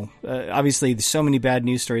 It's, obviously there's so many bad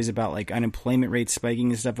news stories about like unemployment rates spiking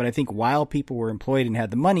and stuff, but I think while people were employed and had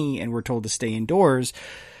the money and were told to stay indoors,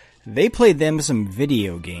 They played them some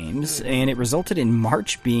video games, and it resulted in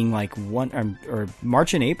March being like or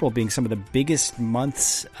March and April being some of the biggest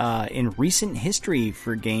months in recent history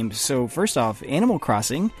for games. So first off, Animal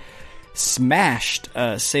Crossing smashed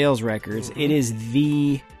sales records. It is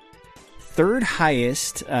the third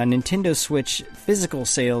highest Nintendo Switch physical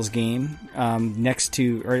sales game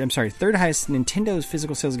third highest Nintendo's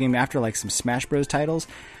physical sales game after like some Smash Bros titles,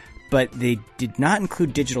 but they did not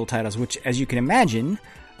include digital titles, which, as you can imagine,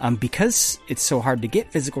 because it's so hard to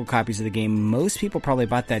get physical copies of the game, most people probably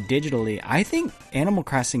bought that digitally. I think Animal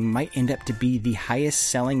Crossing might end up to be the highest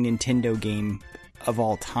selling Nintendo game of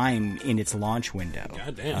all time in its launch window.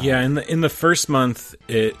 Goddamn. Yeah, in the first month,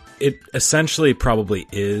 it essentially probably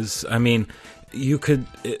is. I mean, you could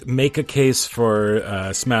make a case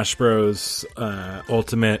for Smash Bros.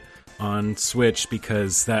 Ultimate on Switch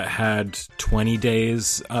because that had 20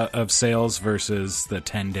 days of sales versus the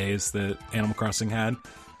 10 days that Animal Crossing had.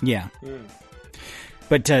 Yeah.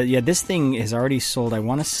 But this thing has already sold, I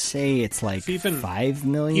want to say it's like 5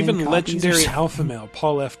 million Even copies legendary alpha male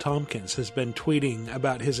Paul F. Tompkins has been tweeting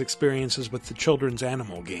about his experiences with the children's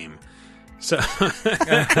animal game. So,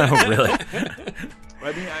 oh, really?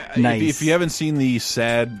 I mean, Nice. if you haven't seen the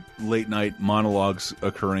sad late-night monologues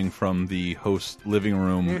occurring from the host living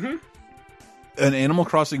room, an Animal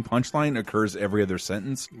Crossing punchline occurs every other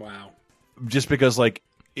sentence. Wow. Just because, like,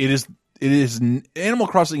 it is Animal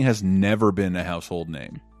Crossing has never been a household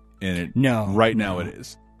name, and right now it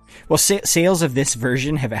is. Well, sales of this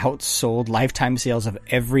version have outsold lifetime sales of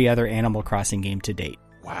every other Animal Crossing game to date.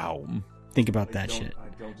 Wow. Think about that shit. I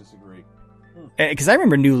don't disagree. Because I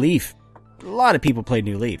remember New Leaf. A lot of people played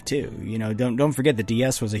New Leaf too. You know, don't forget the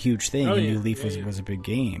DS was a huge thing. Oh, and yeah. New Leaf was a big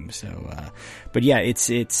game. So, but yeah,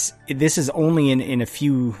 this is only in a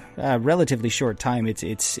few relatively short time.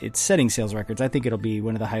 It's setting sales records. I think it'll be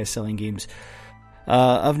one of the highest selling games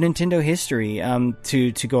of Nintendo history.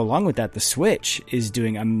 To go along with that, the Switch is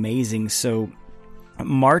doing amazing. So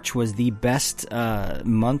March was the best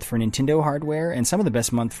month for Nintendo hardware and some of the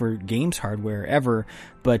best month for games hardware ever.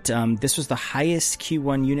 But this was the highest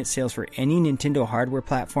Q1 unit sales for any Nintendo hardware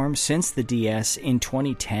platform since the DS in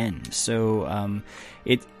 2010. So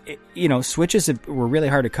Switches were really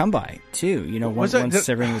hard to come by too. You know, once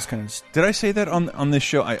everything was kind of. Did I say that on this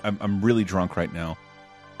show? I'm really drunk right now.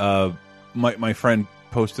 My friend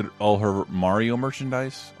posted all her Mario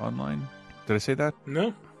merchandise online. Did I say that?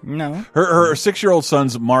 No. Her 6-year-old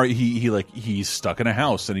son's Mario. He's stuck in a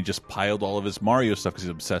house and he just piled all of his Mario stuff because he's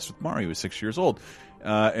obsessed with Mario. He's 6 years old,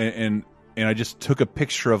 and I just took a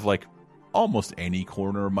picture of like almost any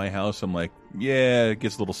corner of my house. I'm like, yeah, it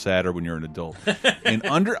gets a little sadder when you're an adult. And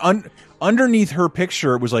underneath her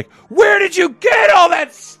picture it was like, where did you get all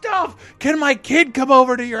that stuff? Can my kid come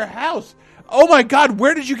over to your house? Oh my God,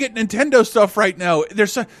 where did you get Nintendo stuff right now?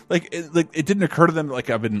 There's it didn't occur to them like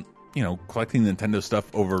I've been, collecting Nintendo stuff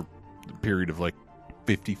over a period of like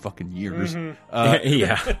 50 fucking years.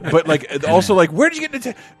 Yeah. But like, also like, where did you get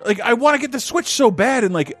Nintendo? Like, I want to get the Switch so bad.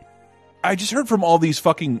 And like, I just heard from all these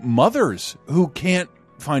fucking mothers who can't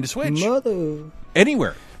find a Switch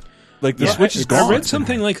anywhere. Like the Switch is gone. I read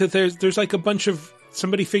something like that. There's like a bunch of,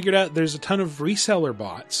 somebody figured out there's a ton of reseller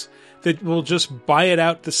bots that will just buy it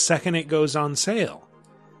out the second it goes on sale.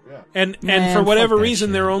 And for whatever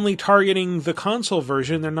reason, they're only targeting the console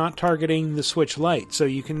version. They're not targeting the Switch Lite. So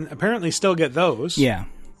you can apparently still get those. Yeah.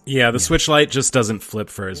 Yeah, the Switch Lite just doesn't flip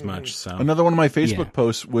for as much. So another one of my Facebook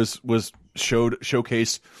posts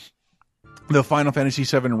showcased the Final Fantasy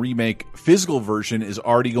VII Remake physical version is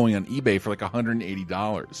already going on eBay for like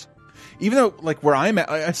 $180. Even though, like, where I'm at,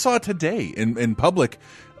 I saw it today in public.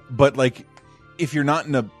 But like, if you're not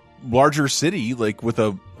in a larger city, like with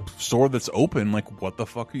a store that's open, like what the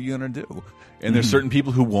fuck are you gonna do? And there's certain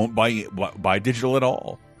people who won't buy digital at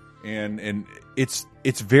all, and it's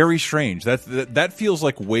very strange. That feels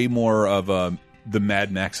like way more of the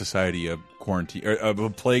Mad Max society of quarantine or of a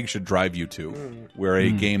plague should drive you to, where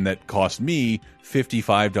a game that cost me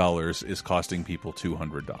 $55 is costing people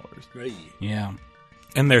 $200. Yeah.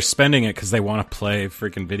 And they're spending it because they want to play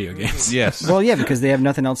freaking video games. Yes. Well, yeah, because they have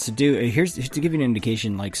nothing else to do. Here's to give you an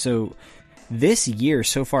indication. Like, so this year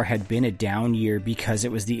so far had been a down year because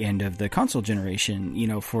it was the end of the console generation,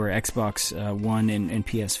 for Xbox One and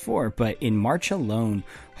PS4. But in March alone,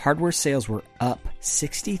 hardware sales were up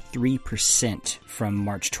 63% from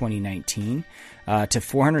March 2019. To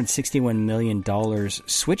 $461 million.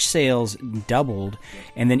 Switch sales doubled,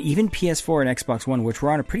 and then even PS4 and Xbox One, which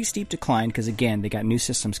were on a pretty steep decline because, again, they got new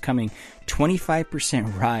systems coming,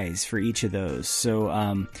 25% rise for each of those.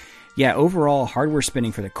 So yeah, overall hardware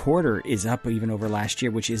spending for the quarter is up even over last year,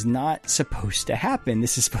 which is not supposed to happen.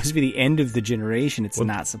 This is supposed to be the end of the generation. It's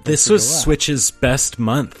not supposed to. This was Switch's best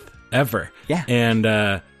month ever. Yeah. And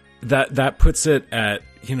that puts it at,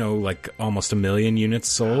 like almost 1 million units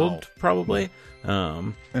sold, probably.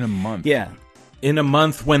 In a month. Yeah. In a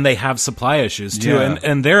month when they have supply issues too,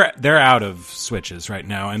 and they're out of Switches right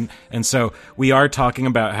now, and so we are talking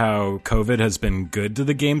about how COVID has been good to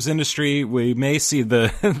the games industry. We may see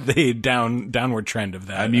the downward trend of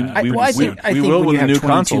that. I mean, I think will when you when the have new 22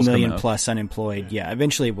 consoles million come out. plus unemployed,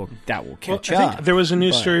 eventually that will catch I up. think there was a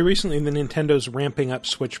news but- story recently that Nintendo's ramping up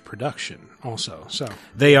Switch production also. So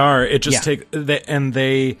They are. It just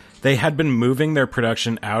they had been moving their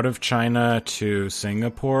production out of China to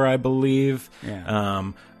Singapore, I believe,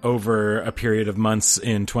 over a period of months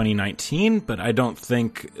in 2019, but I don't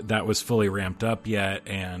think that was fully ramped up yet.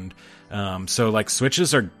 And so like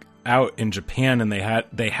Switches are out in Japan, and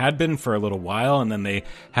they had been for a little while, and then they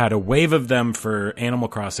had a wave of them for Animal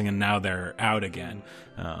Crossing, and now they're out again.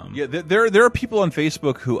 There are people on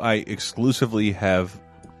Facebook who I exclusively have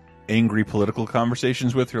angry political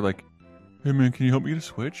conversations with. They're like, "Hey man, can you help me get a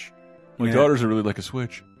Switch? My daughters are really like a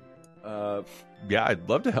Switch." Yeah, I'd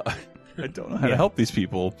love to help. I don't know how to help these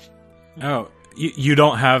people. Oh, you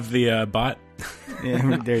don't have the bot?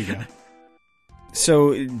 Yeah, there you go.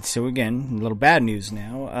 So again, a little bad news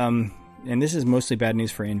now. And this is mostly bad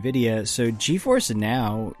news for NVIDIA. So GeForce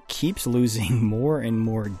Now keeps losing more and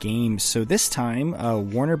more games. So this time,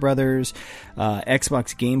 Warner Brothers,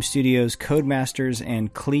 Xbox Game Studios, Codemasters,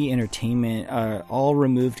 and Klee Entertainment all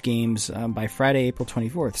removed games by Friday, April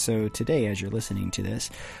 24th. So today, as you're listening to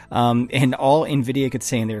this. And all NVIDIA could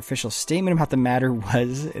say in their official statement about the matter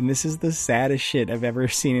was, and this is the saddest shit I've ever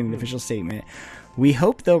seen in an official statement, "We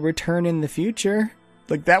hope they'll return in the future."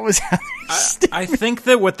 Like, that was how I think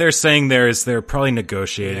that what they're saying there is they're probably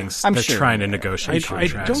negotiating. I'm they're sure. trying to negotiate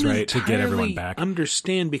contracts, right, to get everyone back.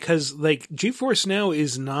 Understand, because like GeForce Now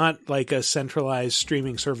is not like a centralized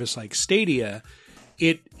streaming service like Stadia.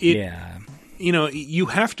 You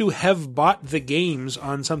have to have bought the games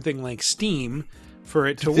on something like Steam for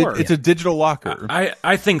it to work. It's a digital locker.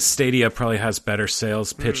 I think Stadia probably has better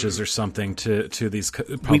sales pitches or something to these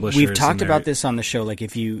publishers. We've talked about this on the show. Like,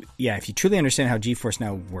 if you truly understand how GeForce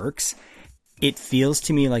Now works, it feels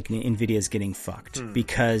to me like NVIDIA is getting fucked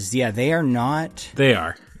because they are not. They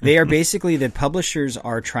are. They are basically, the publishers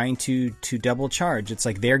are trying to double charge. It's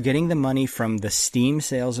like they're getting the money from the Steam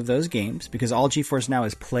sales of those games, because all GeForce Now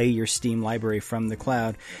is play your Steam library from the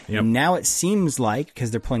cloud. Yep. And now it seems like, because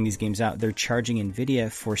they're pulling these games out, they're charging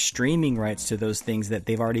NVIDIA for streaming rights to those things that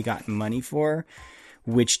they've already gotten money for,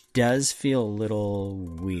 which does feel a little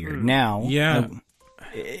weird. Now,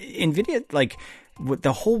 NVIDIA, like,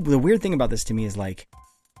 the weird thing about this to me is, like,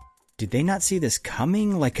 did they not see this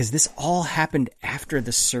coming? Like, because this all happened after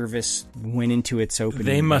the service went into its opening.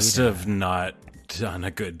 They must have not done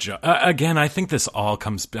a good job. Again, I think this all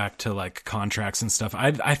comes back to like contracts and stuff.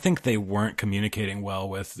 I think they weren't communicating well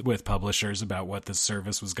with publishers about what this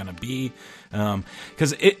service was going to be.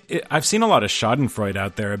 Because I've seen a lot of schadenfreude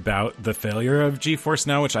out there about the failure of GeForce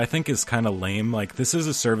Now, which I think is kind of lame. Like, this is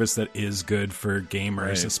a service that is good for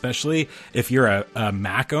gamers, especially if you're a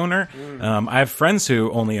Mac owner. I have friends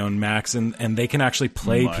who only own Macs, and they can actually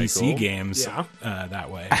play PC games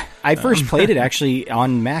that way. I first played it actually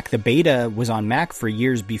on Mac. The beta was on Mac for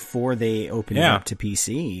years before they opened it up to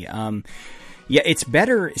PC. It's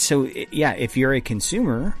better. So, if you're a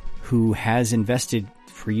consumer who has invested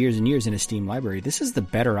for years and years in a Steam library, this is the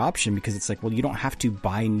better option, because it's like, well, you don't have to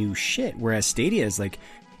buy new shit. Whereas Stadia is like,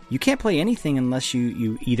 you can't play anything unless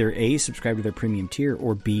you either A, subscribe to their premium tier,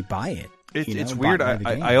 or B, buy it. It's weird.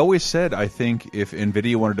 I always said, I think if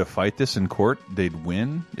NVIDIA wanted to fight this in court, they'd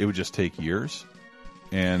win. It would just take years.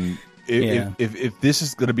 And if this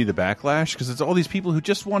is going to be the backlash, because it's all these people who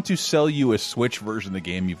just want to sell you a Switch version of the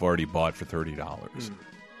game you've already bought for $30.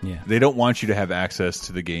 Yeah, they don't want you to have access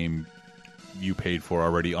to the game you paid for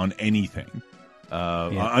already on anything.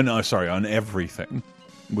 On everything,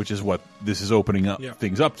 which is what this is opening up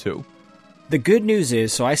things up to. The good news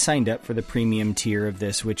is, so I signed up for the premium tier of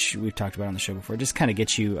this, which we've talked about on the show before. It just kind of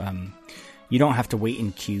gets you. You don't have to wait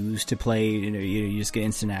in queues to play. You just get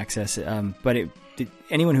instant access. But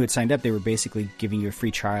anyone who had signed up, they were basically giving you a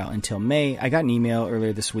free trial until May. I got an email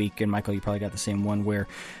earlier this week, and Michael, you probably got the same one, where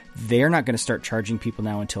they're not going to start charging people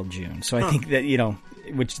now until June. So I think that,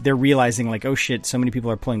 which they're realizing, like, oh shit, so many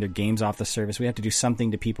people are pulling their games off the service. We have to do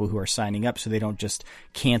something to people who are signing up so they don't just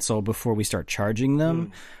cancel before we start charging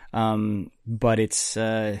them. But it's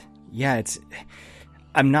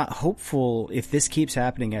I'm not hopeful if this keeps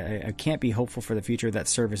happening. I can't be hopeful for the future of that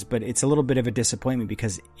service, but it's a little bit of a disappointment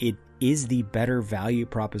because it is the better value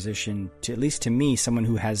proposition to, at least to me, someone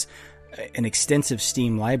who has an extensive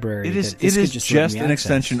Steam library. It is just an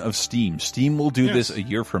extension of Steam. Steam will do this a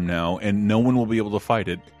year from now, and no one will be able to fight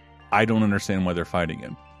it. I don't understand why they're fighting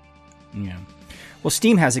it. Yeah. Well,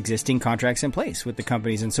 Steam has existing contracts in place with the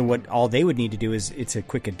companies, and so what all they would need to do is it's a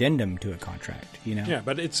quick addendum to a contract, you know? Yeah,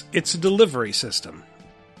 but it's a delivery system.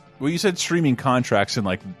 Well, you said streaming contracts, and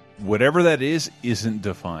like whatever that is isn't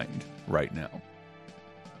defined right now.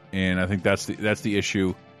 And I think that's the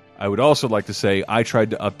issue. I would also like to say I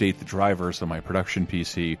tried to update the drivers on my production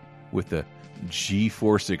PC with the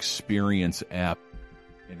GeForce Experience app,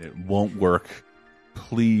 and it won't work.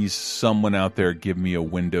 Please, someone out there, give me a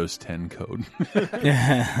Windows 10 code.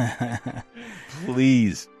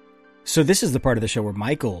 Please. So this is the part of the show where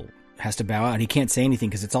Michael has to bow out. He can't say anything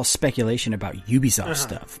because it's all speculation about Ubisoft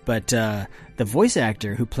stuff. But the voice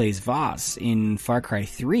actor who plays Voss in Far Cry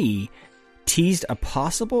 3 teased a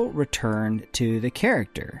possible return to the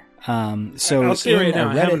character. So I'll say right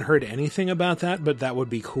now, I haven't heard anything about that, but that would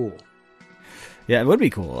be cool. Yeah, it would be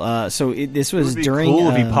cool. This was during. Cool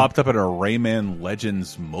if he popped up at a Rayman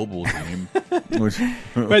Legends mobile game.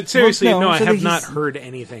 But seriously, I have not heard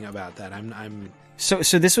anything about that.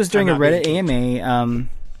 So this was during a Reddit AMA.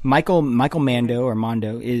 Michael Mando or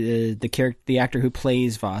Mondo is the actor who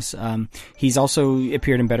plays Voss. He's also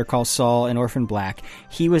appeared in Better Call Saul and Orphan Black.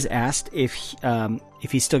 He was asked if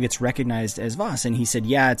he still gets recognized as Voss, and he said,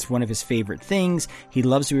 yeah, it's one of his favorite things. He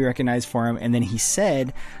loves to be recognized for him. And then he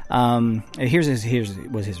said, here's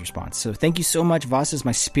his response. So thank you so much. Voss is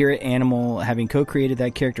my spirit animal. Having co-created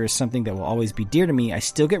that character is something that will always be dear to me. I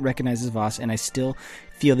still get recognized as Voss, and I still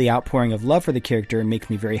feel the outpouring of love for the character and makes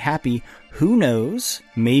me very happy. Who knows?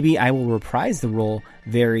 Maybe I will reprise the role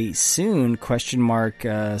very soon. ? Some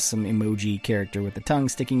emoji character with the tongue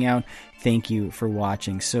sticking out. Thank you for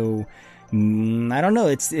watching. So I don't know.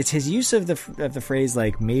 It's his use of the phrase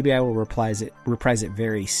like maybe I will reprise it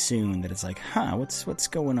very soon. That it's like, what's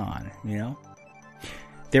going on? You know,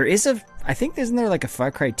 there is isn't there like a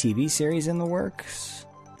Far Cry TV series in the works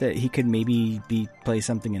that he could maybe play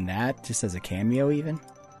something in that just as a cameo even.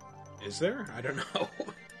 Is there? I don't know.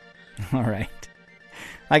 All right.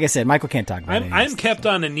 Like I said, Michael can't talk about it. I'm kept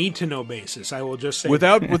on a need-to-know basis. I will just say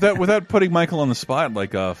without putting Michael on the spot.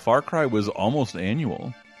 Like Far Cry was almost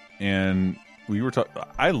annual, and we were talking.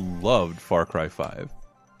 I loved Far Cry 5.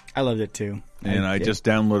 I loved it too, and I just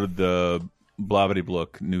downloaded the Blabbity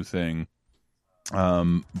Blook new thing.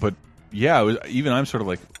 But yeah, I'm sort of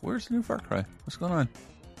like, where's the new Far Cry? What's going on?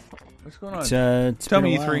 What's going on? Tell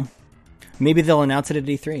me, E3. Maybe they'll announce it at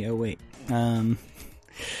E3. Oh wait.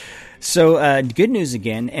 So good news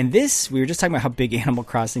again, and this, we were just talking about how big Animal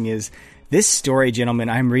Crossing is. This story, gentlemen,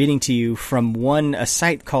 I'm reading to you from a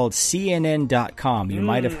site called CNN.com. You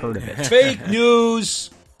might have heard of it. Fake news!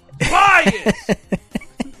 Bias!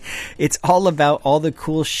 It's all about all the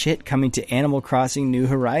cool shit coming to Animal Crossing New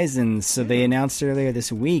Horizons. So they announced earlier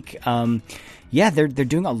this week. They're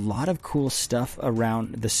doing a lot of cool stuff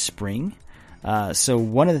around the spring. So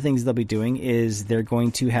one of the things they'll be doing is they're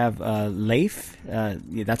going to have Leif.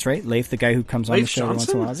 That's right, Leif, the guy who comes on the show once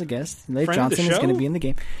in a while as a guest. Leif Johnson is going to be in the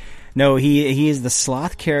game. No, he is the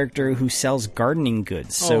sloth character who sells gardening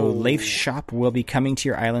goods. So Leif's shop will be coming to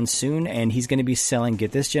your island soon, and he's going to be selling,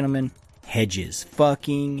 get this, gentlemen, hedges.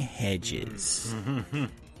 Fucking hedges. Mm-hmm.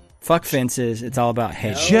 Fuck fences. It's all about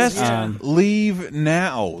hedges. Just leave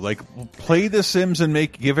now. Like, play The Sims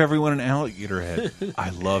and give everyone an alligator head.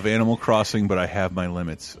 I love Animal Crossing, but I have my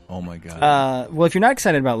limits. Oh my god. Well, if you're not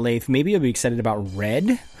excited about Leif, maybe you'll be excited about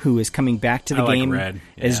Red, who is coming back to the game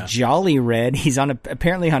as Jolly Red. He's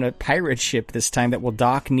apparently on a pirate ship this time that will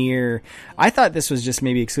dock near. I thought this was just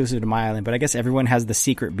maybe exclusive to my island, but I guess everyone has the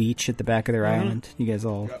secret beach at the back of their island. You guys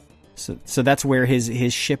all. Yep. So that's where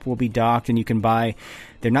his ship will be docked, and you can buy.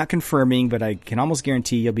 They're not confirming, but I can almost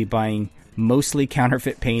guarantee you'll be buying mostly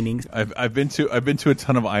counterfeit paintings. I've been to a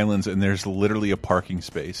ton of islands, and there's literally a parking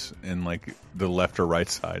space in like the left or right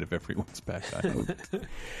side of everyone's back island.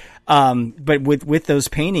 But with those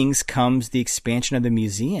paintings comes the expansion of the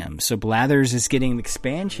museum. So Blathers is getting an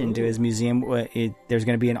expansion to his museum. There's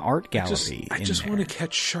going to be an art gallery. I just want to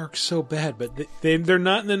catch sharks so bad, but they're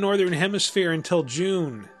not in the northern hemisphere until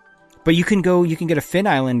June. But you can get a Finn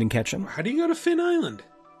Island and catch them. How do you go to Finn Island?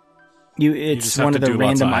 It's one of the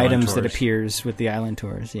random items that appears with the island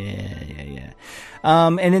tours. Yeah.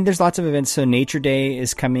 And then there's lots of events. So Nature Day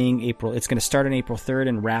is coming April. It's going to start on April 3rd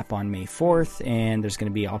and wrap on May 4th. And there's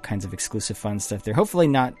going to be all kinds of exclusive fun stuff there. Hopefully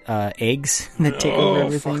not eggs that take over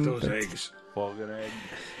everything. Fuck those eggs. Falcon egg.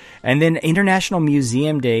 And then International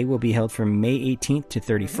Museum Day will be held from May 18th to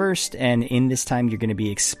 31st. And in this time, you're going to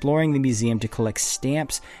be exploring the museum to collect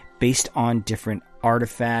stamps based on different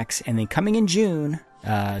artifacts. And then coming in June,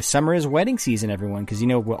 summer is wedding season, everyone, because,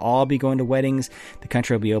 we'll all be going to weddings. The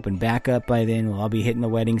country will be open back up by then. We'll all be hitting the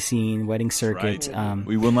wedding scene, wedding circuit. Right.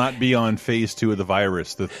 We will not be on phase 2 of the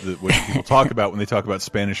virus, what people talk about when they talk about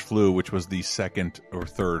Spanish flu, which was the second or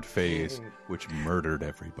third phase, which murdered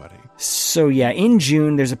everybody. So, yeah, in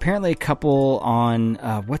June, there's apparently a couple on,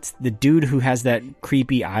 what's the dude who has that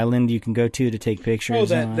creepy island you can go to take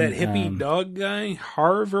pictures? Oh, that hippie dog guy,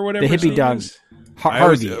 Harv or whatever. The hippie dog.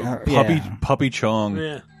 Harvey. Puppy Chong.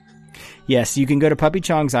 Yeah. Yes, you can go to Puppy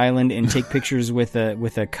Chong's Island and take pictures with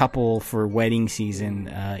a couple for wedding season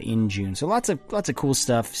in June. So lots of cool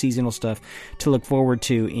stuff, seasonal stuff to look forward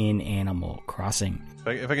to in Animal Crossing.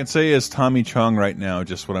 If I can say as Tommy Chong right now,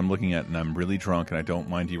 just what I'm looking at, and I'm really drunk and I don't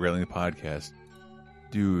mind derailing the podcast.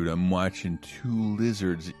 Dude, I'm watching 2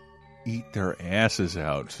 lizards eat their asses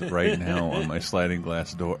out right now on my sliding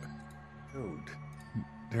glass door. Dude.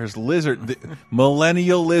 There's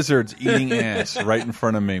millennial lizards eating ass right in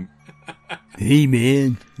front of me. Hey,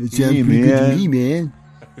 man. That sounds pretty good to me, man.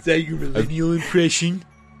 Is that your millennial impression?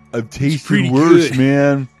 I'm tasting worse, good.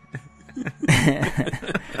 Man.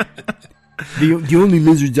 The only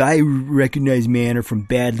lizards I recognize, man, are from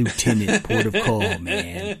Bad Lieutenant, Port of Call,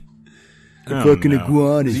 man. The fucking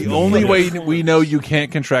iguanas. The only way we know you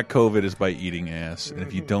can't contract COVID is by eating ass. And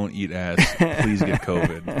if you don't eat ass, please get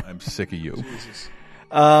COVID. I'm sick of you. Jesus.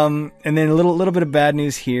 And then a little bit of bad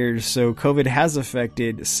news here. So COVID has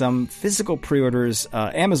affected some physical pre-orders.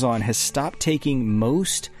 Amazon has stopped taking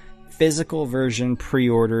most physical version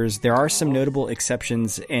pre-orders. There are some notable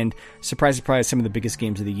exceptions, and surprise, surprise, some of the biggest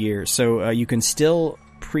games of the year. So you can still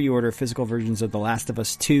pre-order physical versions of The Last of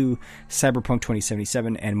Us 2, Cyberpunk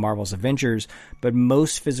 2077, and Marvel's Avengers, but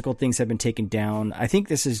most physical things have been taken down. I think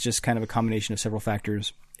this is just kind of a combination of several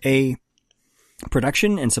factors.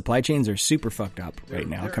 Production and supply chains are super fucked up right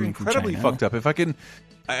now. They're coming from China. incredibly fucked up. If I can,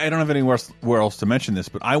 I don't have anywhere else to mention this,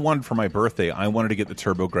 but I wanted for my birthday, I wanted to get the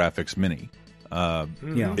TurboGrafx Mini.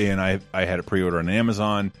 And I had it pre-order on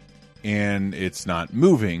Amazon, and it's not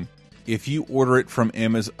moving. If you order it from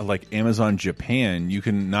Amazon Japan, you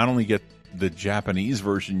can not only get the Japanese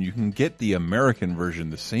version, you can get the American version,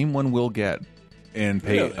 the same one we'll get, and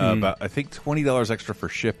pay about, I think, $20 extra for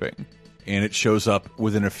shipping. And it shows up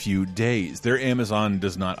within a few days. Their Amazon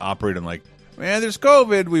does not operate on there's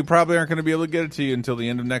COVID. We probably aren't going to be able to get it to you until the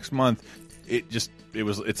end of next month.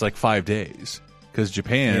 It's like 5 days because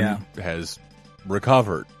Japan has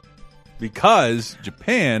recovered because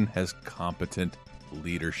Japan has competent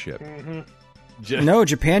leadership. No,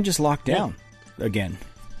 Japan just locked down again.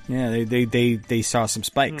 Yeah, they saw some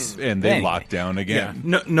spikes and they locked down again.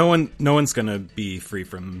 Yeah, no one's gonna be free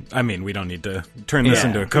from. I mean, we don't need to turn this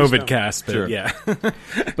into a COVID cast, but yeah.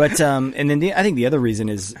 But and then I think the other reason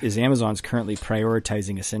is Amazon's currently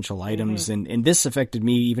prioritizing essential items, and this affected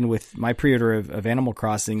me even with my pre-order of Animal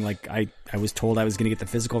Crossing. Like I was told I was going to get the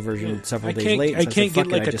physical version several days late. I can't get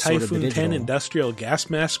like a Typhoon 10 industrial gas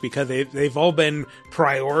mask because they've all been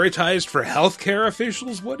prioritized for healthcare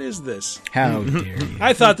officials. What is this? How dare you?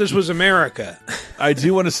 I thought this was America. I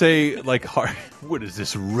do want to say, what is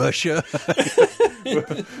this, Russia?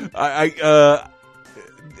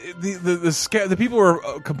 The people who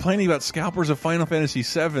are complaining about scalpers of Final Fantasy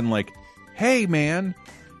VII, hey man,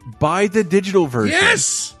 buy the digital version.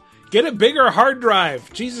 Yes, get a bigger hard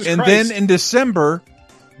drive. Jesus and Christ. And then in December,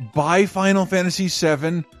 buy Final Fantasy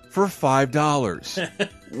VII for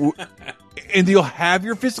 $5. And you'll have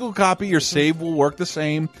your physical copy. Your save will work the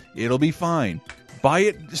same. It'll be fine. Buy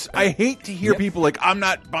it. I hate to hear people I'm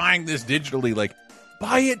not buying this digitally.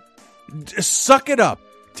 Buy it. Suck it up.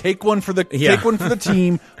 Take one for the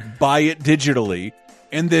team. Buy it digitally,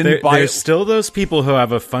 and then there's still those people who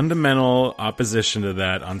have a fundamental opposition to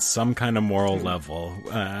that on some kind of moral level,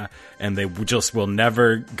 and they just will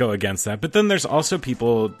never go against that. But then there's also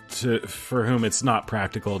people for whom it's not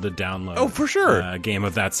practical to download. Oh, for sure, a game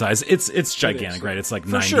of that size. It's gigantic, right? It's like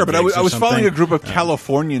for 90 sure. But I was following a group of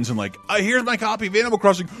Californians and here's my copy of Animal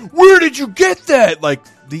Crossing. Where did you get that?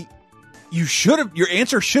 You should have. Your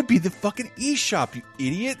answer should be the fucking eShop, you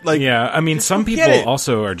idiot. I mean, some people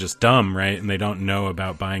also are just dumb, right? And they don't know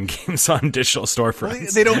about buying games on digital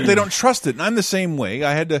storefronts. Well, they don't trust it. And I'm the same way.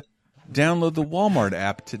 I had to download the Walmart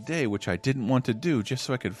app today, which I didn't want to do, just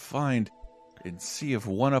so I could find and see if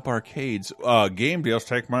 1UP Arcade's game deals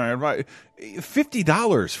take my advice.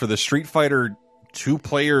 $50 for the Street Fighter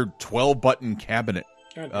 2-player 12-button cabinet.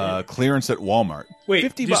 Clearance at Walmart. Wait,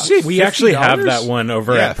 $50. We actually have that one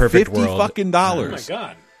over at Perfect World. $50 fucking dollars. Oh my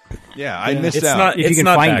god! Yeah, I missed out. Not, If you it's can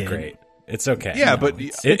not find that it. great. It's okay. Yeah, but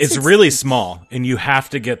it's really small, and you have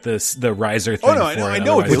to get the riser thing. Oh no, for I it,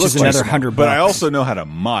 know what otherwise it Which is looks like, another $100. but I also know how to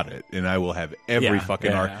mod it, and I will have every Yeah,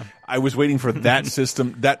 fucking yeah. art. I was waiting for that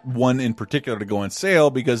system, that one in particular, to go on sale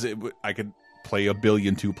because I could play 1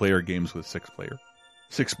 billion 2-player games with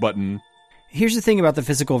 6 button. Here's the thing about the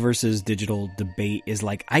physical versus digital debate is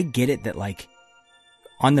like, I get it that like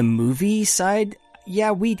on the movie side,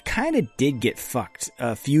 yeah, we kind of did get fucked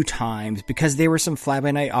a few times because there were some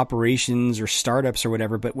fly-by-night operations or startups or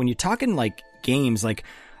whatever. But when you're talking like games, like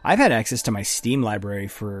I've had access to my Steam library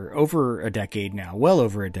for over a decade now, well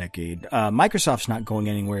over a decade. Microsoft's not going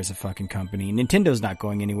anywhere as a fucking company. Nintendo's not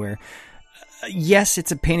going anywhere. Yes,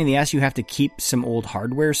 it's a pain in the ass. You have to keep some old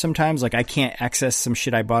hardware sometimes. Like I can't access some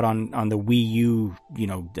shit I bought on the Wii U,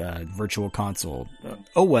 virtual console.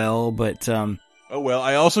 Oh well, but Oh well,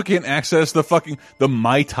 I also can't access the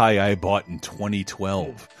Mai Tai I bought in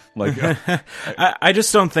 2012. Like, I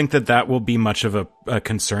just don't think that will be much of a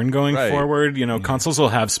concern going Right. forward. Consoles will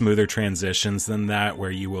have smoother transitions than that,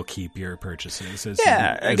 where you will keep your purchases.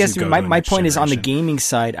 I guess my point is on the gaming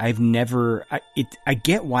side. I've never. I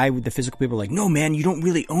get why the physical people are like, no man, you don't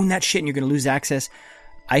really own that shit, and you're going to lose access.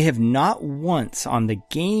 I have not once on the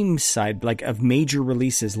game side, like of major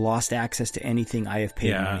releases, lost access to anything I have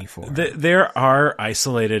paid money for. There are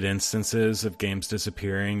isolated instances of games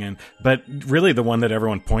disappearing, but really the one that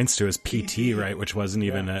everyone points to is PT, right? Which wasn't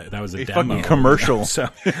even that was a demo fucking commercial. So,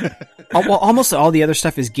 Well, almost all the other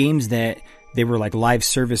stuff is games that they were like live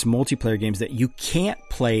service multiplayer games that you can't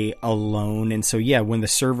play alone. And so, yeah, when the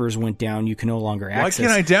servers went down, you can no longer access.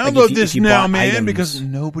 Why can't I like, download if this you now, bought man? items. Because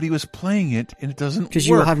nobody was playing it, and it doesn't work. Because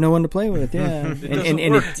you will have no one to play with, yeah. doesn't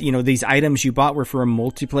and these items you bought were for a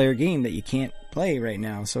multiplayer game that you can't play right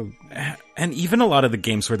now. So, and even a lot of the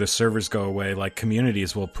games where the servers go away, like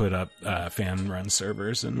communities will put up fan-run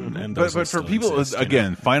servers, and those but for people,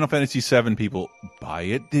 again, Final Fantasy VII people, buy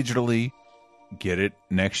it digitally, get it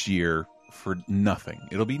next year for nothing.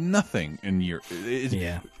 It'll be nothing in year.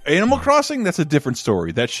 Animal Crossing, that's a different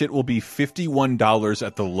story. That shit will be $51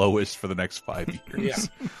 at the lowest for the next 5 years.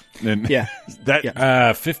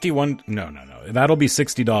 Yeah. 51. No. That'll be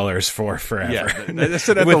 $60 for forever. Yeah, I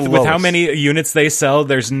said at with the lowest. how many units they sell,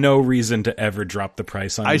 there's no reason to ever drop the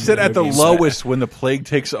price on. I said at the movies. lowest when the plague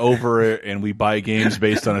takes over and we buy games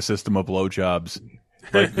based on a system of blowjobs.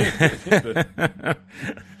 Like,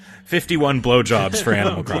 51 blowjobs for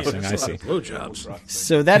Animal Crossing. I see. Blowjobs.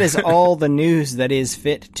 So that is all the news that is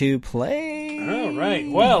fit to play. All right.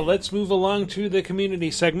 Well, let's move along to the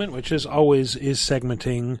community segment, which as always is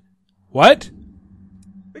segmenting what?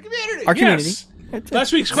 Our community. Yes.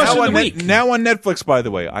 Last week's question of the week. Now on Netflix, by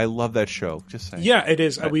the way. I love that show. Just saying. Yeah, it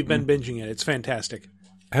is. We've been binging it. It's fantastic.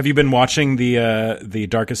 Have you been watching the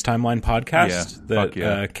Darkest Timeline podcast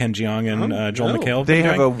that Ken Jeong and Joel McHale? They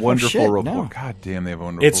have a wonderful rapport. no. God damn, they have a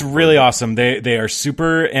wonderful. It's really awesome. They are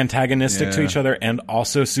super antagonistic to each other and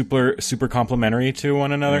also super complimentary to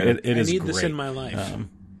one another. Yeah. It is I need great. this in my life.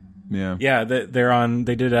 Yeah, they're on.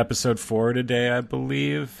 They did episode 4 today, I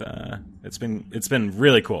believe. It's been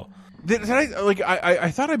really cool.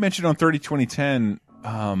 I thought I mentioned on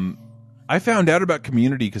 30/2010. I found out about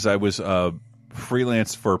Community because I was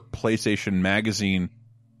freelance for PlayStation Magazine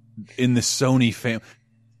in the Sony family.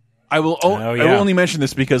 I will only mention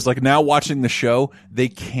this because, like, now watching the show, they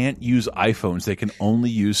can't use iPhones; they can only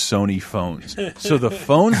use Sony phones. So the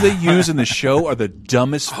phones they use in the show are the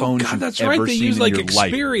dumbest phones you've that's ever right. They seen use in like your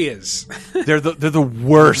life. Xperias. They're the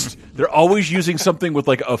worst. They're always using something with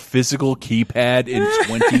like a physical keypad in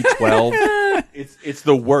 2012. It's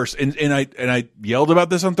the worst. And I yelled about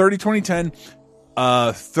this on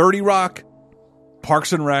 30/2010. 30 Rock,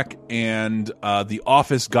 Parks and Rec, and The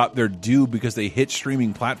Office got their due because they hit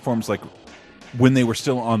streaming platforms like when they were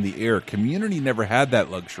still on the air. Community never had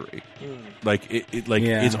that luxury. Like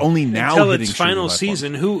it's only now until hitting its final streaming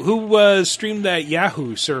season. Who streamed that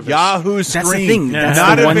Yahoo service? Yahoo Stream. That's the thing. That's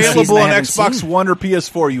not the one available season I on haven't Xbox seen. One or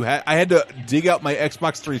PS4. I had to dig out my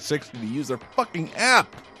Xbox 360 to use their fucking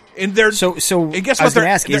app. And they're So and guess I was what? going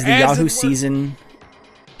to ask, is the their ads Yahoo didn't work. season,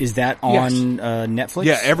 is that on Netflix?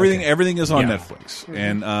 Yeah, everything is on Yeah. Netflix,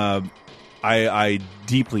 and I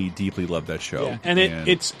deeply love that show. Yeah. And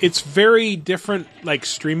it's very different, like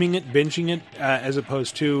streaming it, binging it, as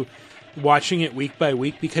opposed to watching it week by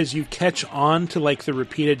week, because you catch on to like the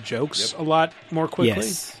repeated jokes a lot more quickly.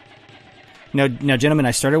 Yes. No, gentlemen,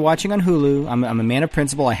 I started watching on Hulu. I'm a man of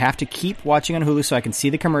principle. I have to keep watching on Hulu so I can see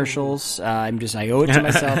the commercials. I owe it to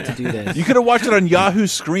myself to do this. You could have watched it on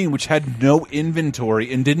Yahoo's screen, which had no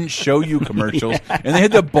inventory and didn't show you commercials. And they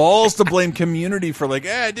had the balls to blame Community for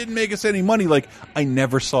it didn't make us any money. I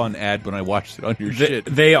never saw an ad when I watched it on your shit.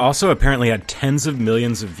 They also apparently had tens of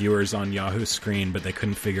millions of viewers on Yahoo's screen, but they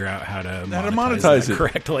couldn't figure out how to monetize it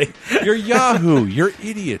correctly. You're Yahoo. You're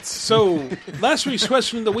idiots. So, last week's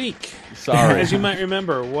question of the week, as you might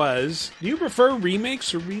remember, was, do you prefer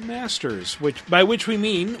remakes or remasters? By which we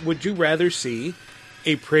mean, would you rather see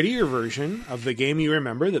a prettier version of the game you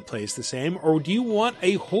remember that plays the same, or do you want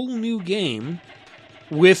a whole new game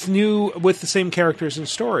with the same characters and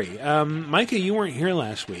story? Micah, you weren't here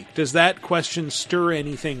last week. Does that question stir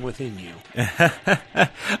anything within you?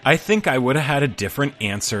 I think I would have had a different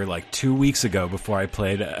answer 2 weeks ago before I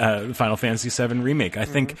played Final Fantasy VII Remake. I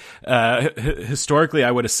think historically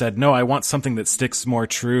I would have said, no, I want something that sticks more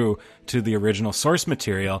true to the original source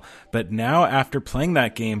material. But now, after playing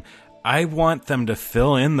that game, I want them to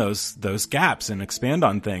fill in those gaps and expand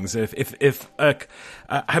on things. If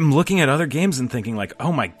I'm looking at other games and thinking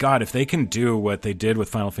oh my god, if they can do what they did with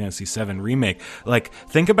Final Fantasy VII Remake,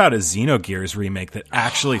 think about a Xenogears remake that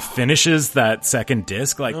actually finishes that second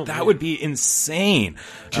disc. That would be insane.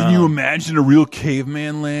 Can you imagine a real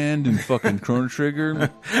caveman land and fucking Chrono Trigger?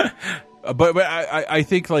 But I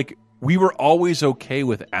think we were always okay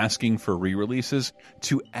with asking for re-releases.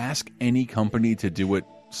 To ask any company to do what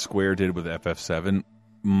Square did with FF7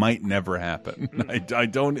 might never happen. I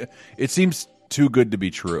don't. It seems too good to be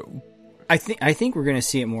true. I think we're going to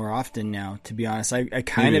see it more often now. To be honest, I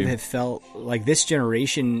kind of have felt this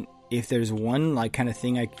generation. If there's one kind of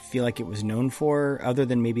thing I feel like it was known for, other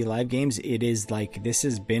than maybe live games, it is this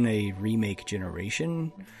has been a remake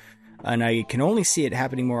generation, and I can only see it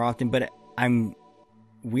happening more often. But I'm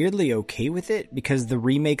weirdly okay with it because the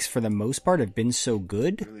remakes, for the most part, have been so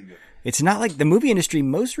good. Really good. It's not like the movie industry.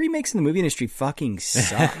 Most remakes in the movie industry fucking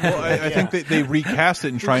suck. Well, I think they recast it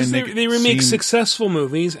and try and make it they remake successful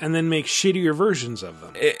movies and then make shittier versions of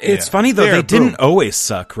them. It's funny, though. They didn't always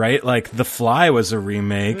suck, right? The Fly was a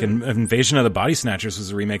remake, and Invasion of the Body Snatchers was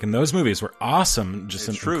a remake, and those movies were awesome. Just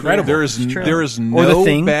incredible. There is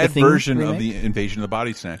no bad version of the Invasion of the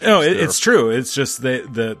Body Snatchers. No, it's true. It's just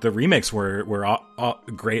the remakes were all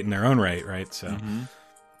great in their own right? So,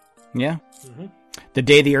 yeah. Mm-hmm. The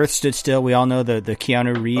Day the Earth Stood Still, we all know the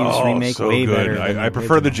Keanu Reeves remake, so way good. better. I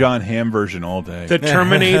prefer the John Hamm version all day. The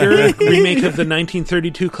Terminator remake of the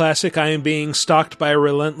 1932 classic, I Am Being Stalked by a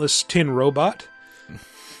Relentless Tin Robot.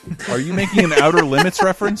 Are you making an Outer Limits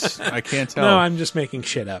reference? I can't tell. No, I'm just making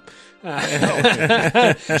shit up.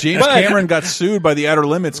 James Cameron got sued by the Outer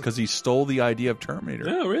Limits because he stole the idea of Terminator.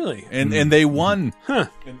 Oh, really? And they won. Huh.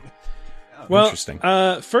 Well, interesting.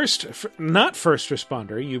 Not first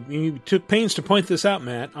responder. You took pains to point this out,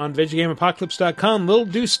 Matt, on VeggieGameApocalypse.com. Little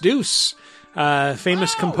Deuce Deuce,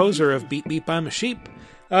 famous composer of Beep Beep I'm a Sheep,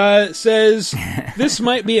 says, this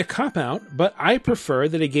might be a cop-out, but I prefer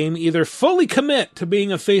that a game either fully commit to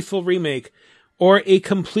being a faithful remake or a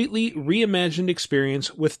completely reimagined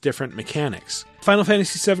experience with different mechanics. Final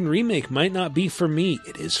Fantasy VII Remake might not be for me.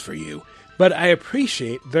 It is for you. But I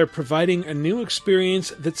appreciate they're providing a new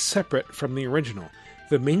experience that's separate from the original.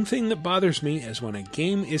 The main thing that bothers me is when a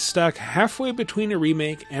game is stuck halfway between a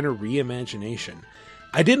remake and a reimagination.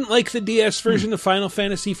 I didn't like the DS version of Final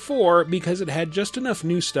Fantasy IV because it had just enough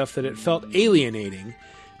new stuff that it felt alienating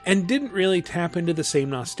and didn't really tap into the same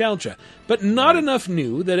nostalgia, but not enough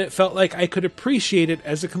new that it felt like I could appreciate it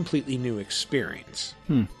as a completely new experience.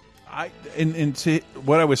 And to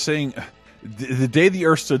what I was saying... The Day the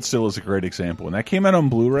Earth Stood Still is a great example, and that came out on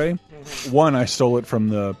Blu-ray. One, I stole it from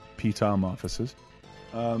the PTOM offices.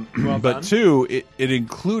 But two, it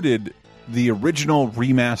included the original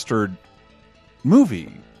remastered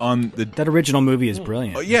movie on the. That original movie is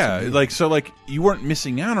brilliant. Yeah, you weren't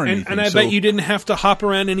missing out on anything. And I bet you didn't have to hop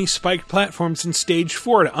around any spiked platforms in Stage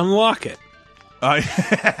 4 to unlock it.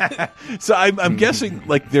 So I'm guessing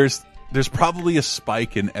there's probably a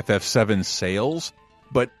spike in FF7 sales,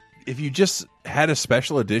 but if you just had a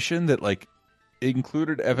special edition that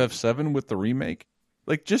included FF7 with the remake,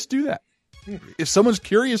 just do that. If someone's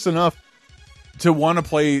curious enough to want to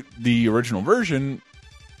play the original version,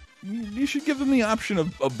 you should give them the option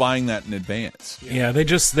of buying that in advance. Yeah,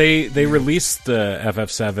 they released the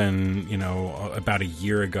FF7, about a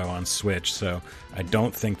year ago on Switch, so I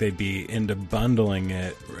don't think they'd be into bundling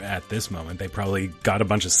it at this moment. They probably got a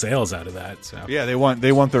bunch of sales out of that. So yeah, they want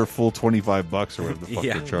their full $25 or whatever the fuck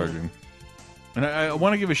they're charging. And I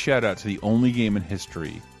want to give a shout out to the only game in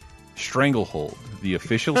history Stranglehold, the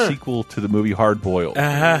official sequel to the movie Hard Boiled.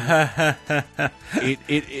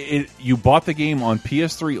 You bought the game on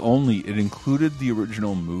PS3 only. It included the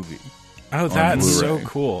original movie. Oh, that's so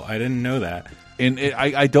cool. I didn't know that. And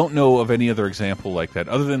I don't know of any other example like that,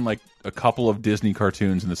 other than like a couple of Disney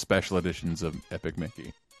cartoons and the special editions of Epic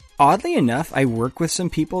Mickey. Oddly enough, I work with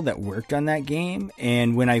some people that worked on that game,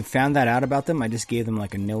 and when I found that out about them, I just gave them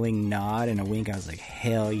like a knowing nod and a wink. I was like,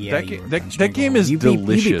 hell yeah. That game is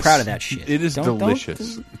delicious. You'd be proud of that shit. It is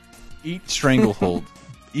delicious. Eat Stranglehold.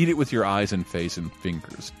 Eat it with your eyes and face and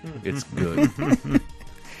fingers. It's good.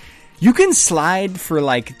 You can slide for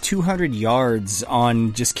like 200 yards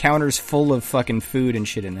on just counters full of fucking food and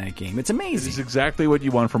shit in that game. It's amazing. It's exactly what you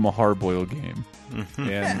want from a hard-boiled game.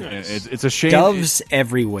 And it's a shame. Doves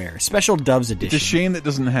everywhere. Special Doves edition. It's a shame that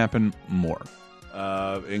doesn't happen more,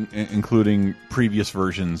 including previous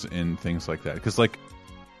versions and things like that. Because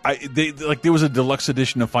there was a deluxe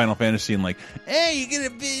edition of Final Fantasy, and like, hey, you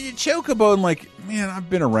get a chocobo, and like, man, I've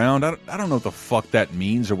been around. I don't know what the fuck that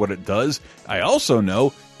means or what it does. I also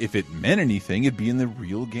know if it meant anything, it'd be in the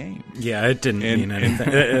real game. Yeah, it didn't mean anything.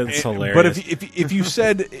 It's hilarious. But if you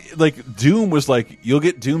said like Doom was like, you'll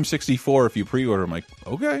get Doom 64 if you pre-order, I'm like,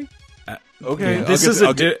 okay. Okay, yeah, this is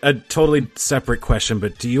a totally separate question,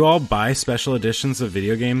 but do you all buy special editions of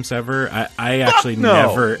video games ever? I actually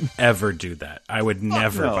never, ever do that. I would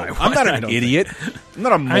never buy one. I'm not an idiot. I'm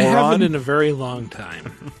not a moron. I haven't in a very long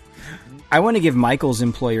time. I want to give Michael's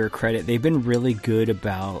employer credit. They've been really good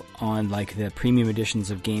about on like the premium editions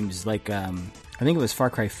of games. Like I think it was Far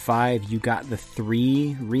Cry 5. You got the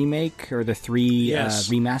 3 remake or the 3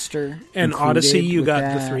 remaster, and Odyssey. You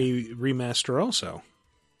got the 3 remaster also.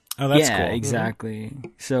 Oh, that's cool. Yeah, exactly.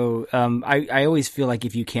 So I always feel like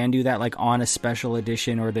if you can do that, like on a special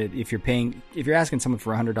edition, or if you're asking someone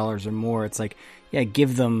for $100 or more, it's like, yeah,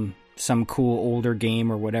 give them some cool older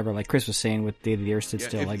game or whatever. Like Chris was saying with Day of the Earth Stood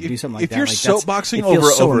Still, do something like that. If you're soapboxing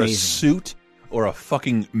over a suit or a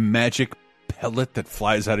fucking magic pellet that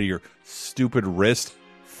flies out of your stupid wrist,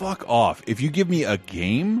 fuck off. If you give me a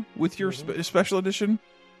game with your special edition,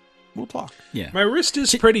 we'll talk. Yeah, my wrist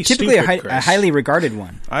is pretty typically stupid, a highly regarded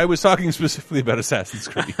one. I was talking specifically about Assassin's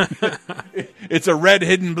Creed. It's a red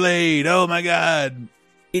hidden blade. Oh my god!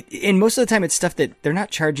 And most of the time, it's stuff that they're not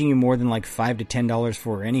charging you more than like $5 to $10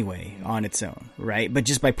 for anyway on its own, right? But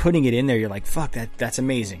just by putting it in there, you're like, "Fuck, that's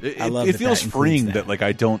amazing." I love it. It feels freeing that like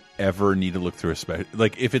I don't ever need to look through a special.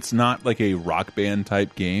 Like if it's not like a Rock Band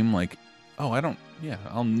type game, like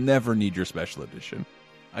I'll never need your special edition.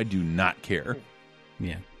 I do not care.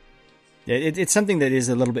 Yeah. It's something that is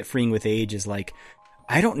a little bit freeing with age, is like,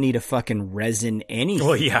 I don't need a fucking resin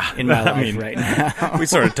anything in my life right now. We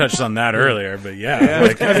sort of touched on that earlier, but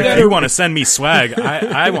like, if you want to send me swag,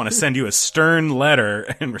 I want to send you a stern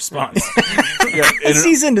letter in response.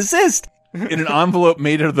 Cease and desist. In an envelope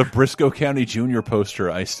made out of the Briscoe County Junior poster,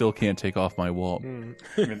 I still can't take off my wall.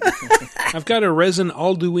 I've got a resin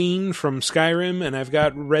Alduin from Skyrim, and I've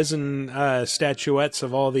got resin statuettes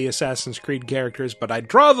of all the Assassin's Creed characters, but I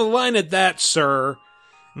draw the line at that, sir.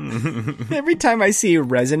 Every time I see a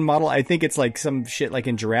resin model, I think it's like some shit like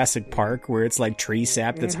in Jurassic Park, where it's like tree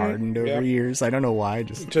sap that's hardened over years. I don't know why.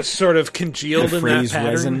 Just sort of congealed in that pattern.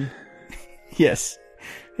 Resin. Yes.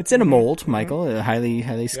 It's in a mold, Michael, a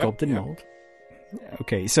highly sculpted mold.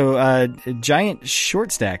 Okay, so Giant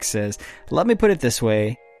Short Stack says, let me put it this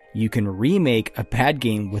way. You can remake a bad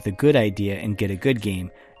game with a good idea and get a good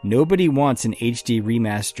game. Nobody wants an HD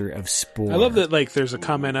remaster of Spore. I love that there's a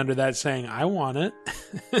comment under that saying, I want it.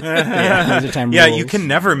 You can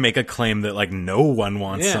never make a claim that no one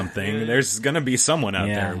wants something. Yeah. There's going to be someone out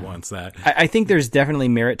there who wants that. I think there's definitely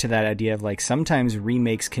merit to that idea of sometimes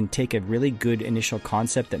remakes can take a really good initial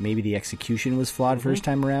concept that maybe the execution was flawed first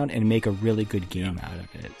time around and make a really good game out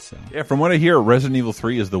of it. So from what I hear, Resident Evil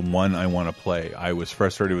 3 is the one I want to play. I was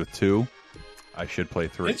frustrated with 2. I should play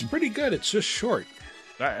 3. It's pretty good. It's just short.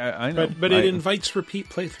 I know. But it invites repeat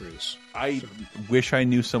playthroughs. I wish I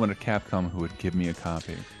knew someone at Capcom who would give me a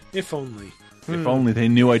copy. If only. If only they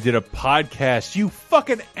knew I did a podcast. You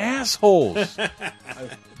fucking assholes. All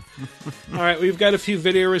right, we've got a few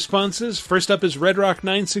video responses. First up is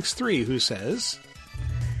RedRock963, who says...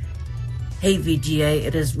 Hey VGA,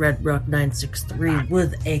 it is RedRock963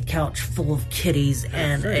 with a couch full of kitties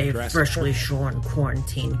and a freshly shorn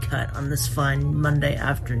quarantine cut on this fine Monday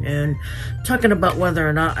afternoon, talking about whether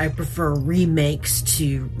or not I prefer remakes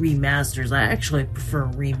to remasters. I actually prefer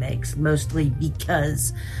remakes, mostly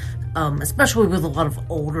because, especially with a lot of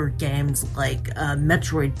older games like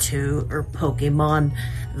Metroid 2 or Pokemon,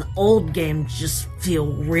 the old games just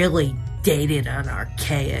feel really dated and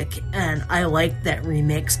archaic, and I like that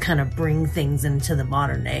remakes kind of bring things into the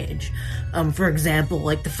modern age. For example,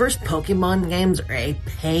 like the first Pokemon games are a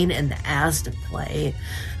pain in the ass to play,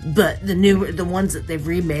 but the ones that they've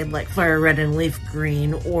remade, like Fire Red and Leaf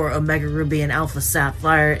Green or Omega Ruby and Alpha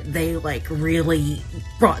Sapphire, they like really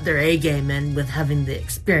brought their A game in with having the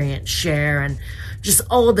experience share and just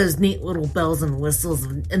all of those neat little bells and whistles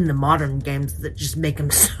in the modern games that just make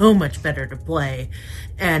them so much better to play.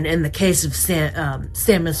 And in the case of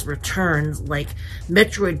Samus Returns, like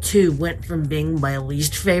Metroid 2 went from being my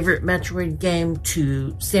least favorite Metroid game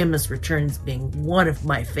to Samus Returns being one of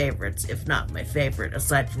my favorites, if not my favorite,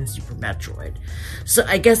 aside from Super Metroid. So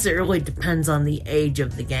I guess it really depends on the age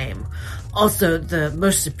of the game. Also, the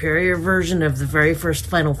most superior version of the very first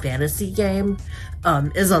Final Fantasy game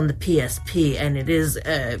is on the PSP, and it is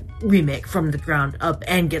a remake from the ground up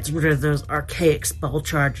and gets rid of those archaic spell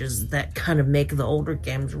charges that kind of make the older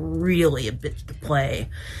games really a bitch to play.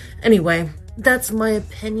 Anyway, that's my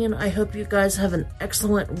opinion. I hope you guys have an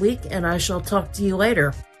excellent week, and I shall talk to you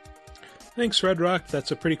later. Thanks, Red Rock.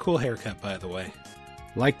 That's a pretty cool haircut, by the way.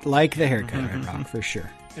 Like the haircut, Red Rock, for sure.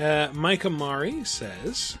 Mike Amari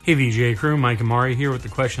says... Hey, VGA crew, Mike Amari here with the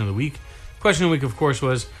question of the week. Question of the week, of course,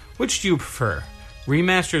 was, which do you prefer?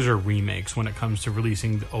 Remasters or remakes when it comes to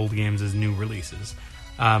releasing the old games as new releases?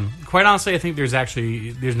 Quite honestly, I think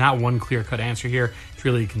there's not one clear-cut answer here. It's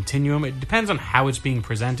really a continuum. It depends on how it's being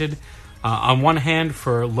presented. On one hand,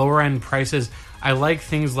 for lower-end prices, I like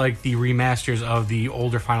things like the remasters of the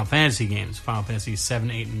older Final Fantasy games, Final Fantasy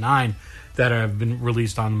 7, 8, and 9, that have been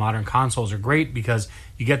released on modern consoles are great because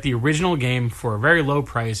you get the original game for a very low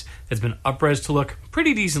price that's been up-res to look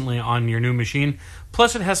pretty decently on your new machine.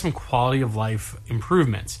 Plus, it has some quality of life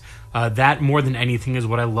improvements. That, more than anything, is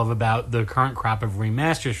what I love about the current crop of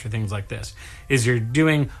remasters for things like this, is you're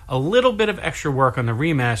doing a little bit of extra work on the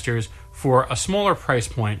remasters for a smaller price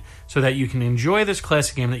point so that you can enjoy this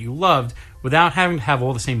classic game that you loved without having to have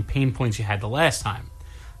all the same pain points you had the last time.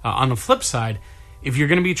 On the flip side, if you're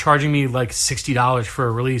going to be charging me like $60 for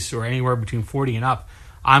a release or anywhere between $40 and up,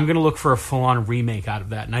 I'm going to look for a full-on remake out of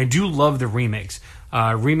that. And I do love the remakes.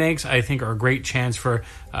 Remakes, I think, are a great chance for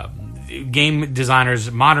game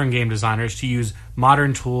designers, modern game designers, to use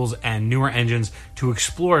modern tools and newer engines to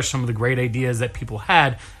explore some of the great ideas that people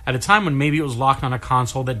had at a time when maybe it was locked on a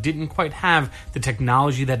console that didn't quite have the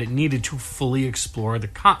technology that it needed to fully explore the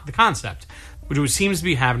concept, which seems to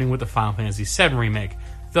be happening with the Final Fantasy VII remake.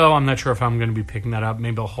 Though I'm not sure if I'm going to be picking that up.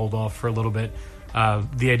 Maybe I'll hold off for a little bit.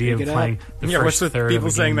 The idea of playing the first third of a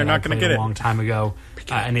game that I played a long time ago,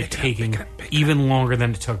 and it taking even longer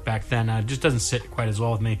than it took back then, just doesn't sit quite as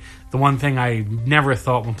well with me. The one thing I never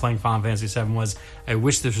thought when playing Final Fantasy VII was, I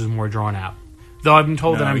wish this was more drawn out. Though I've been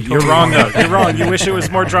told that I'm totally you're wrong. Though you're wrong. You wish it was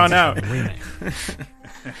more drawn out.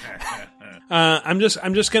 I'm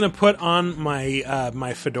just going to put on my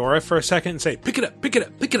my fedora for a second and say, pick it up, pick it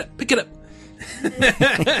up, pick it up, pick it up.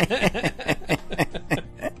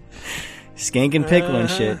 Skank and pickling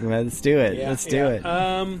shit. Let's do it. Let's do it.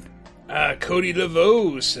 Cody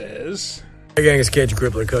Laveau says, Hey gang, it's Cajun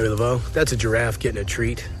Crippler, Cody Laveau. That's a giraffe getting a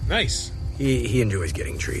treat. Nice. He enjoys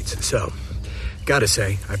getting treats. So, gotta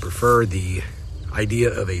say, I prefer the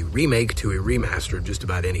idea of a remake to a remaster of just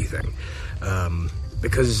about anything.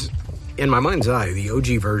 Because in my mind's eye, the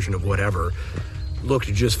OG version of whatever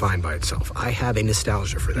looked just fine by itself. I have a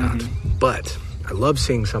nostalgia for that. But I love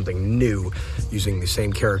seeing something new using the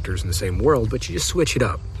same characters in the same world, but you just switch it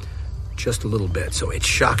up just a little bit so it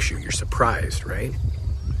shocks you. You're surprised, right?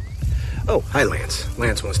 Oh, hi, Lance.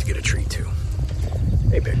 Lance wants to get a treat, too.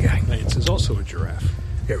 Hey, big guy. Lance is also a giraffe.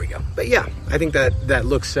 There we go. But yeah, I think that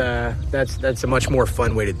looks, that's a much more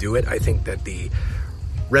fun way to do it. I think that the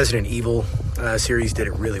Resident Evil series did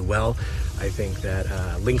it really well. I think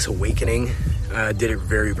that Link's Awakening did it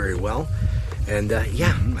very, very well. And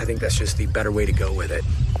yeah, I think that's just the better way to go with it.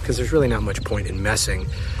 Because there's really not much point in messing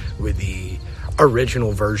with the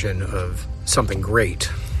original version of something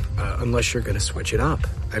great unless you're going to switch it up.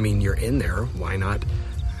 I mean, you're in there. Why not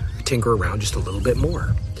tinker around just a little bit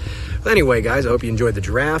more? Well, anyway, guys, I hope you enjoyed the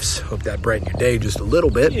giraffes. Hope that brightened your day just a little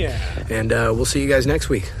bit. Yeah. And we'll see you guys next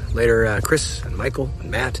week. Later, Chris and Michael and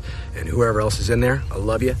Matt and whoever else is in there. I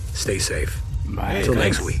love you. Stay safe. Bye. Until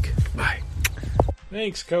next week. Bye.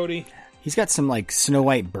 Thanks, Cody. He's got some like Snow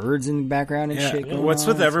White birds in the background and shit. What's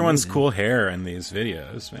with everyone's cool hair in these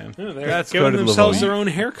videos, man? Yeah, they're giving themselves their own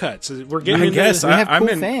haircuts. We're getting. We have cool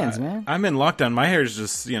fans, man. I'm in lockdown. My hair's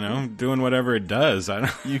just doing whatever it does.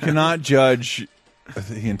 You cannot judge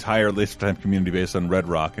the entire Laser Time community based on Red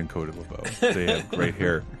Rock and Cody Laveau. They have great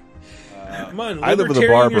hair. Come on, I live with a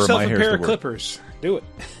barber. Yourself My a hair's pair the of worst. clippers. Do it.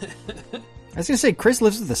 I was gonna say Chris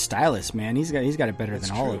lives with a stylist, man. He's got it better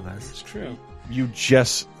than all of us. It's true. You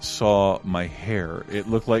just saw my hair. It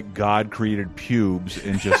looked like God created pubes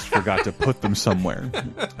and just forgot to put them somewhere.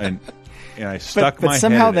 And I stuck my head. But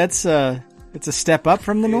somehow in that's it's a step up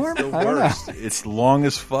from the norm. It's the I don't know. worst. It's long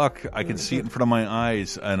as fuck. I can see it in front of my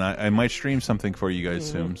eyes, and I might stream something for you guys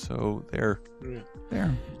soon. So there.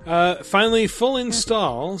 Finally, Full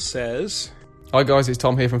Install says, Hi guys, it's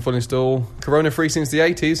Tom here from Full Install. Corona free since the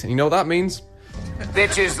 80s, and you know what that means?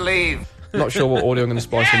 Bitches leave. Not sure what audio I'm going to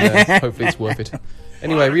splice in there. Hopefully it's worth it.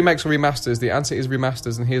 Anyway, remakes or remasters? The answer is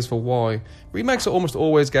remasters, and here's for why. Remakes are almost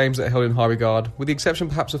always games that are held in high regard, with the exception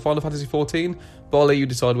perhaps of Final Fantasy XIV, but I'll let you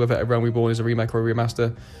decide whether A Realm Reborn is a remake or a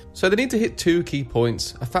remaster. So they need to hit two key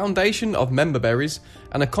points: a foundation of member berries,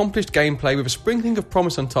 and accomplished gameplay with a sprinkling of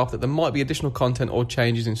promise on top that there might be additional content or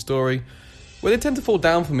changes in story. Where they tend to fall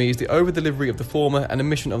down for me is the over-delivery of the former and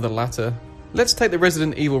omission of the latter. Let's take the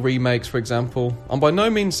Resident Evil remakes, for example. I'm by no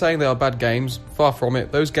means saying they are bad games, far from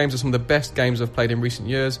it. Those games are some of the best games I've played in recent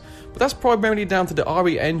years, but that's primarily down to the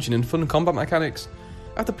RE engine and fun combat mechanics.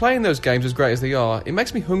 After playing those games as great as they are, it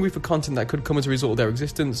makes me hungry for content that could come as a result of their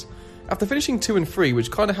existence. After finishing 2 and 3,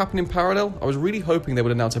 which kind of happened in parallel, I was really hoping they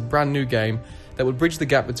would announce a brand new game that would bridge the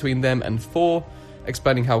gap between them and 4,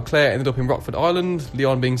 explaining how Claire ended up in Rockford Island,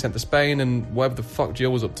 Leon being sent to Spain, and whatever the fuck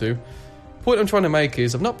Jill was up to. Point I'm trying to make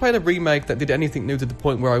is, I've not played a remake that did anything new to the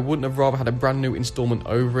point where I wouldn't have rather had a brand new installment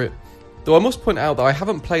over it. Though I must point out that I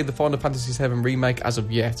haven't played the Final Fantasy VII remake as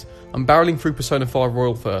of yet. I'm barreling through Persona 5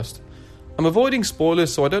 Royal first. I'm avoiding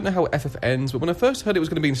spoilers, so I don't know how FF ends, but when I first heard it was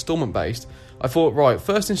going to be installment based, I thought, right,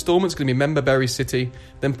 first installment's going to be Member Berry City,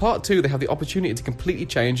 then part 2 they have the opportunity to completely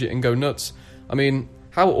change it and go nuts. I mean,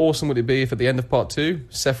 how awesome would it be if at the end of part 2,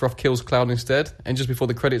 Sephiroth kills Cloud instead, and just before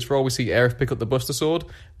the credits roll we see Aerith pick up the Buster Sword,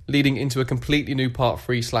 leading into a completely new part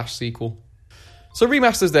 3/sequel. So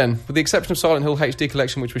remasters then, with the exception of Silent Hill HD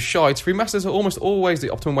Collection, which was shite, remasters are almost always the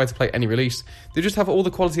optimum way to play any release. They just have all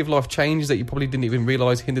the quality of life changes that you probably didn't even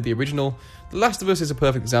realise hindered the original. The Last of Us is a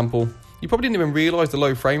perfect example. You probably didn't even realise the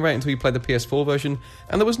low frame rate until you played the PS4 version,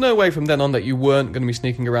 and there was no way from then on that you weren't going to be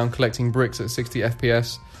sneaking around collecting bricks at 60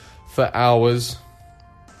 FPS for hours.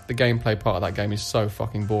 The gameplay part of that game is so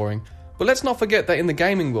fucking boring. But let's not forget that in the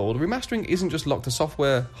gaming world, remastering isn't just locked to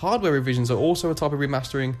software. Hardware revisions are also a type of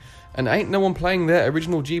remastering, and ain't no one playing their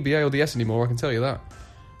original GBA or DS anymore, I can tell you that.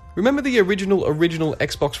 Remember the original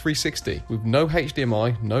Xbox 360 with no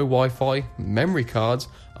HDMI, no Wi-Fi, memory cards,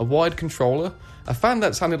 a wired controller, a fan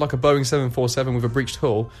that sounded like a Boeing 747 with a breached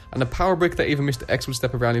hull, and a power brick that even Mr. X would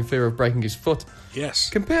step around in fear of breaking his foot?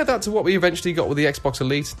 Yes. Compare that to what we eventually got with the Xbox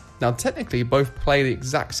Elite. Now technically both play the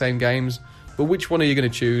exact same games, but which one are you going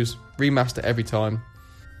to choose? Remaster every time.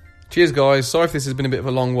 Cheers guys, sorry if this has been a bit of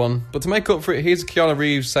a long one, but to make up for it, here's Keanu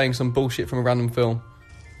Reeves saying some bullshit from a random film.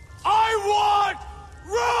 I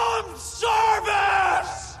want room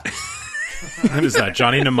service! What is that,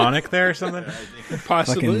 Johnny Mnemonic there or something?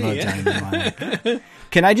 Possibly, yeah. Johnny Mnemonic.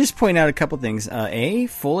 Can I just point out a couple things?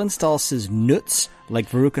 Full Install says nuts, like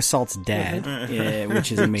Veruca Salt's dad,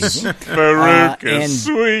 which is amazing. Veruca,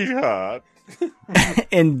 sweetheart.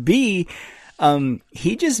 And B,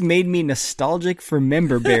 he just made me nostalgic for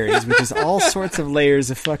Member Berries, which is all sorts of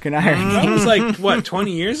layers of fucking irony. That was like, what,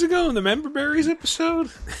 20 years ago in the Member Berries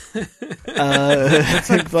episode?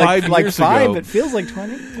 like 5 5, it feels like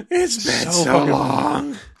 20. It's been so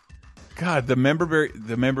long. God, the member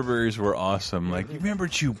berries were awesome. Like, you remember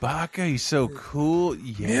Chewbacca? He's so cool.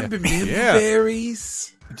 Yeah. Member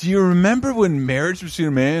Berries. Do you remember when marriage between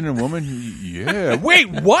a man and a woman? Yeah. Wait,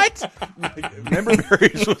 what? Member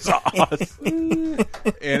berries was awesome. And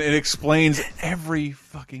it explains every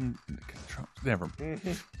fucking... Never.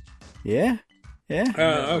 Yeah.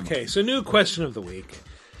 Okay, so new question of the week.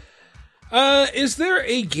 Is there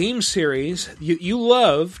a game series you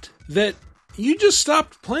loved that you just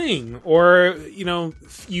stopped playing, or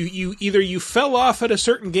you either fell off at a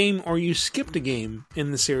certain game or you skipped a game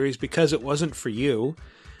in the series because it wasn't for you,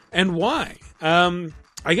 and why?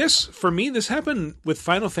 I guess for me this happened with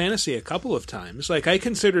Final Fantasy a couple of times. Like, I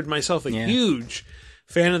considered myself a huge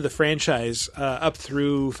fan of the franchise up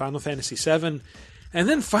through Final Fantasy VII, and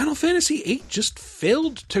then Final Fantasy VIII just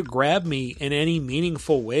failed to grab me in any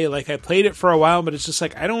meaningful way. Like, I played it for a while, but it's just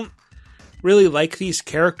like, I don't really like these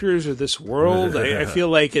characters or this world. I feel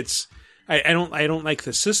like it's I don't like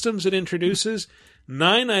the systems it introduces.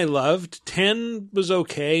 9 I loved, 10 was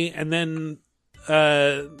okay, and then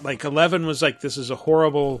 11 was like, this is a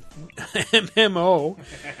horrible MMO,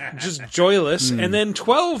 just joyless. And then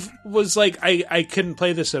 12 was like, I couldn't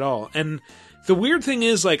play this at all. And the weird thing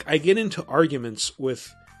is, like, I get into arguments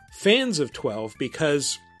with fans of 12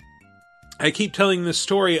 because I keep telling this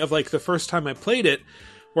story of like the first time I played it,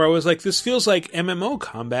 where I was like, this feels like MMO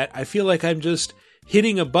combat. I feel like I'm just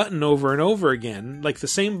hitting a button over and over again, like the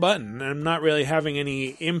same button, and I'm not really having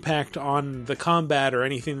any impact on the combat or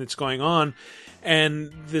anything that's going on.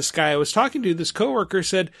 And this guy I was talking to, this coworker,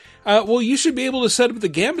 said, well, you should be able to set up the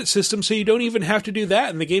Gambit system so you don't even have to do that,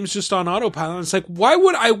 and the game's just on autopilot. And it's like, why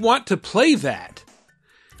would I want to play that?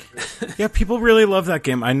 Yeah, people really love that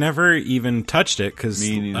game. I never even touched it because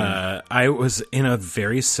I was in a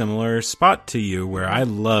very similar spot to you where I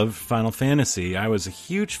loved Final Fantasy. I was a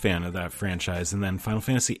huge fan of that franchise, and then Final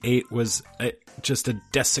Fantasy VIII was just a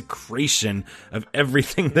desecration of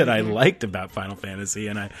everything that I liked about Final Fantasy,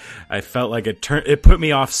 and I felt like it put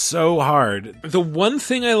me off so hard. The one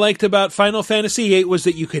thing I liked about Final Fantasy VIII was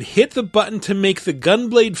that you could hit the button to make the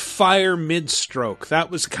gunblade fire mid-stroke.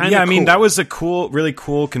 That was kind of cool. I mean, cool. that was a really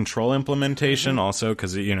cool control implementation also,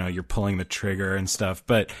 because you're pulling the trigger and stuff.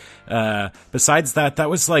 But besides that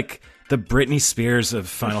was like the Britney Spears of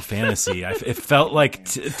Final Fantasy. It felt like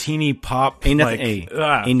teeny pop. Ain't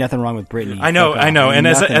nothing wrong with Britney. I know. And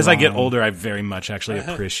as I get older, I very much actually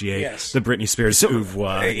appreciate the Britney Spears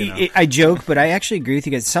oeuvre. I joke, but I actually agree with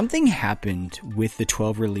you guys. Something happened with the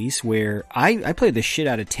 12 release where I played the shit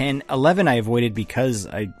out of 10. 11 I avoided because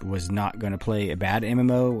I was not going to play a bad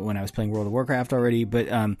MMO when I was playing World of Warcraft already. But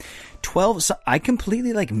 12, so I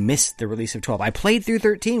completely missed the release of 12. I played through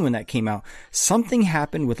 13 when that came out. Something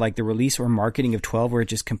happened with the release or marketing of 12 where it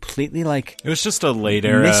just completely it was just a late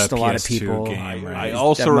era missed a PS2 lot of people. game. Right? I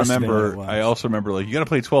also remember you got to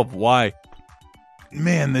play 12. Why?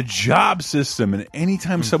 Man, the job system. And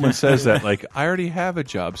anytime someone says that, I already have a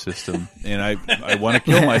job system and I want to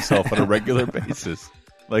kill myself on a regular basis.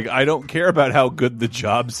 I don't care about how good the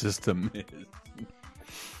job system is.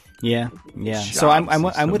 Yeah. So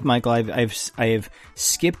I'm with Michael. I've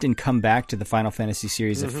skipped and come back to the Final Fantasy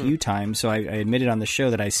series a few times. So I admitted on the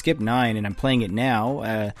show that I skipped 9 and I'm playing it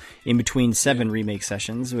now in between 7 remake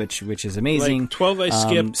sessions, which is amazing. 12 I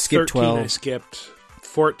skipped, 13 12. I skipped,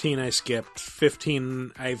 14 I skipped,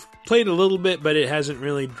 15 I've played a little bit, but it hasn't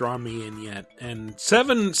really drawn me in yet. And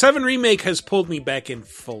 7 remake has pulled me back in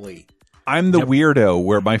fully. I'm the weirdo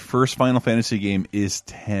where my first Final Fantasy game is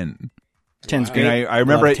 10. 10's great. And I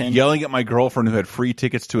remember yelling at my girlfriend who had free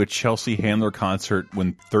tickets to a Chelsea Handler concert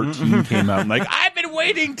when 13 came out. I'm like, I've been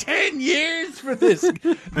waiting 10 years for this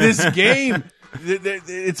game.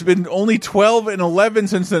 It's been only 12 and 11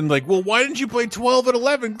 since then. Well, why didn't you play 12 and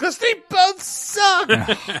 11? Because they both suck.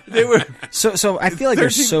 They were so I feel like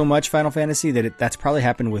there's so much Final Fantasy that that's probably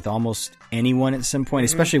happened with almost anyone at some point,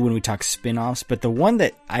 especially when we talk spin-offs. But the one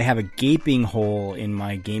that I have a gaping hole in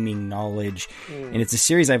my gaming knowledge, and it's a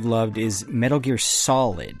series I've loved, is Metal Gear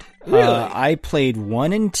Solid. Really? I played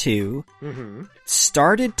 1 and 2.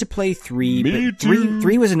 Started to play 3, but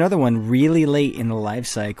 3 was another one really late in the life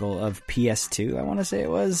cycle of PS2, I want to say it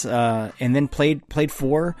was. And then played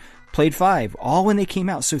 4, played 5, all when they came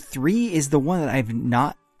out. So 3 is the one that I've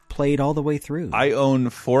not played all the way through. I own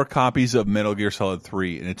 4 copies of Metal Gear Solid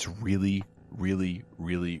 3, and it's really, really,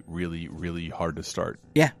 really, really, really hard to start.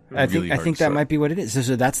 Yeah, I think that might be what it is.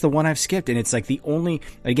 So that's the one I've skipped, and it's the only,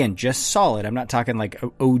 again, just Solid. I'm not talking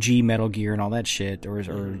OG Metal Gear and all that shit, or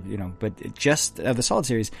but just the Solid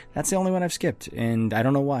series. That's the only one I've skipped, and I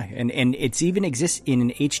don't know why. And it's even exists in an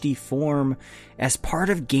HD form as part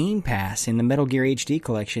of Game Pass in the Metal Gear HD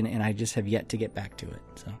collection, and I just have yet to get back to it.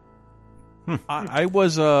 So I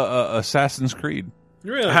was Assassin's Creed.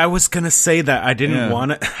 Really? I was gonna say that I didn't want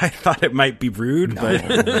to. I thought it might be rude,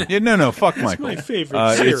 but no, fuck Michael. It's my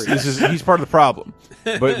favorite series. He's part of the problem.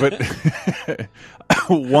 But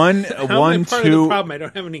one, part of the problem. I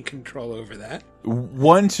don't have any control over that.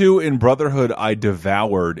 1, 2, and Brotherhood I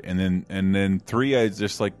devoured, and then 3 I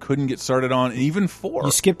just couldn't get started on, and even 4.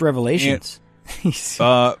 You skipped Revelations.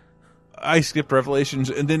 I skipped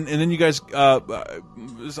Revelations, and then you guys,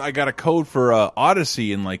 I got a code for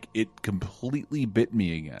Odyssey, and it completely bit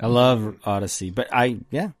me again. I love Odyssey, but I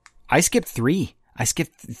skipped 3.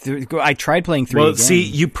 I tried playing 3. Well, again. see,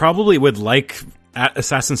 you probably would like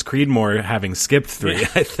Assassin's Creed more having skipped 3,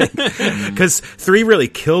 I think, because 3 really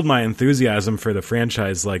killed my enthusiasm for the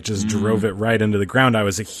franchise. Just drove it right into the ground. I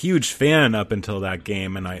was a huge fan up until that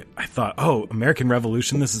game, and I thought, oh, American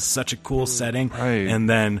Revolution, this is such a cool setting, right. And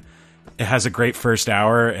then it has a great first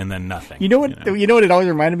hour, and then nothing. You know what it always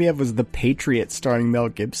reminded me of was The Patriot starring Mel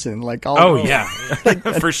Gibson.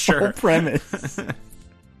 For sure. Whole premise.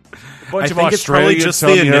 I think it's probably just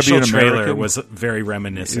the initial trailer was very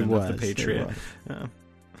reminiscent of The Patriot.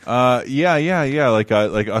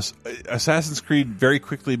 Assassin's Creed very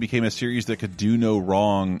quickly became a series that could do no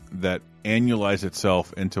wrong, that annualized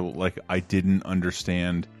itself into I didn't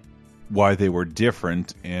understand why they were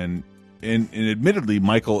different. And admittedly,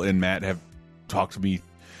 Michael and Matt have talked to me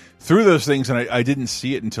through those things, and I didn't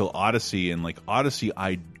see it until Odyssey. And like Odyssey,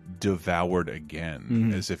 I devoured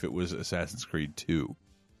again as if it was Assassin's Creed 2.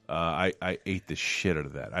 I ate the shit out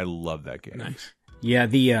of that. I love that game. Nice. Yeah,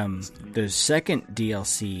 the second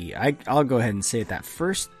DLC, I'll go ahead and say it. That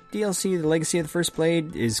first DLC, the Legacy of the First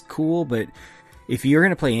Blade, is cool, but if you're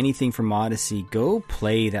going to play anything from Odyssey, go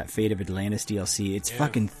play that Fate of Atlantis DLC. It's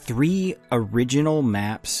fucking 3 original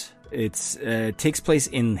maps. It's takes place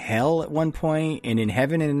in hell at one point and in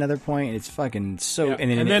heaven at another point. It's fucking so... Yeah.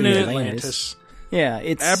 And then in Atlantis. Yeah,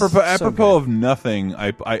 it's apropos of nothing,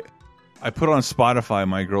 I put on Spotify.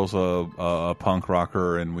 My girl's a punk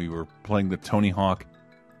rocker, and we were playing the Tony Hawk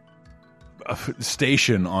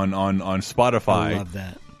station on Spotify. I love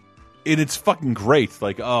that. And it's fucking great.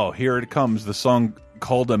 Like, oh, here it comes, the song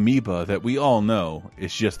called Amoeba that we all know.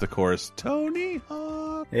 It's just the chorus, Tony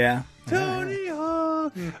Hawk. Yeah. Tony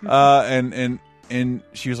Hawk. And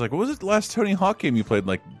she was like, what was the last Tony Hawk game you played?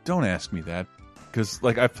 Like, don't ask me that. Because,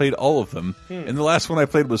 like, I played all of them. And the last one I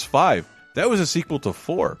played was 5. That was a sequel to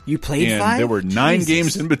 4. You played and 5? There were 9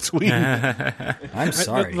 games in between. I'm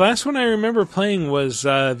sorry. The last one I remember playing was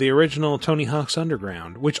the original Tony Hawk's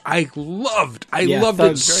Underground, which I loved. I loved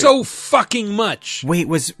it so fucking much. Wait,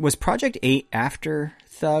 was Project 8 after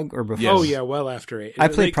Thug or before? Yes. Oh, yeah, well after 8. I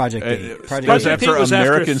played Project 8. Project 8 was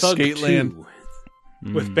American after Thug Skateland.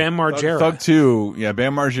 2, with Bam Margera. Thug 2, yeah,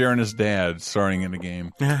 Bam Margera and his dad starring in the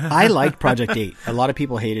game. I liked Project 8. A lot of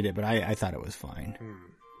people hated it, but I thought it was fine.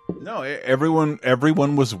 No, everyone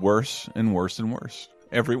was worse and worse and worse.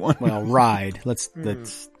 Everyone. Well, Ride. Let's the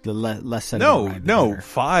less said about Ride. No,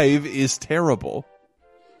 5 is terrible.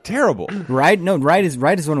 Terrible. Ride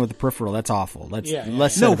is one with the peripheral. That's awful.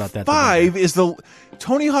 Less said about that. 5 is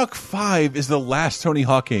Tony Hawk 5 is the last Tony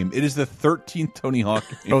Hawk game. It is the 13th Tony Hawk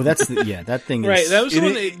game. Oh, that thing is right. That was the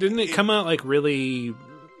one that didn't it come out like really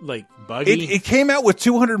like buggy? It came out with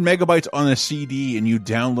 200 megabytes on a CD, and you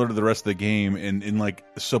downloaded the rest of the game, and like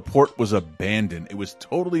support was abandoned. It was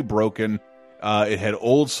totally broken. It had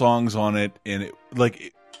old songs on it, and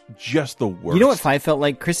just the worst. You know what 5 felt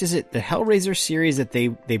like, Chris? Is it the Hellraiser series that they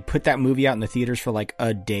put that movie out in the theaters for like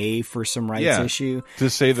a day for some rights issue to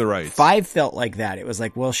save the rights? 5 felt like that. It was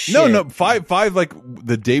like, well, shit. No, 5 like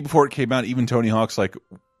the day before it came out. Even Tony Hawk's like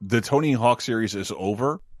the Tony Hawk series is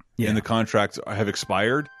over, and the contracts have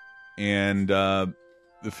expired, and the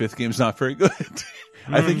 5th game's not very good.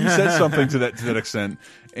 I think he said something to that extent,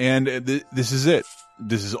 and this is it.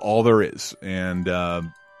 This is all there is,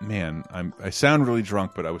 and. Man, I sound really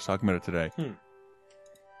drunk, but I was talking about it today.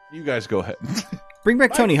 You guys go ahead. Bring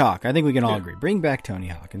back Tony Hawk. I think we can all agree. Bring back Tony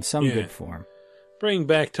Hawk in some good form. Bring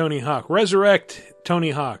back Tony Hawk. Resurrect Tony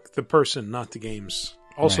Hawk, the person, not the games.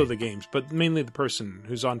 Also the games, but mainly the person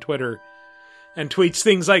who's on Twitter and tweets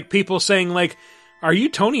things like people saying, like, are you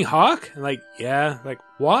Tony Hawk? And like, yeah. Like,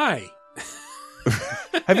 why?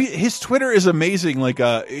 His Twitter is amazing. Like,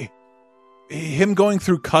 him going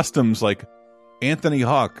through customs, like, Anthony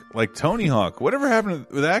Hawk, like Tony Hawk. Whatever happened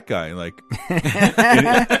with that guy? Like,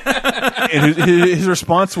 and his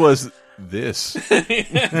response was this.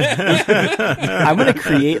 I'm going to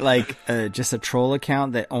create like just a troll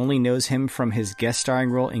account that only knows him from his guest starring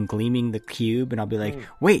role in Gleaming the Cube, and I'll be like,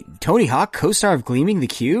 wait, Tony Hawk, co-star of Gleaming the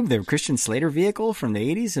Cube, the Christian Slater vehicle from the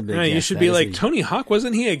 80s? Like, no, you should be like, Tony Hawk,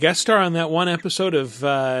 wasn't he a guest star on that one episode of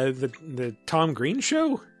the Tom Green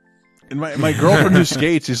show? And my girlfriend who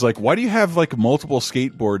skates is like, why do you have like multiple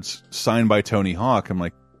skateboards signed by Tony Hawk? I'm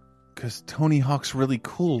like, because Tony Hawk's really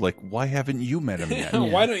cool. Like, why haven't you met him yet?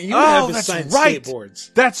 Why don't you have his signed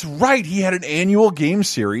skateboards? That's right. He had an annual game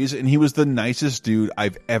series, and he was the nicest dude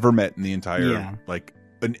I've ever met in the entire, like,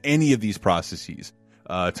 in any of these processes.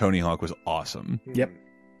 Tony Hawk was awesome. Yep.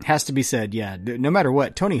 Has to be said, yeah. No matter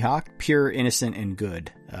what, Tony Hawk, pure, innocent, and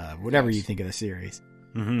good. Whatever you think of the series.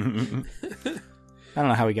 I don't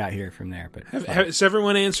know how we got here from there, but has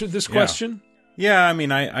everyone answered this question? Yeah, I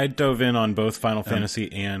mean, I dove in on both Final Fantasy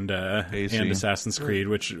and Assassin's Creed,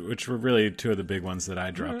 which were really two of the big ones that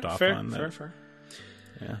I dropped off on. Fair.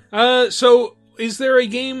 Yeah. So, is there a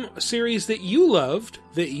game series that you loved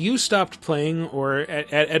that you stopped playing, or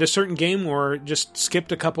at a certain game, or just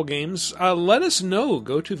skipped a couple games? Let us know.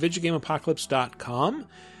 Go to VidjagameApocalypse.com.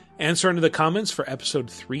 Answer into the comments for episode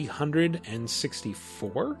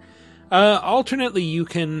 364. Alternately, you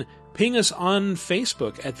can ping us on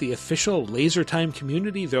Facebook at the official LaserTime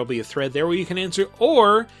community. There'll be a thread there where you can answer,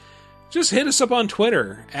 or just hit us up on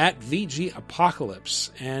Twitter at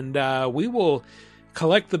VGApocalypse, and we will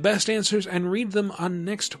collect the best answers and read them on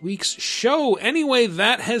next week's show. Anyway,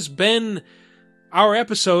 that has been our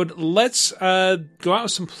episode. Let's go out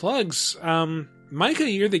with some plugs. Micah,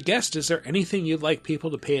 you're the guest. Is there anything you'd like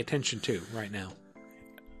people to pay attention to right now?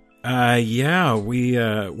 Yeah,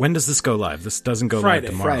 when does this go live? This doesn't go live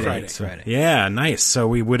tomorrow. Friday. Yeah, nice. So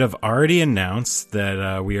we would have already announced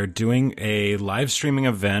that we are doing a live streaming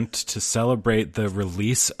event to celebrate the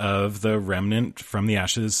release of the Remnant from the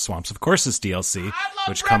Ashes Swamps of Courses DLC,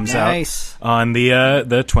 which comes out on the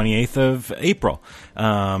 28th of April.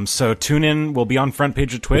 So tune in. We'll be on front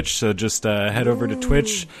page of Twitch, so just head over to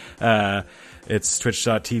Twitch. It's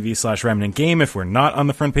twitch.tv/Remnant Game. If we're not on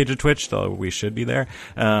the front page of Twitch, though we should be there.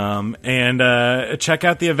 And check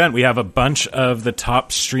out the event. We have a bunch of the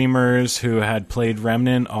top streamers who had played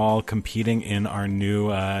Remnant all competing in our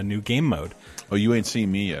new game mode. Oh, you ain't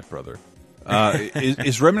seen me yet, brother.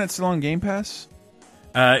 Is Remnant still on Game Pass?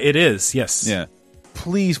 It is, yes. Yeah.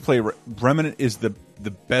 Please play. Remnant is the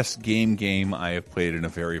best game I have played in a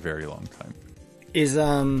very, very long time. Is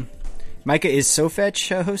Micah, is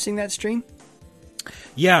SoFetch hosting that stream?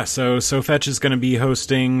 Yeah, so SoFetch is going to be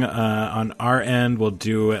hosting on our end. We'll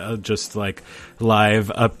do just like live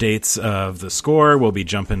updates of the score. We'll be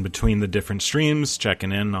jumping between the different streams,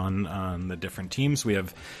 checking in on the different teams. We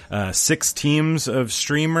have 6 teams of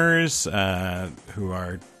streamers who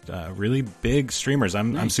are really big streamers.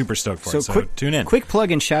 I'm super stoked for it. So tune in. Quick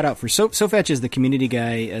plug and shout out for SoFetch is the community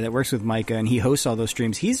guy that works with Micah, and he hosts all those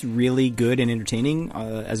streams. He's really good and entertaining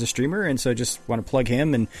as a streamer, and so just want to plug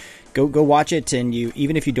him and go watch it. And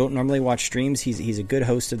even if you don't normally watch streams, he's a good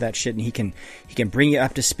host of that shit, and he can bring you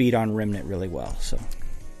up to speed on Remnant really well. So,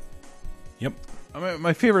 yep. I mean,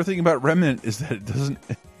 my favorite thing about Remnant is that it doesn't.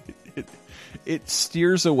 It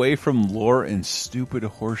steers away from lore and stupid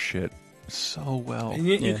horseshit so well, and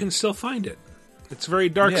yet you can still find it. It's very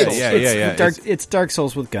Dark Souls. It's Dark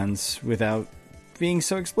Souls with guns without being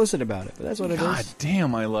so explicit about it. But that's what it is. God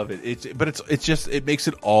damn, I love it. It makes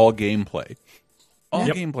it all gameplay. All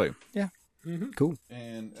gameplay. Yeah. Cool.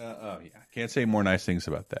 And I can't say more nice things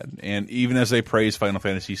about that. And even as they praise Final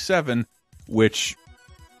Fantasy VII, which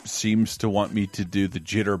seems to want me to do the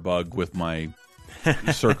jitterbug with my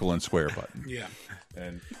circle and square button. Yeah.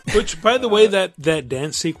 And which, by the way, that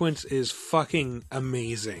dance sequence is fucking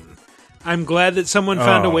amazing. I'm glad that someone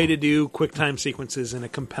found a way to do QuickTime sequences in a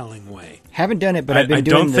compelling way. Haven't done it, but I've been I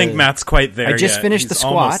doing don't think Matt's quite there I just yet. finished He's the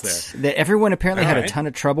squats. That everyone apparently had a ton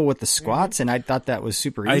of trouble with the squats, and I thought that was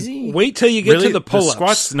super easy. Wait till you get to the pull-ups. The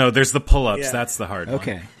squats? No, there's the pull-ups. Yeah. That's the hard one.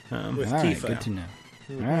 Okay. With all right, Tifa. good to know.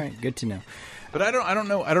 All right, good to know. But I don't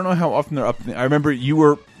know how often they're up. I remember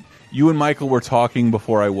you and Michael were talking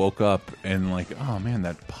before I woke up, and like, oh man,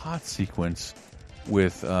 that pot sequence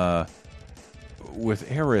with Aerith,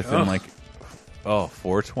 and like,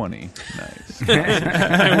 420, nice.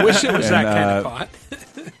 I wish it was that kind of pot.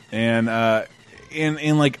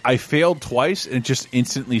 And like, I failed twice, and it just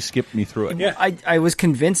instantly skipped me through it. Yeah. I was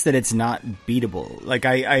convinced that it's not beatable. Like,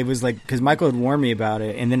 I was like, because Michael had warned me about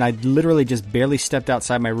it, and then I literally just barely stepped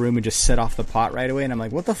outside my room and just set off the pot right away, and I'm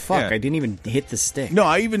like, what the fuck? Yeah. I didn't even hit the stick. No,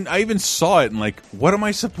 I even saw it, and like, what am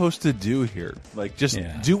I supposed to do here? Like, just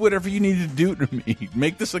do whatever you need to do to me.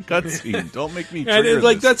 Make this a cutscene. Don't make me trigger and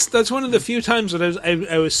like this. that's one of the few times that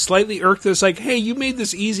I was slightly irked. It's like, hey, you made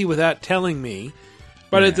this easy without telling me.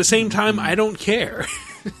 But at the same time, I don't care.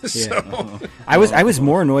 I was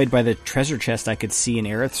more annoyed by the treasure chest I could see in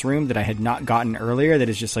Aerith's room that I had not gotten earlier. That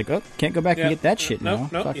is just like, oh, can't go back and get that shit now.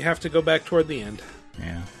 No, you have to go back toward the end.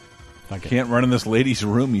 Yeah. Can't run in this lady's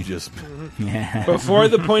room. You just before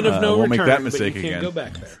the point of no return. Won't make that mistake but you can't again. go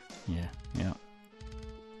back there. Yeah.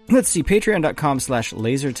 Let's see.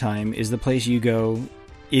 Patreon.com/lasertime is the place you go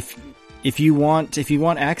if you want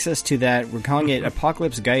access to that. We're calling it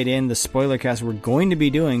Apocalypse Guide In, the spoiler cast we're going to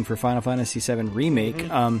be doing for Final Fantasy VII Remake.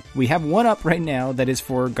 We have one up right now that is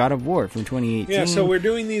for God of War from 2018. Yeah, so we're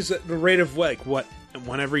doing these at the rate of like what,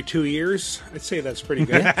 one every 2 years? I'd say that's pretty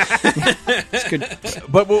good. It's good.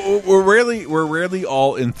 But we're rarely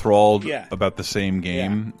all enthralled about the same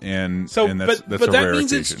game, and that's but a that rare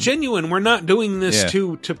means occasion. it's genuine. We're not doing this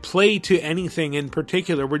to play to anything in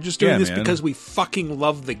particular. We're just doing this because we fucking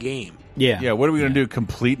love the game. Yeah. What are we going to do?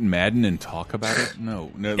 Complete Madden and talk about it?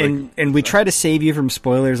 No. And we try to save you from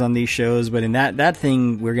spoilers on these shows, but in that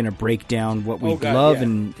thing, we're going to break down what we love,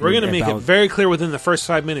 and we're going to make it very clear within the first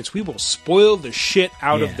 5 minutes. We will spoil the shit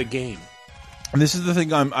out of the game. And this is the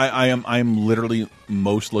thing I'm literally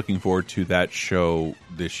most looking forward to that show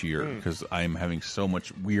this year, because I'm having so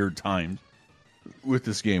much weird time with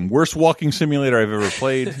this game. Worst walking simulator I've ever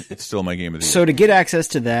played. It's still my game of the year. So to get access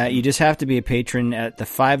to that, you just have to be a patron at the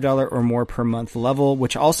 $5 or more per month level,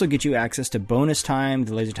 which also gets you access to Bonus Time,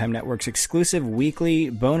 the Laser Time Network's exclusive weekly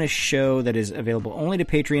bonus show that is available only to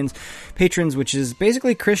patrons, which is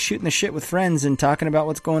basically Chris shooting the shit with friends and talking about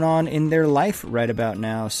what's going on in their life right about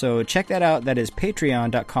now. So check that out. That is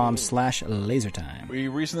patreon.com/lasertime. We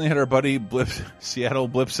recently had our buddy Seattle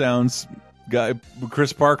Blip Sounds guy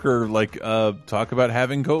Chris Parker talk about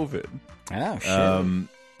having COVID. Oh shit.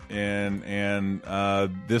 And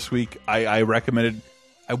this week I recommended,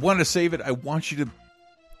 I wanted to save it. I want you to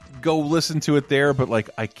go listen to it there, but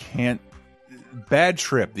I can't. Bad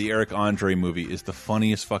Trip, the Eric Andre movie, is the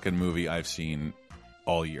funniest fucking movie I've seen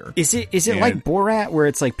all year. Is it like Borat, where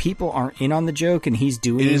it's like people aren't in on the joke and he's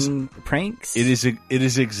doing pranks? It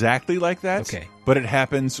is exactly like that. Okay. But it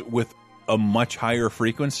happens with a much higher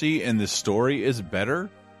frequency, and the story is better.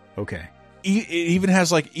 Okay. It even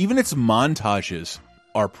has even its montages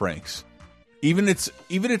are pranks. Even its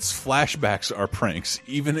flashbacks are pranks.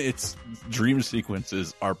 Even its dream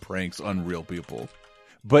sequences are pranks on real people.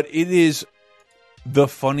 But it is the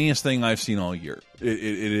funniest thing I've seen all year. It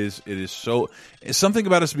is so. Something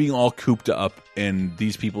about us being all cooped up and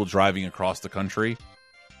these people driving across the country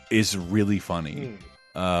is really funny.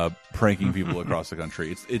 Pranking people across the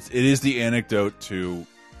country. It is the anecdote to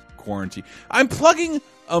quarantine. I'm plugging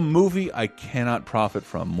a movie I cannot profit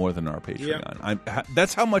from more than our Patreon. Yep.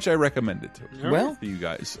 That's how much I recommend it to. Well, for you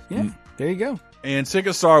guys. Yeah, there you go. And Sick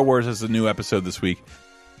of Star Wars has a new episode this week.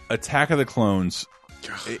 Attack of the Clones.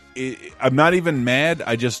 I'm not even mad.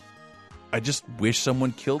 I just wish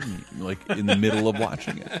someone killed me in the middle of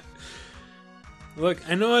watching it. Look,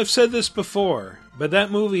 I know I've said this before, but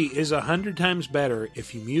that movie is 100 times better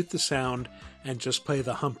if you mute the sound and just play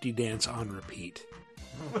the Humpty Dance on repeat.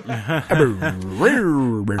 I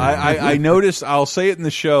noticed, I'll say it in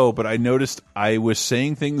the show, but I noticed I was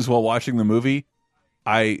saying things while watching the movie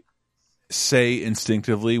I say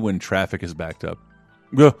instinctively when traffic is backed up.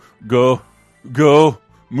 Go, move, go,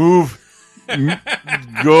 move.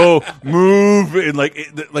 And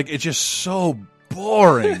it's just so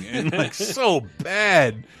boring and so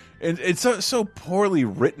bad, and it's so poorly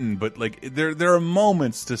written, but there are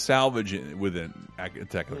moments to salvage it within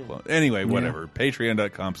Attack of the Clones. Anyway, whatever.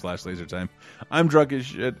 Patreon.com/lasertime. I'm drunk as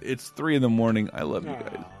shit. It's 3 a.m. I love you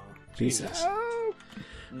guys. Jesus.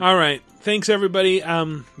 All right, thanks everybody.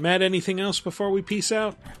 Matt, anything else before we peace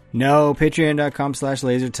out? No,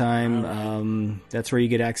 patreon.com/lasertime. That's where you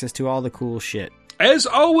get access to all the cool shit. As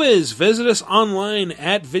always, visit us online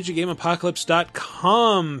at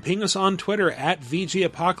VGAmeApocalypse.com. Ping us on Twitter at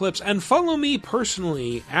VGApocalypse, and follow me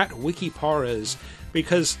personally at WikiParas,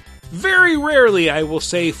 because very rarely I will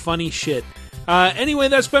say funny shit. Anyway,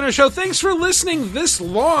 that's been our show. Thanks for listening this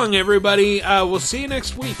long, everybody. We'll see you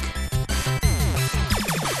next week.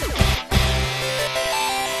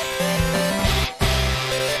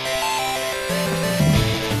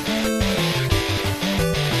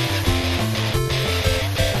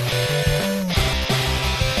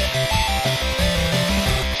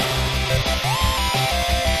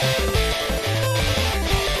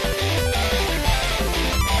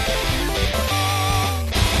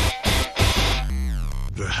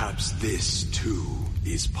 This, too,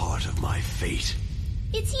 is part of my fate.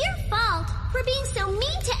 It's your fault for being so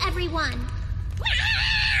mean to everyone.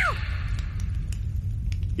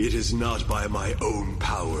 It is not by my own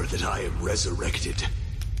power that I am resurrected.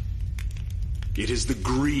 It is the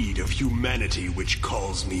greed of humanity which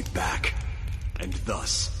calls me back. And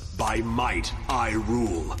thus, by might, I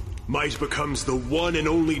rule. Might becomes the one and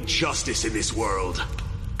only justice in this world.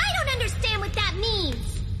 I don't understand what that means.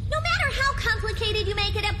 No matter how complicated you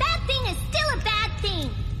make it, a bad thing is still a bad thing.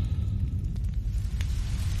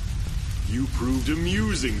 You proved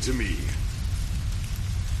amusing to me.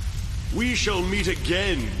 We shall meet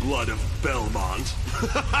again, Blood of Belmont.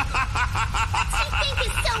 What you think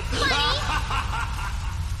is so funny?